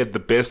actually said the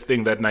best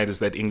thing that night is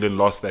that England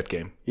lost that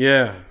game.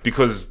 Yeah.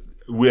 Because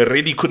we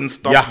already couldn't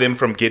stop them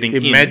from getting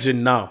in.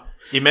 Imagine now.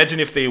 Imagine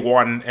if they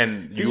won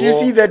and Did you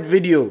see that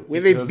video where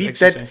they beat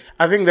that?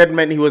 I think that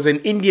man, he was an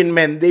Indian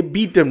man. They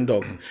beat him,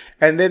 dog.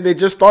 And then they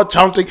just start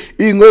chanting,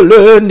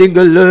 England,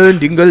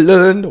 England,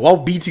 England, while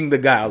beating the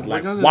guy. I was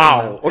like,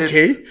 wow,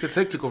 okay. It's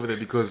hectic over there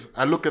because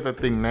I look at that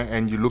thing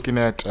and you're looking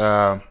at,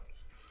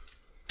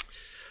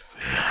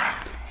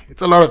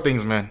 it's a lot of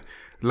things, man.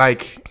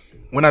 Like,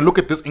 when I look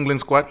at this England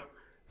squad,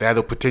 they have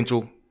the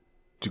potential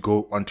to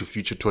go onto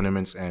future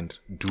tournaments and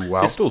do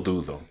well. They still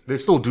do, though. They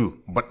still do.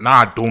 But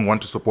now I don't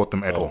want to support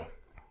them at all.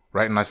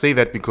 Right? And I say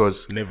that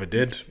because... Never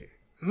did.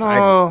 No.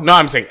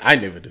 I'm saying I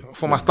never did.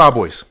 For my star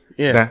boys.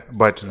 Yeah.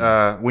 But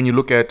when you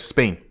look at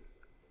Spain,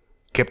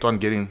 kept on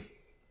getting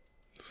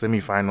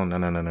semi-final.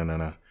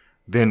 No.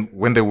 Then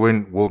when they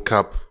win World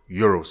Cup,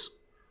 Euros,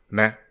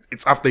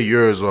 it's after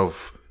years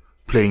of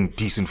playing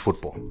decent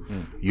football.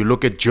 You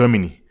look at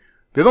Germany.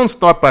 They don't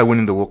start by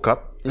winning the World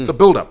Cup. It's a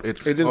build-up. It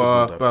is a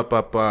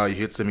build-up. You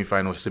hit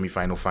semi-final,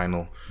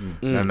 final,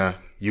 and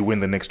you win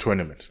the next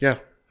tournament. Yeah.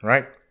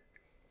 Right?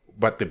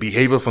 But the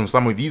behavior from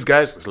some of these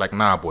guys, it's like,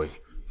 nah, boy,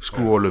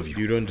 screw all of you.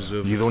 You don't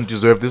deserve You don't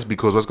deserve this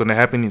because what's going to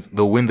happen is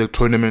they'll win the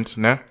tournament,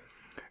 2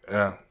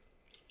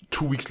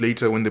 weeks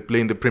later when they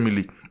play in the Premier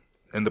League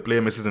and the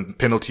player misses a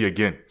penalty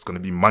again, it's going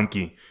to be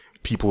monkey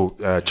people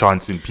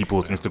chants in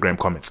people's Instagram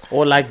comments.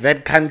 Or like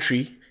that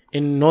country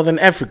in Northern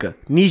Africa,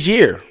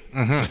 Niger.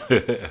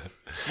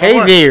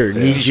 Hey there,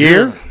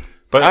 Niger.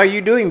 But how are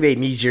you doing there,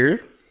 Niger?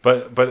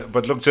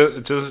 But look,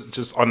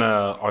 just on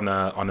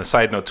a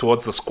side note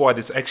towards the squad,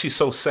 it's actually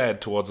so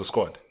sad towards the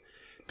squad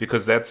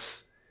because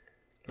that's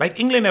like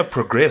England have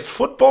progressed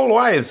football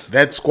wise.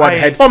 That squad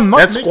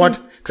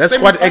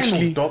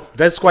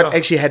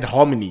actually had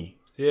harmony.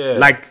 Yeah.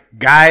 Like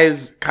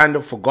guys kind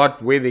of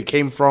forgot where they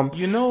came from.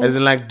 You know? As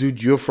in like,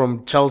 dude, you're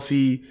from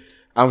Chelsea,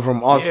 I'm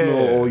from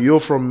Arsenal, Yeah. or you're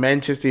from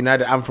Manchester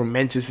United, I'm from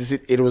Manchester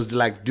City. It was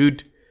like,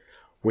 dude,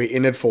 we're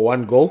in it for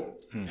one goal.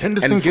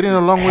 Henderson getting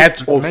along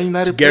hats with off Man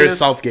United to Gareth players.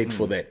 Southgate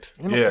for that.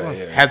 Yeah.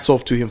 Hats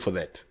off to him for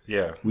that.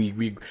 Yeah.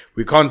 We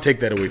can't take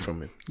that away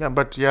from him. Yeah,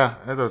 but yeah,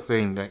 as I was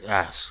saying, like,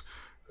 as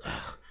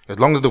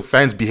long as the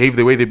fans behave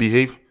the way they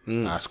behave,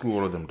 screw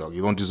all of them, dog.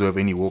 You don't deserve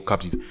any World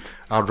Cups.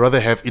 I'd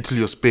rather have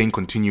Italy or Spain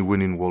continue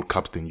winning World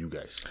Cups than you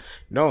guys.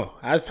 No,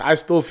 I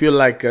still feel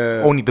like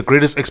Only the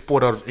greatest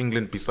export out of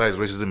England besides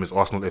racism is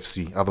Arsenal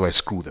FC. Otherwise,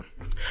 screw them.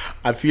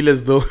 I feel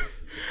as though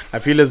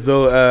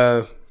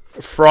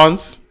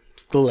France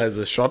still has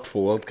a shot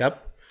for World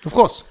Cup. Of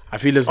course. I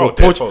feel as though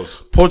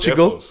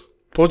Portugal,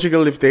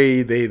 if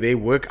they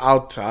work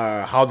out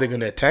how they're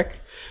going to attack,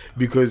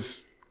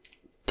 because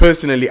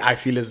personally, I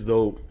feel as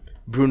though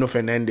Bruno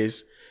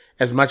Fernandes,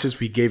 as much as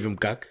we gave him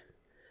gag,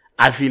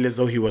 I feel as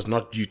though he was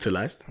not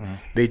utilized.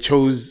 They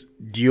chose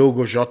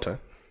Diogo Jota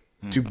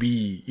to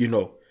be,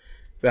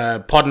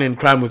 partner in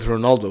crime with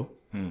Ronaldo,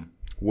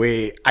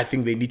 where I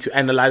think they need to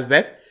analyze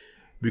that,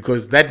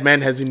 because that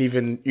man hasn't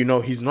even,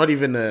 he's not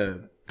even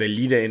the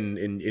leader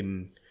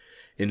in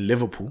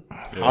Liverpool.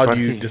 How do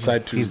you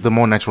decide to? He's the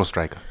more natural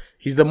striker.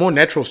 He's the more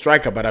natural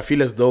striker, but I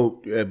feel as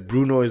though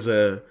Bruno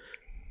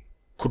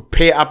could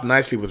pair up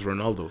nicely with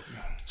Ronaldo.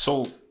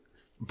 So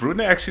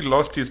Bruno actually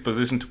lost his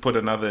position to put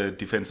another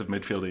defensive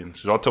midfielder in.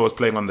 Jota was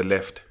playing on the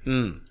left.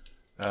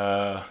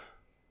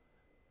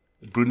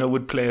 Bruno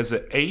would play as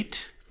an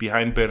 8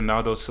 behind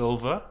Bernardo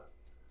Silva,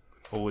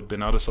 or would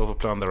Bernardo Silva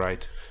play on the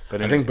right?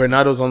 But I think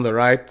Bernardo's on the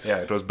right. Yeah,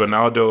 it was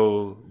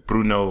Bernardo,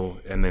 Bruno,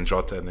 and then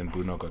Jota, and then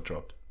Bruno got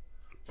dropped.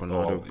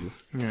 Bernardo.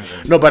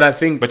 No, but I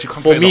think But you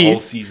can't for play the me,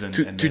 whole season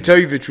to and then tell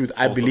you the truth,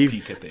 I also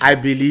peak at the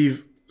end.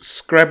 believe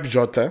scrap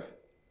Jota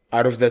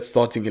out of that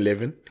starting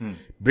 11,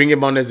 bring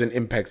him on as an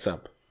impact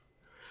sub.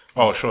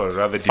 Oh, sure.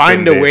 Rather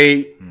Find defend a there.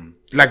 way,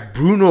 like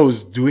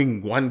Bruno's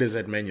doing wonders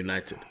at Man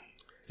United.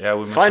 Yeah,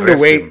 we must Find a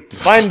rest way. him.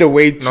 Find a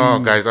way to. No,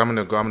 guys, I'm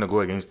gonna go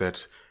against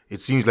that.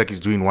 It seems like he's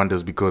doing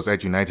wonders because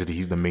at United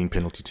he's the main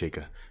penalty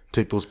taker.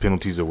 Take those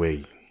penalties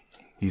away.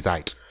 He's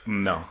out.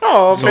 No.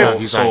 Oh, So, man.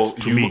 he's so right,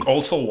 to you me.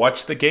 also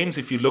watch the games.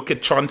 If you look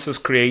at chances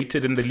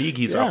created in the league,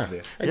 he's up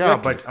there. Yeah,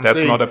 but I'm That's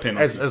saying, not a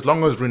penalty. As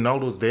long as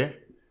Ronaldo's there,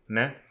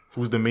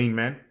 who's the main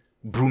man,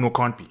 Bruno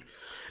can't be.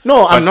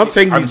 No, I'm not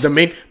saying I'm he's the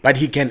main, but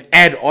he can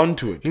add on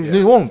to it.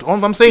 They won't.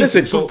 I'm saying.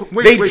 Listen, so,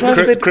 they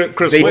trusted.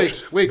 Chris, they-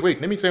 wait.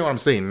 Wait. Let me say what I'm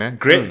saying, man.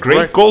 Great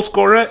Right. goal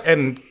scorer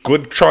and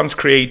good chance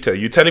creator.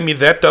 You telling me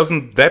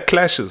that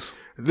clashes?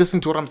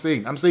 Listen to what I'm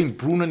saying. I'm saying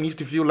Bruno needs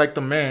to feel like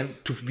the man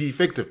to be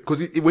effective.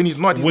 Because when he's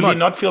not, Would he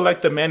not feel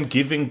like the man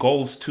giving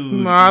goals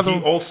to? I He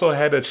don't- also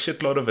had a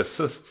shitload of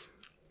assists.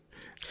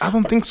 I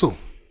don't think so.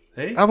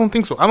 Hey? I don't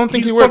think so. I don't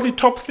think He's he works probably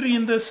top 3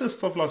 in the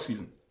assists of last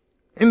season.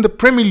 in the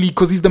Premier League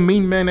because he's the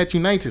main man at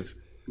United.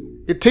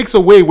 It takes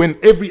away when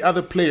every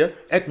other player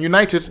at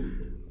United,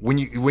 when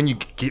you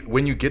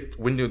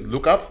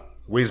look up,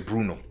 where's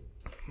Bruno?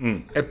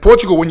 At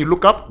Portugal, when you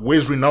look up,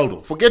 where's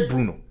Ronaldo? Forget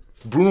Bruno.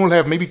 Bruno will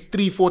have maybe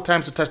 3-4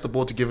 times to touch the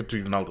ball to give it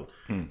to Ronaldo.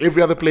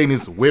 Every other player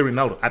is where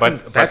Ronaldo. I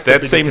think But that's the that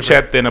biggest same difference.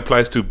 chat then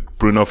applies to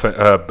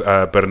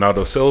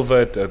Bernardo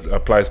Silva.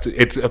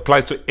 It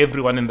applies to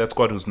everyone in that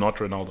squad who's not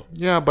Ronaldo.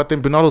 Yeah, but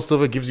then Bernardo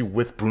Silva gives you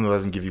width. Bruno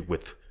doesn't give you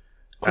width.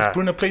 Because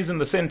Bruno plays in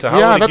the center. How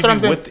Yeah, would he that's give what you I'm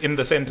saying. width in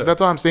the center?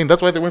 That's what I'm saying.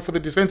 That's why they went for the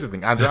defensive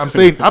thing. And I'm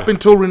saying up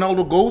until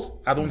Ronaldo goes,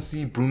 I don't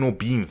see Bruno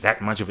being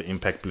that much of an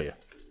impact player.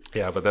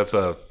 Yeah, but that's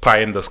a pie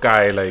in the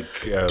sky. Like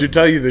To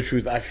tell you the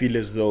truth, I feel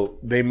as though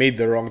they made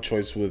the wrong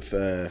choice with.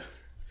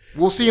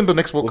 We'll see in the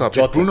next World Cup. If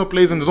Jota. Bruno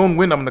plays and they don't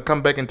win, I'm going to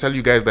come back and tell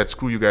you guys that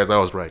screw you guys, I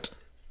was right.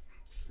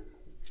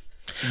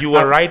 you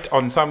were right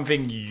on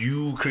something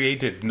you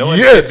created. No one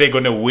Yes. said they're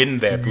going to win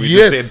that. We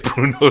Yes. just said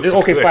Bruno's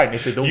Okay, good. fine.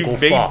 If they don't you go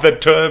made far. the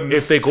terms.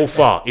 If they go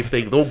far, if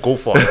they don't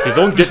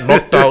get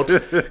knocked out,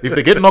 if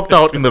they get knocked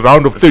out in the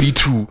round of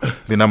 32,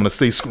 then I'm going to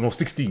say,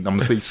 16. I'm going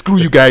to say, screw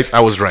you guys, I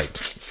was right.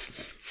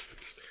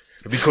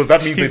 Because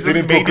that means He's they just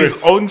didn't made progress.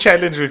 his own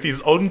challenge with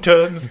his own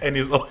terms and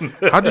his own.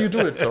 How do you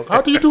do it, dog?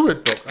 How do you do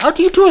it, dog? How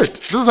do you do it?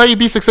 This is how you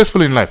be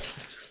successful in life.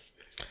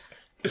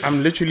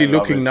 I'm literally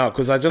looking now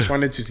because I just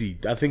wanted to see.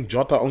 I think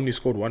Jota only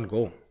scored 1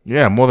 goal.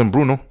 Yeah, more than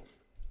Bruno.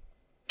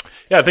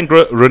 Yeah, I think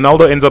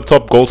Ronaldo ends up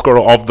top goal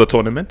scorer of the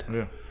tournament.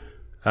 Yeah.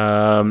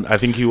 I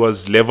think he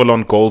was level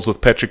on goals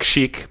with Patrick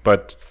Schick,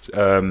 but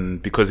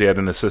because he had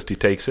an assist, he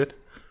takes it.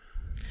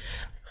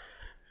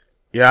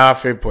 Yeah,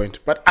 fair point.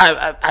 But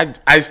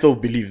I still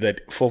believe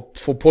that for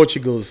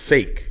Portugal's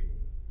sake,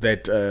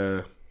 that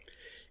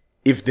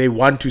if they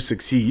want to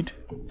succeed,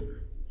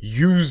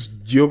 use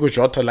Diogo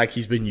Jota like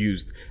he's been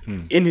used.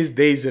 In his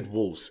days at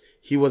Wolves,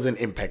 he was an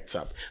impact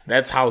sub.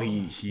 That's how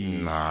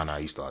he Nah,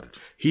 he started.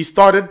 he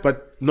started,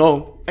 but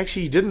no,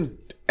 actually he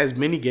didn't as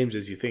many games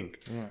as you think.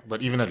 Yeah,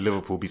 but even at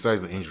Liverpool,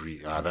 besides the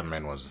injury, that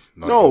man was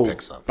not an No,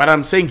 impact sub. but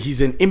I'm saying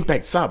he's an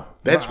impact sub.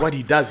 That's what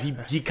he does.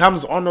 He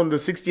comes on the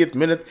 60th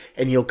minute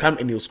and he'll come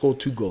and he'll score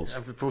 2 goals.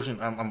 I'm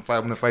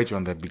going to fight you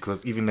on that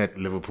because even at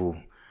Liverpool,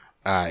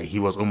 he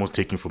was almost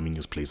taking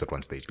Firmino's place at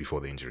one stage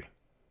before the injury.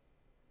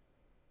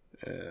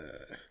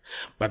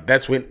 But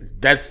that's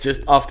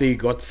just after he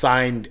got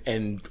signed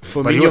and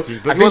Firmino.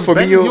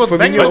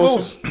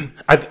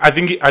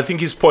 I think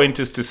his point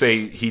is to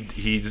say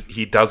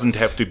he doesn't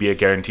have to be a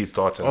guaranteed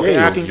starter. Okay,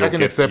 I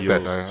can accept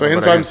that. So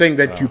hence why I'm saying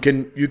that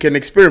you can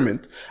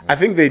experiment. I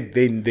think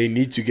they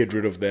need to get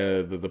rid of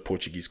the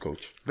Portuguese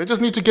coach. They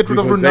just need to get rid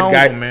of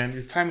Ronaldo, man.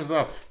 His time is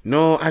up.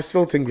 No, I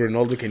still think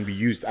Ronaldo can be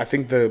used. I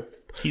think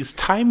his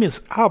time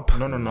is up.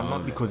 No,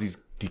 not because he's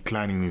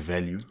declining in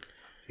value.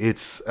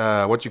 It's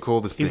what you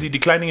call this thing. Is he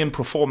declining in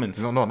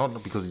performance? No,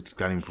 not because he's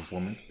declining in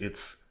performance.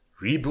 It's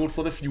rebuild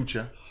for the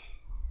future.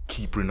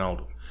 Keep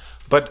Ronaldo.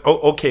 But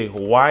okay,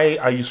 why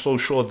are you so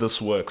sure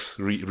this works?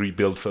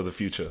 Rebuild for the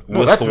future. No,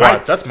 with that's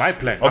what? that's my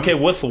plan. Okay,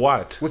 with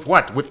what? With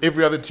what? With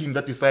every other team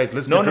that decides.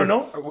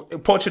 No.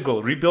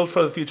 Portugal rebuild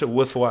for the future.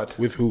 With what?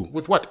 With who?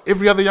 With what?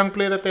 Every other young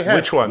player that they have.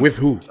 Which one? With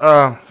who?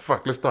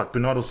 Let's start.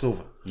 Bernardo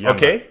Silva. Younger.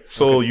 Okay,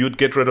 so you'd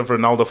get rid of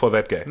Ronaldo for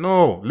that guy?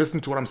 No, listen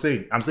to what I'm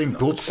saying. I'm saying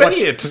build. Say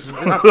it.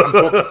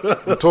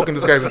 I'm talking.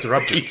 This guy's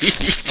interrupting.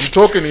 I'm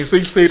talking. He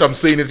says say it. I'm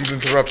saying it. He's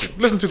interrupting.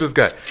 Listen to this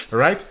guy. All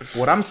right.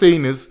 What I'm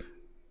saying is,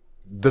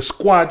 the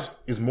squad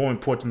is more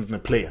important than the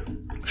player.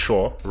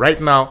 Sure.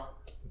 Right now,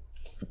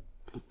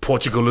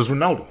 Portugal is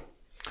Ronaldo.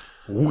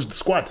 Who's the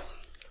squad?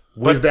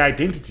 Where's their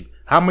identity?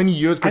 How many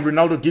years can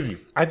Ronaldo give you?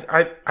 I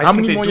how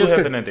think many more do years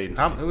have can, an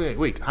identity.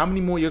 Wait. How many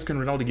more years can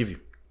Ronaldo give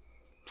you?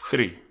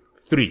 3.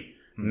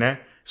 Nah?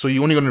 So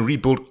you're only going to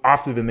rebuild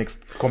after the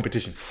next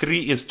competition.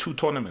 3 is 2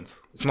 tournaments.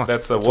 It's not.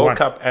 That's a It's World one.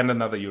 Cup and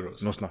another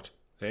Euros. No, it's not.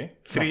 Okay?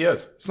 3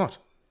 years. It's not.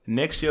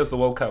 Next year's the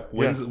World Cup.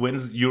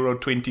 When's Euro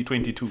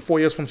 2022? 4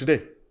 years from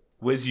today.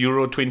 Where's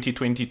Euro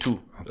 2022?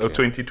 Or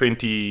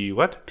 2020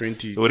 what?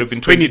 20. It would have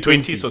been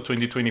 2020, so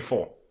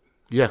 2024.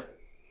 Yeah.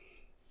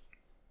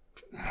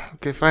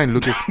 Okay, fine,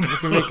 Lucas.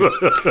 If you make it,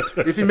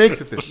 if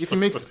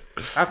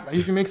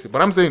he makes it.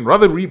 But I'm saying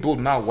rather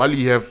rebuild now while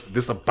you have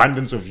this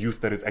abundance of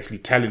youth that is actually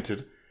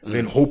talented,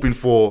 than hoping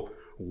for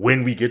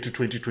when we get to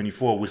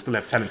 2024 we still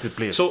have talented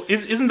players. So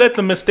isn't that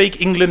the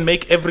mistake England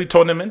make every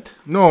tournament?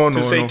 No.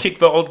 Kick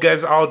the old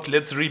guys out,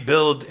 let's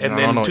rebuild, and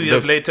then 2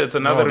 years later it's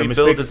another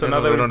rebuild, it's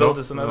another rebuild,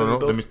 it's another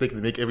rebuild. The mistake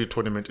they make every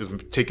tournament is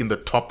taking the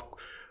top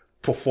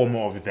performer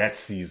of that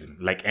season,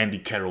 like Andy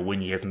Carroll, when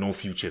he has no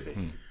future there.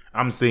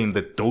 I'm saying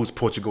that those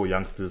Portugal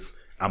youngsters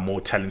are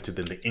more talented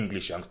than the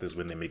English youngsters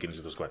when they make it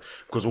into the squad.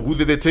 Because who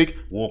did they take?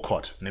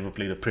 Walcott. Never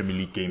played a Premier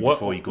League game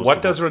before he goes.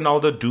 What does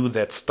Ronaldo do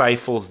that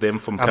stifles them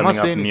from coming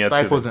up near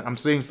to them? I'm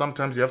saying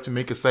sometimes you have to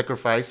make a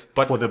sacrifice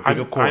for the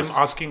bigger cause.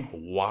 I'm asking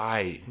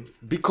why.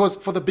 Because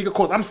for the bigger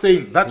cause. I'm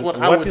saying that's what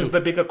I would do. What is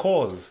the bigger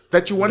cause?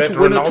 That you want to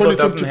win a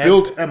tournament to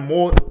build a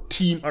more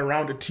team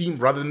around a team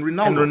rather than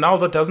Ronaldo. And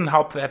Ronaldo doesn't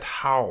help that.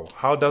 How?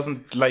 How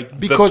doesn't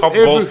because the top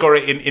goal scorer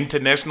in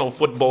international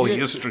football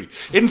history?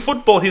 In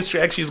football history,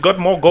 actually, he's got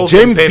more goals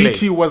James than Pele.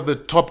 Beattie was the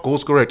top goal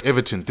scorer at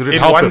Everton. Did it in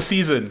help one him?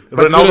 season?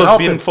 But Ronaldo's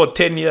been for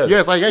 10 years.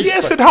 Yes, I hear you.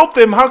 Yes, it helped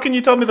them. How can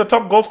you tell me the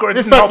top goal scorer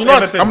didn't In fact, help you know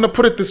what? Everton? I'm going to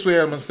put it this way.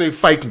 I'm going to say,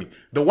 fight me.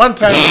 The one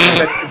time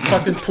that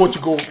fucking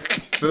Portugal,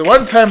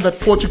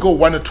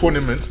 won a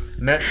tournament,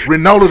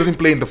 Ronaldo didn't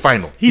play in the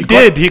final. He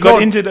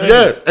got injured early.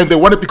 Yes, and they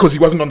won it because he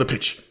wasn't on the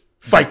pitch.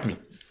 Fight me.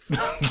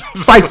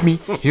 Fight me.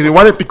 He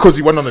won it because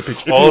he wasn't on the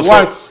pitch.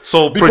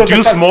 So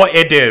produce more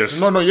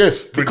Eders. No,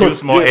 yes.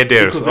 Produce more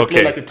Eders. They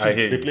play Okay. like a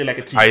team. They play like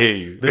a team. I hear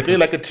you. They play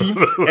like a team,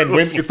 and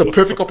when it's the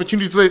perfect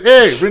opportunity to say,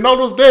 hey,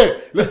 Ronaldo's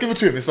there, let's give it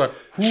to him. It's like,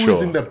 who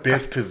is in the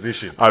best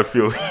position? I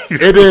feel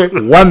Eder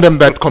won them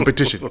that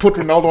competition. Put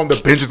Ronaldo on the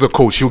bench as a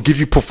coach. He'll give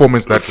you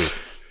performance that way.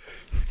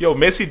 Yo,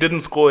 Messi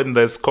didn't score in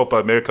this Copa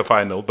America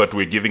final, but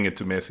we're giving it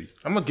to Messi.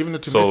 I'm not giving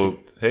it to So, Messi.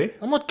 hey?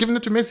 I'm not giving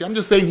it to Messi. I'm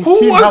just saying his Who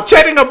team was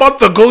chatting about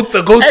the goat,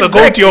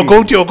 Exactly. your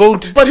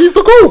goat? But he's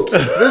the GOAT.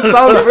 This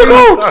sounds He's the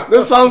GOAT.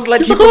 This sounds like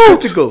He's the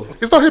GOAT. hypocritical.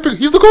 It's not hypocritical.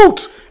 He's the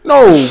GOAT.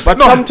 No, but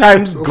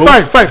sometimes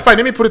goats. Fine.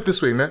 Let me put it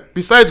this way, man.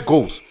 Besides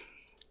goals,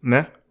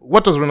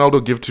 what does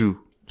Ronaldo give to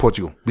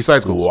Portugal?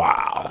 Besides goals.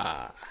 Wow.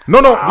 No.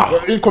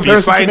 In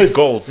comparison to Besides Messi.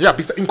 goals. Yeah,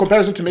 in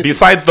comparison to Messi.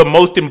 Besides the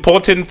most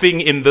important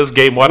thing in this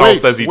game, what else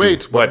does he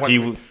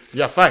do?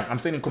 Yeah, fine. I'm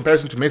saying in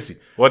comparison to Messi.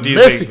 What do you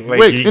Messi, think?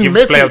 Like he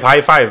gives players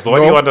high fives. What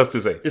do you want us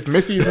to say? If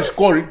Messi isn't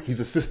scoring, he's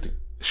assisting.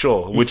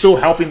 Sure. He's still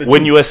helping the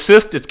when team. you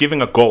assist, it's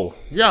giving a goal.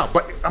 Yeah,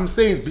 but I'm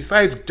saying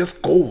besides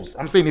just goals,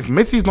 I'm saying if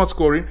Messi's not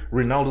scoring,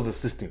 Ronaldo's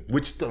assisting.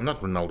 Which still not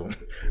Ronaldo.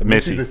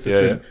 Messi's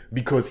assisting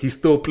because he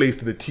still plays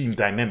to the team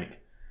dynamic.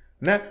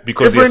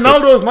 Because if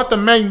Ronaldo is not the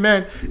main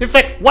man, in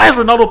fact, why is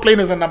Ronaldo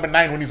playing as a number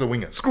 9 when he's a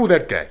winger? Screw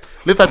that guy.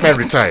 Let that man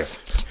retire.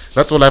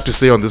 That's all I have to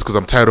say on this because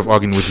I'm tired of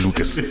arguing with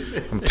Lucas.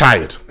 I'm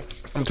tired.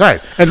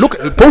 And look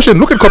at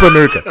Copa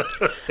America.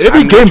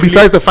 Every game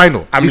besides the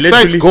final,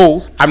 besides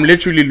goals. I'm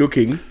literally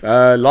looking.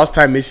 Last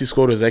time Messi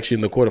scored was actually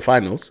in the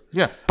quarterfinals.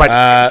 Yeah,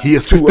 but he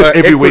assisted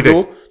every way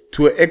there.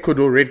 to an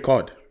Ecuador red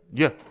card.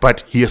 Yeah,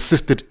 but he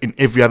assisted in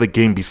every other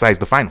game besides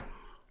the final.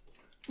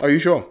 Are you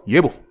sure?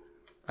 Yeah, bro.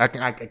 I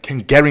can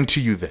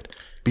guarantee you that.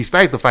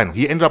 Besides the final,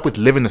 he ended up with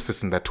 11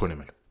 assists in that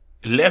tournament.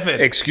 11.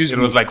 Excuse me.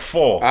 It was like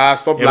 4.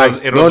 Stop it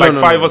lying. It was like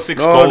 5 or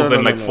 6 goals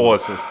and like 4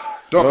 assists.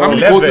 Dog, how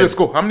many goals did they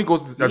score? How many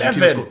goals did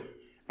Argentina score?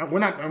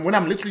 When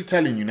I'm literally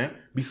telling you,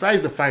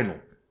 besides the final,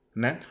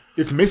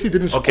 if Messi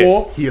didn't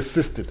score, he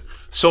assisted.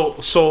 So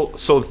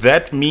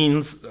that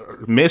means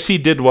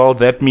Messi did well.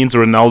 That means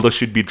Ronaldo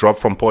should be dropped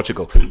from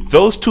Portugal.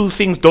 Those two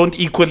things don't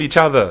equal each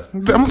other.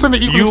 I'm saying they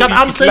equal each other.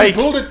 I'm saying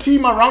build a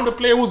team around a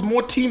player who's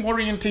more team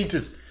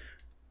orientated.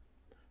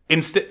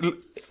 Instead,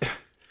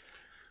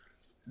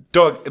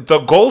 dog, the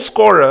goal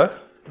scorer,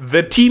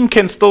 the team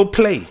can still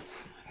play.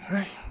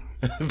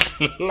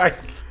 Like,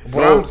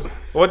 bro,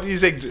 what do you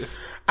say?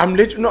 I'm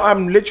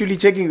literally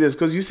checking this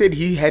because you said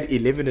he had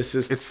 11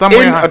 assists it's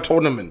somewhere in a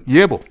tournament.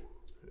 Yeah, bro.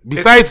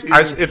 Besides,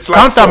 it's like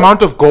count the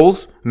amount of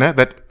goals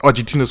that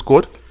Argentina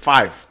scored.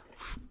 5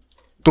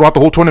 throughout the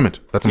whole tournament.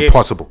 That's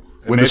impossible.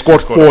 When they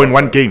scored 4 in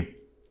one game,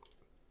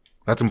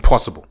 that's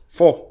impossible.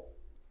 4.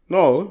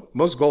 No,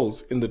 most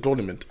goals in the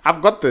tournament.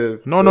 I've got the...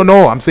 No.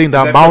 I'm saying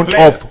the amount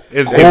of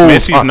is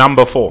Messi's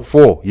number 4.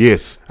 4,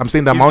 yes. I'm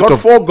saying the amount of...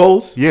 He's got 4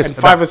 goals and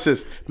 5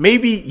 assists.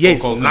 Maybe,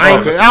 yes, 9.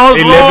 Okay.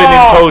 11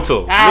 in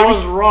total. I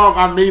was wrong.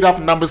 I made up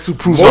numbers to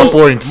prove my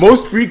point.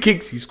 Most free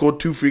kicks, he scored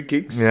 2 free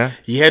kicks. Yeah.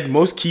 He had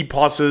most key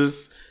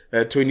passes,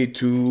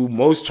 22.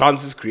 Most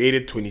chances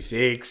created,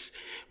 26.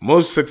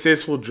 Most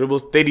successful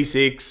dribbles,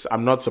 36.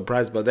 I'm not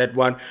surprised by that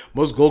one.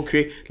 Most goal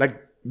create, like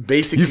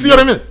basically... You see what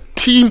I mean?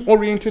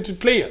 Team-oriented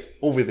player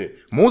over there.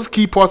 Most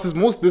key passes,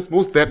 most this,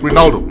 most that.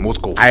 Ronaldo,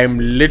 most goals. I'm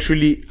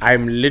literally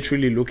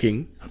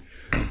looking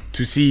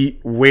to see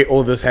where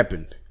all this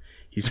happened.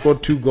 He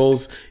scored 2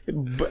 goals.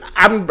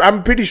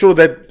 I'm pretty sure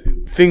that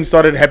things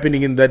started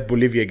happening in that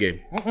Bolivia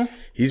game.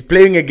 He's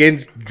playing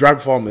against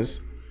drug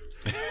farmers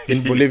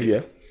in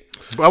Bolivia.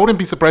 I wouldn't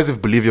be surprised if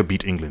Bolivia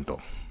beat England,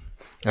 though.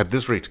 At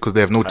this rate, because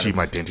they have no team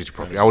identity,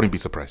 probably. I wouldn't be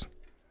surprised.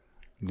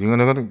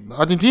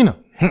 Argentina.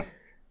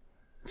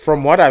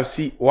 From what I've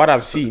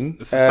seen,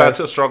 this is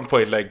such a strong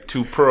point. Like,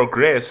 to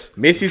progress,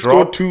 Messi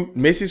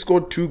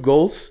scored 2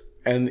 goals,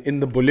 and in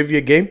the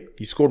Bolivia game,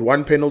 he scored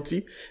 1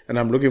 penalty. And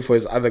I'm looking for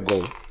his other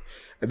goal.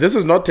 This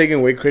is not taking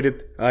away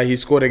credit. He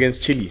scored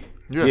against Chile.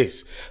 Yeah.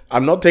 Yes,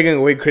 I'm not taking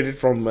away credit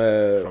from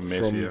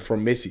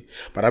Messi,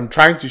 but I'm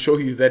trying to show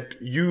you that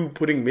you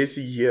putting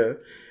Messi here.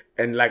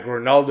 And like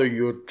Ronaldo,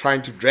 you're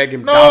trying to drag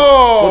him down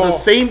for the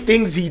same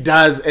things he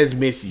does as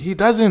Messi. He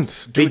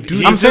doesn't. They do.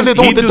 He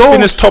just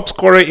finished top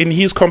scorer in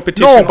his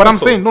competition. No, but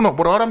also.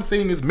 But what I'm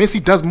saying is Messi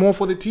does more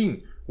for the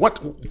team. What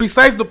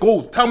besides the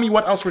goals? Tell me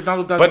what else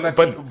Ronaldo does in that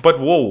team. But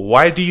whoa,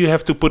 why do you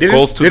have to put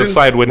goals to the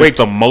side when it's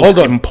the most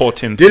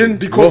important?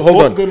 Didn't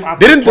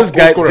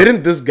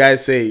this guy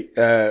say?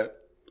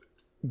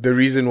 The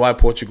reason why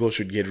Portugal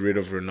should get rid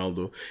of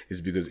Ronaldo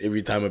is because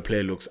every time a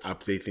player looks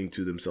up, they think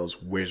to themselves,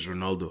 "Where's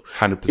Ronaldo?"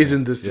 100%.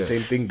 Isn't this the same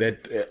thing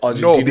that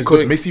Argentina? No,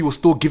 because Messi will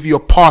still give you a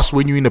pass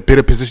when you're in a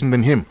better position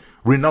than him.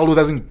 Ronaldo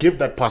doesn't give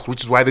that pass,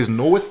 which is why there's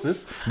no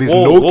assist. There's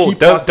no key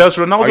pass. Does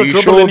Ronaldo Are you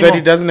dribble sure anymore? that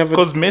he doesn't have?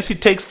 Because Messi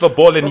takes the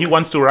ball and he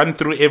wants to run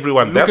through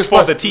everyone. That's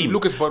for the team.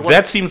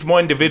 That seems more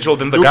individual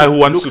than the guy who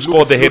wants to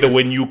score the header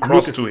when you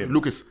cross to him.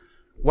 Lucas,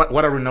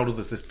 what are Ronaldo's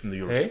assists in the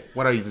Euros? Hey?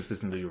 What are his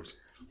assists in the Euros?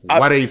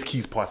 What are his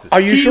keys passes?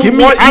 Are you sure? He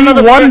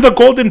won the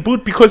Golden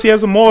Boot because he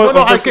has a more.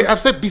 No, I've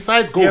said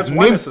besides goals. He has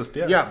 1 assist,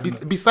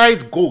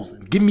 besides goals,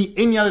 give me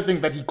any other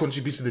thing that he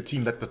contributes to the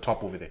team that's the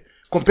top over there.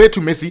 Compared to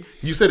Messi,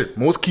 you said it.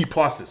 Most key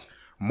passes,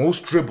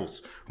 most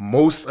dribbles,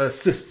 most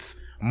assists,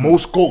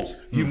 most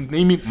goals. You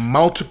name it,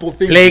 multiple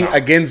things. Playing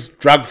against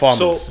drug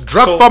farmers.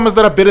 Farmers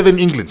that are better than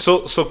England.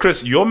 So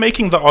Chris, you're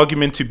making the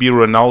argument to be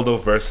Ronaldo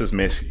versus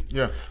Messi.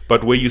 Yeah.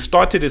 But where you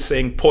started is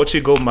saying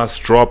Portugal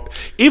must drop.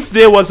 If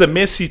there was a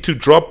Messi to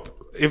drop,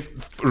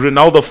 if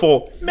Ronaldo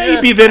fall,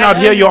 maybe then I'd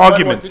hear your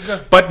argument.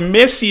 But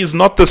Messi is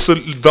not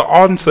the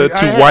answer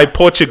to why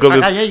Portugal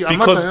is,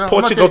 because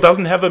Portugal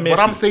doesn't have a Messi. What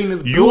I'm saying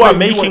is you are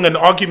making an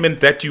argument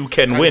that you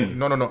can win.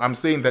 No. I'm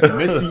saying that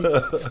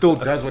Messi still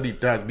does what he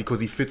does because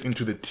he fits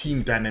into the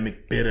team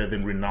dynamic better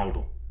than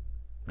Ronaldo.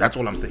 That's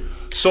all I'm saying.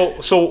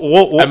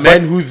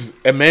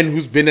 A man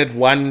who's been at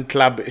one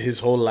club his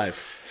whole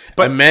life,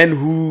 but a man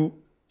who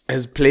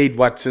has played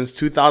since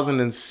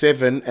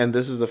 2007, and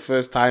this is the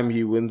first time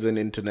he wins an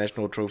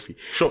international trophy.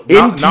 Sure.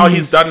 Now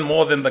he's done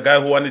more than the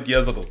guy who won it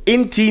years ago.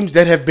 In teams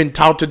that have been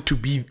touted to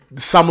be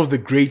some of the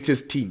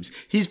greatest teams,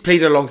 he's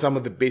played along some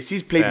of the best.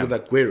 He's played with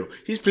Aguero.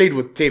 He's played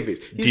with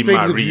Tevez. He's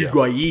played with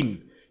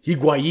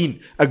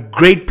Higuain, a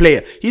great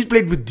player. He's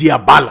played with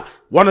Dybala,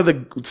 one of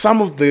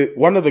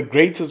the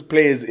greatest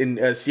players in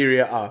Serie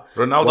A.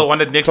 Ronaldo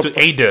won it next to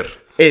Eder.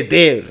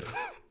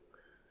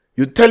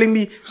 You're telling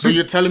me... So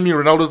you're telling me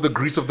Ronaldo's the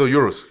Greece of the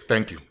Euros?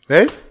 Thank you.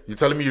 Eh? You're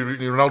telling me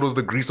Ronaldo's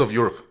the Greece of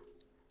Europe?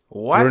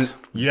 What?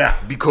 Yeah,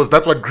 because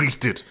that's what Greece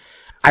did.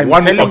 He's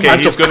going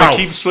to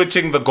keep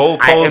switching the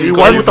goalposts.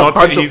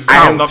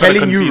 I'm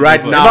telling you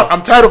right now.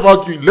 I'm tired of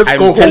arguing. Let's go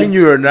home. I'm telling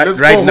you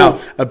right now.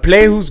 A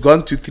player who's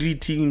gone to 3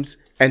 teams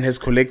and has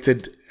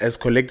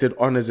collected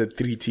honors at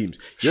 3 teams.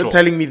 You're Sure.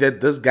 telling me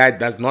that this guy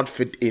does not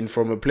fit in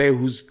from a player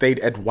who's stayed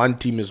at one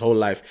team his whole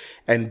life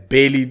and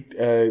barely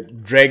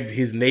dragged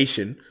his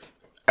nation,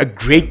 a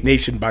great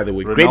nation, by the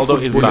way. Great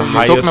Ronaldo is football. the You're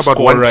highest talking about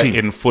one scorer team.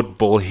 in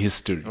football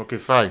history. Okay,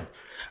 fine.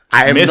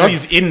 I am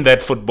Messi's in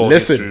that football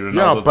Listen, history.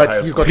 Yeah, Ronaldo's the but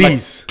highest he's got scorer.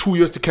 Please. like 2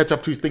 years to catch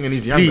up to his thing, and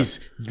he's younger.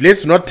 Please,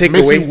 let's not take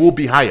Messi away. will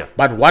be higher.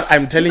 But what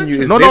I'm telling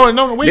you is No, let's-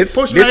 no, wait. let's-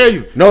 Portion, I let's- hear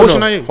you. No, Portion,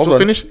 no. I hear you. Hold So on.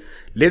 finish.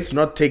 Let's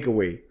not take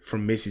away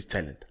from Messi's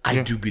talent.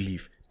 I do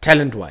believe,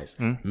 talent-wise,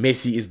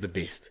 Messi is the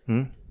best.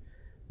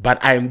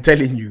 But I am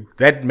telling you,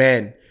 that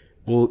man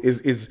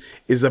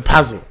is a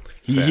puzzle.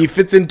 He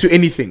fits into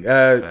anything.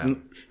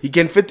 He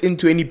can fit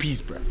into any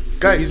piece, bro.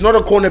 Guys. He's not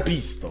a corner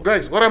piece, though.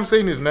 Guys, what I'm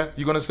saying is, nah,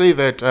 you're gonna say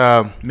that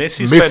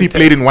Messi's Messi fantastic.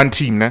 played in one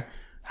team, nah?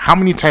 How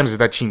many times did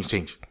that team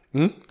change?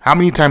 How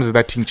many times did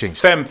that team change?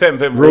 Fam.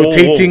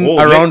 Rotating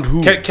around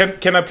who?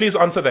 Can I please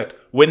answer that?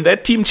 When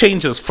that team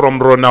changes from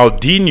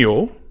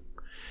Ronaldinho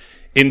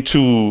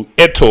into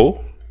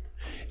Eto'o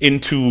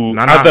into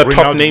other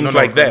top names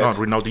like that. No,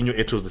 Ronaldinho,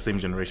 Eto'o is the same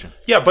generation.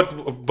 Yeah,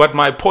 but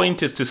my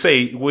point is to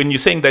say, when you're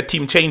saying that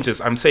team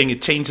changes, I'm saying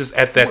it changes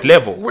at that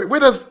level. Where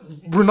does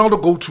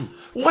Ronaldo go to?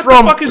 What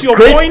From the fuck is your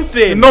great- point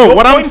then? No, your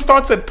what point I'm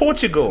starts at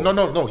Portugal.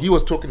 No. He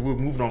was talking. We've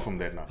moved on from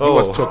that now. He Oh.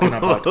 was talking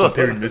about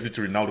comparing Messi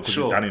to Ronaldo because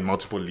Sure. he's done it in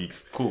multiple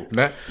leagues. Cool.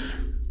 Nah?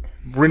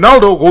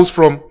 Ronaldo goes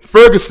from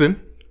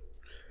Ferguson,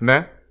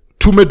 nah,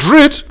 to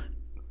Madrid,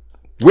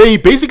 where he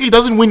basically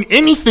doesn't win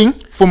anything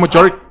for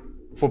majority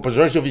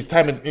of his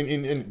time.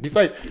 In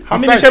besides, How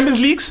many Champions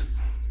Leagues?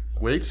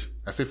 Wait,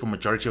 I said for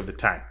majority of the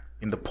time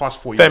in the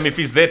past 4 Fam, years. if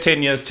he's there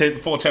 10 years,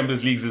 4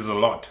 Champions Leagues is a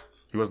lot.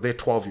 He was there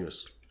 12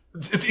 years.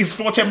 Is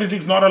 4 Champions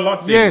Leagues not a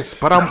lot? Then? Yes,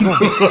 but I'm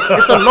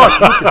it's a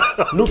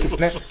lot.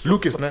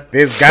 Lucas, nah.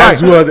 There's guys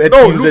who are at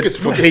teams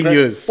for 10 nah.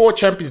 years. 4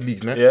 Champions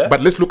Leagues, nah. Yeah.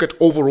 But let's look at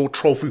overall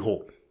trophy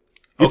haul.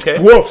 It Okay.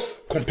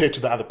 dwarfs compared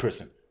to the other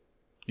person.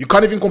 You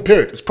can't even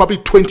compare it. It's probably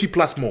 20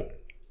 plus more.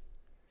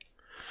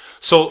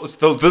 So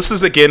this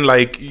is again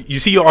like, you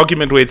see your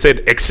argument where it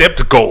said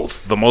except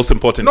goals, the most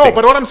important No, thing.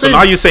 but what I'm saying- So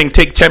now you're saying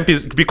take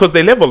Champions, because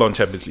they level on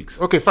Champions Leagues.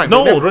 Okay, fine.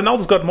 No, They level.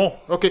 Ronaldo's got more.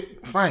 Okay,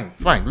 fine.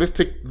 Let's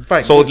take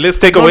fine. So let's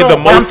take away the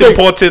most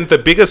important, the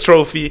biggest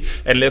trophy,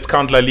 and let's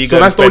count La Liga So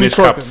and that's the only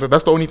Spanish Cups.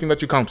 that's the only thing that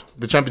you count.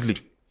 The Champions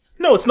League.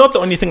 No, it's not the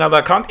only thing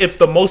I count. It's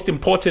the most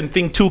important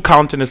thing to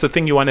count, and it's the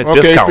thing you want to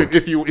Okay, discount.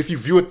 if you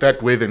view it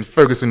that way, then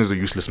Ferguson is a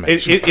useless man.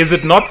 Is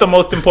it not the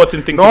most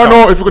important thing to No, count?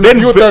 no, if we're gonna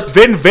view it that-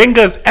 then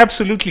Wenger's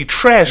absolutely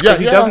trash because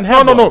he doesn't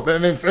have no. one.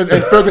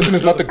 And Ferguson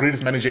is not the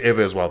greatest manager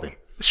ever as well. Then,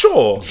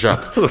 Sure.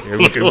 Jacques,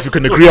 if you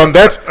can agree on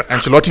that,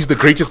 Ancelotti's the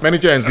greatest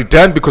manager, and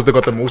Zidane because they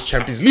got the most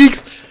Champions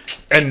Leagues,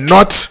 and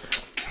not.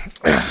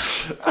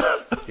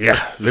 Yeah,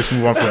 let's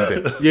move on from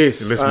there.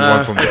 Yes, let's move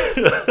on from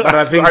there. But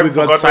I think we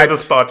got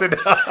started.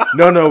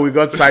 No, we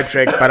got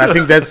sidetracked. But I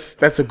think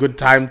that's a good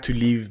time to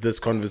leave this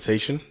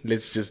conversation.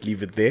 Let's just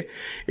leave it there.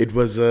 It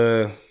was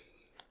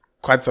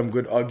quite some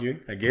good arguing,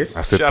 I guess.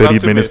 I said Shout out 30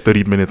 to minutes. Messi.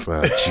 30 minutes.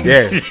 Jeez.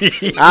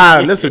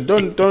 Yes. Listen,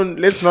 don't.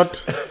 Let's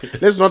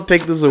not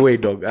take this away,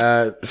 dog.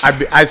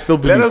 I still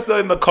believe. Let us know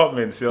in the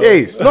comments, yo.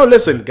 Yes. No,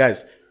 listen,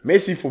 guys.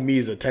 Messi for me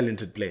is a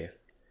talented player.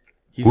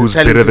 He's Who's a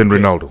talented better than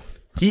player. Ronaldo?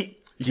 He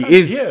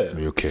is.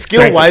 Yeah. Okay.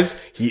 Skill wise,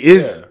 he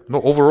is.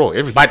 No, overall,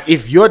 everything. But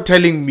if you're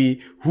telling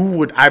me who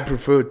would I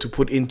prefer to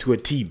put into a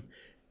team,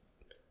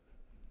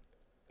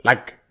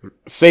 like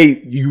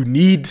say you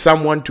need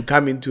someone to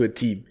come into a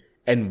team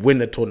and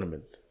win a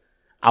tournament,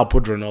 I'll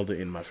put Ronaldo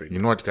in, my friend. You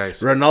know what,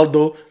 guys?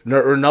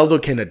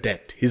 Ronaldo can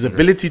adapt. His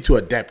ability to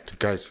adapt.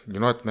 Guys, you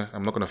know what? Nah?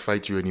 I'm not gonna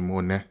fight you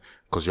anymore, nah.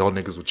 Because y'all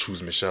niggas would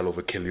choose Michelle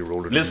over Kelly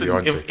Rowland. Listen,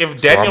 and Beyonce. if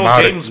So Daniel I'm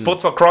out. James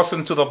puts a cross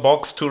into the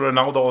box to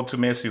Ronaldo or to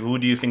Messi, who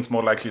do you think's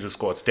more likely to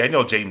score? It's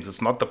Daniel James.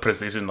 It's not the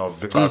precision of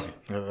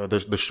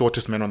Xavi. The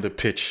shortest man on the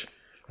pitch,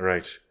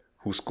 right?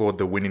 Who scored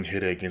the winning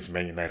header against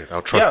Man United?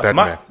 I'll trust that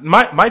man.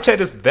 My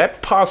chat is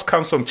that pass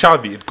comes from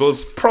Xavi. It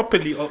goes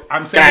properly.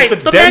 I'm saying Guys, if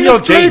it's the Daniel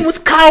man is playing James.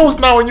 with cows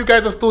now, and you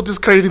guys are still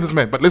discrediting this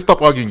man. But let's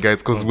stop arguing,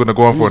 guys, because we're gonna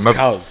go on for Who's another.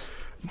 cows?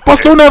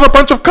 Barcelona have a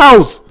bunch of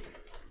cows.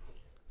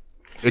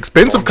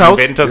 Expensive cows.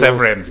 Juventus have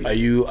Ramsey. Are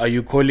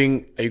you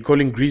calling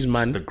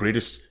Griezmann? The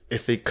greatest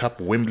FA Cup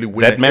Wembley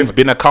winner. That man's ever.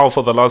 been a cow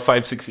for the last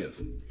 5-6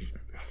 years.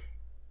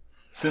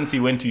 Since he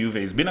went to Juve,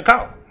 he's been a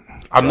cow.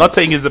 I'm not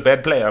saying he's a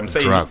bad player. I'm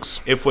saying Drugs.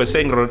 if we're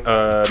saying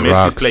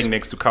Messi's playing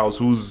next to cows,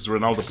 who's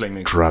Ronaldo playing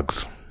next to?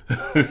 drugs.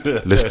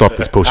 Let's stop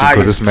this potion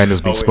because this man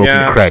has been smoking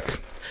yeah. crack.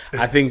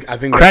 I think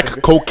Crack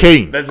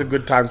cocaine. that's a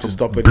good time to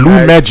stop it. Blue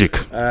guys. magic.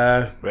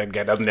 That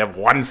guy doesn't have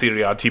one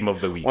Serie A team of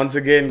the week. Once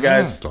again,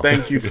 guys,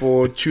 thank you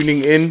for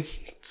tuning in.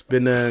 It's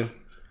been I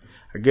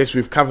guess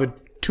we've covered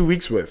 2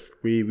 weeks worth.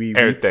 We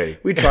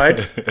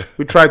tried.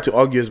 We tried to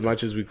argue as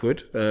much as we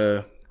could.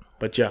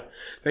 But yeah,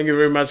 thank you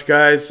very much,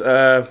 guys.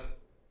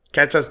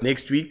 Catch us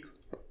next week.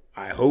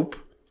 I hope.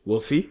 We'll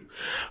see.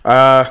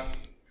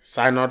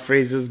 Sign out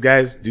phrases,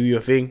 guys. Do your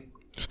thing.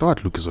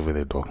 Start Lucas over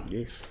there, dog.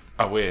 Yes.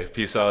 Away.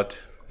 Peace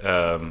out.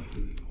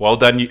 Well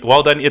done,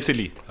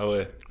 Italy.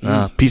 Away.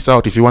 Peace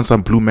out. If you want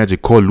some blue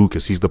magic, call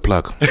Lucas. He's the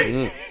plug.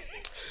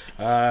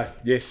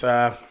 Yes,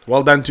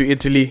 well done to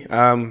Italy.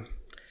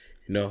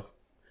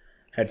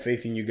 Had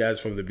faith in you guys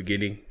from the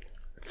beginning.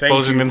 Thank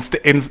you.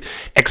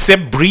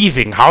 Except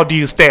breathing, how do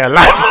you stay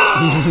alive?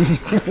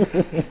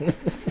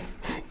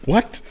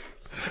 What?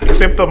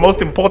 Except the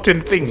most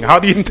important thing, how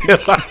do you stay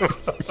alive?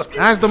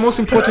 That's the most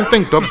important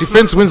thing, dog.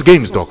 Defense wins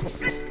games, dog.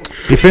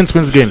 Defense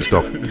wins games,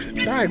 dog.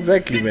 Nah,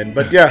 exactly, man.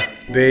 But yeah,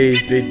 they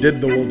did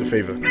the world a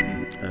favor.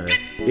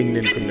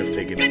 England couldn't have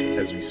taken it,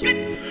 as we saw.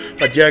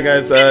 But yeah,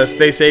 guys,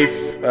 stay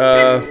safe.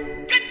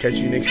 Catch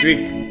you next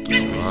week.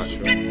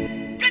 Sure.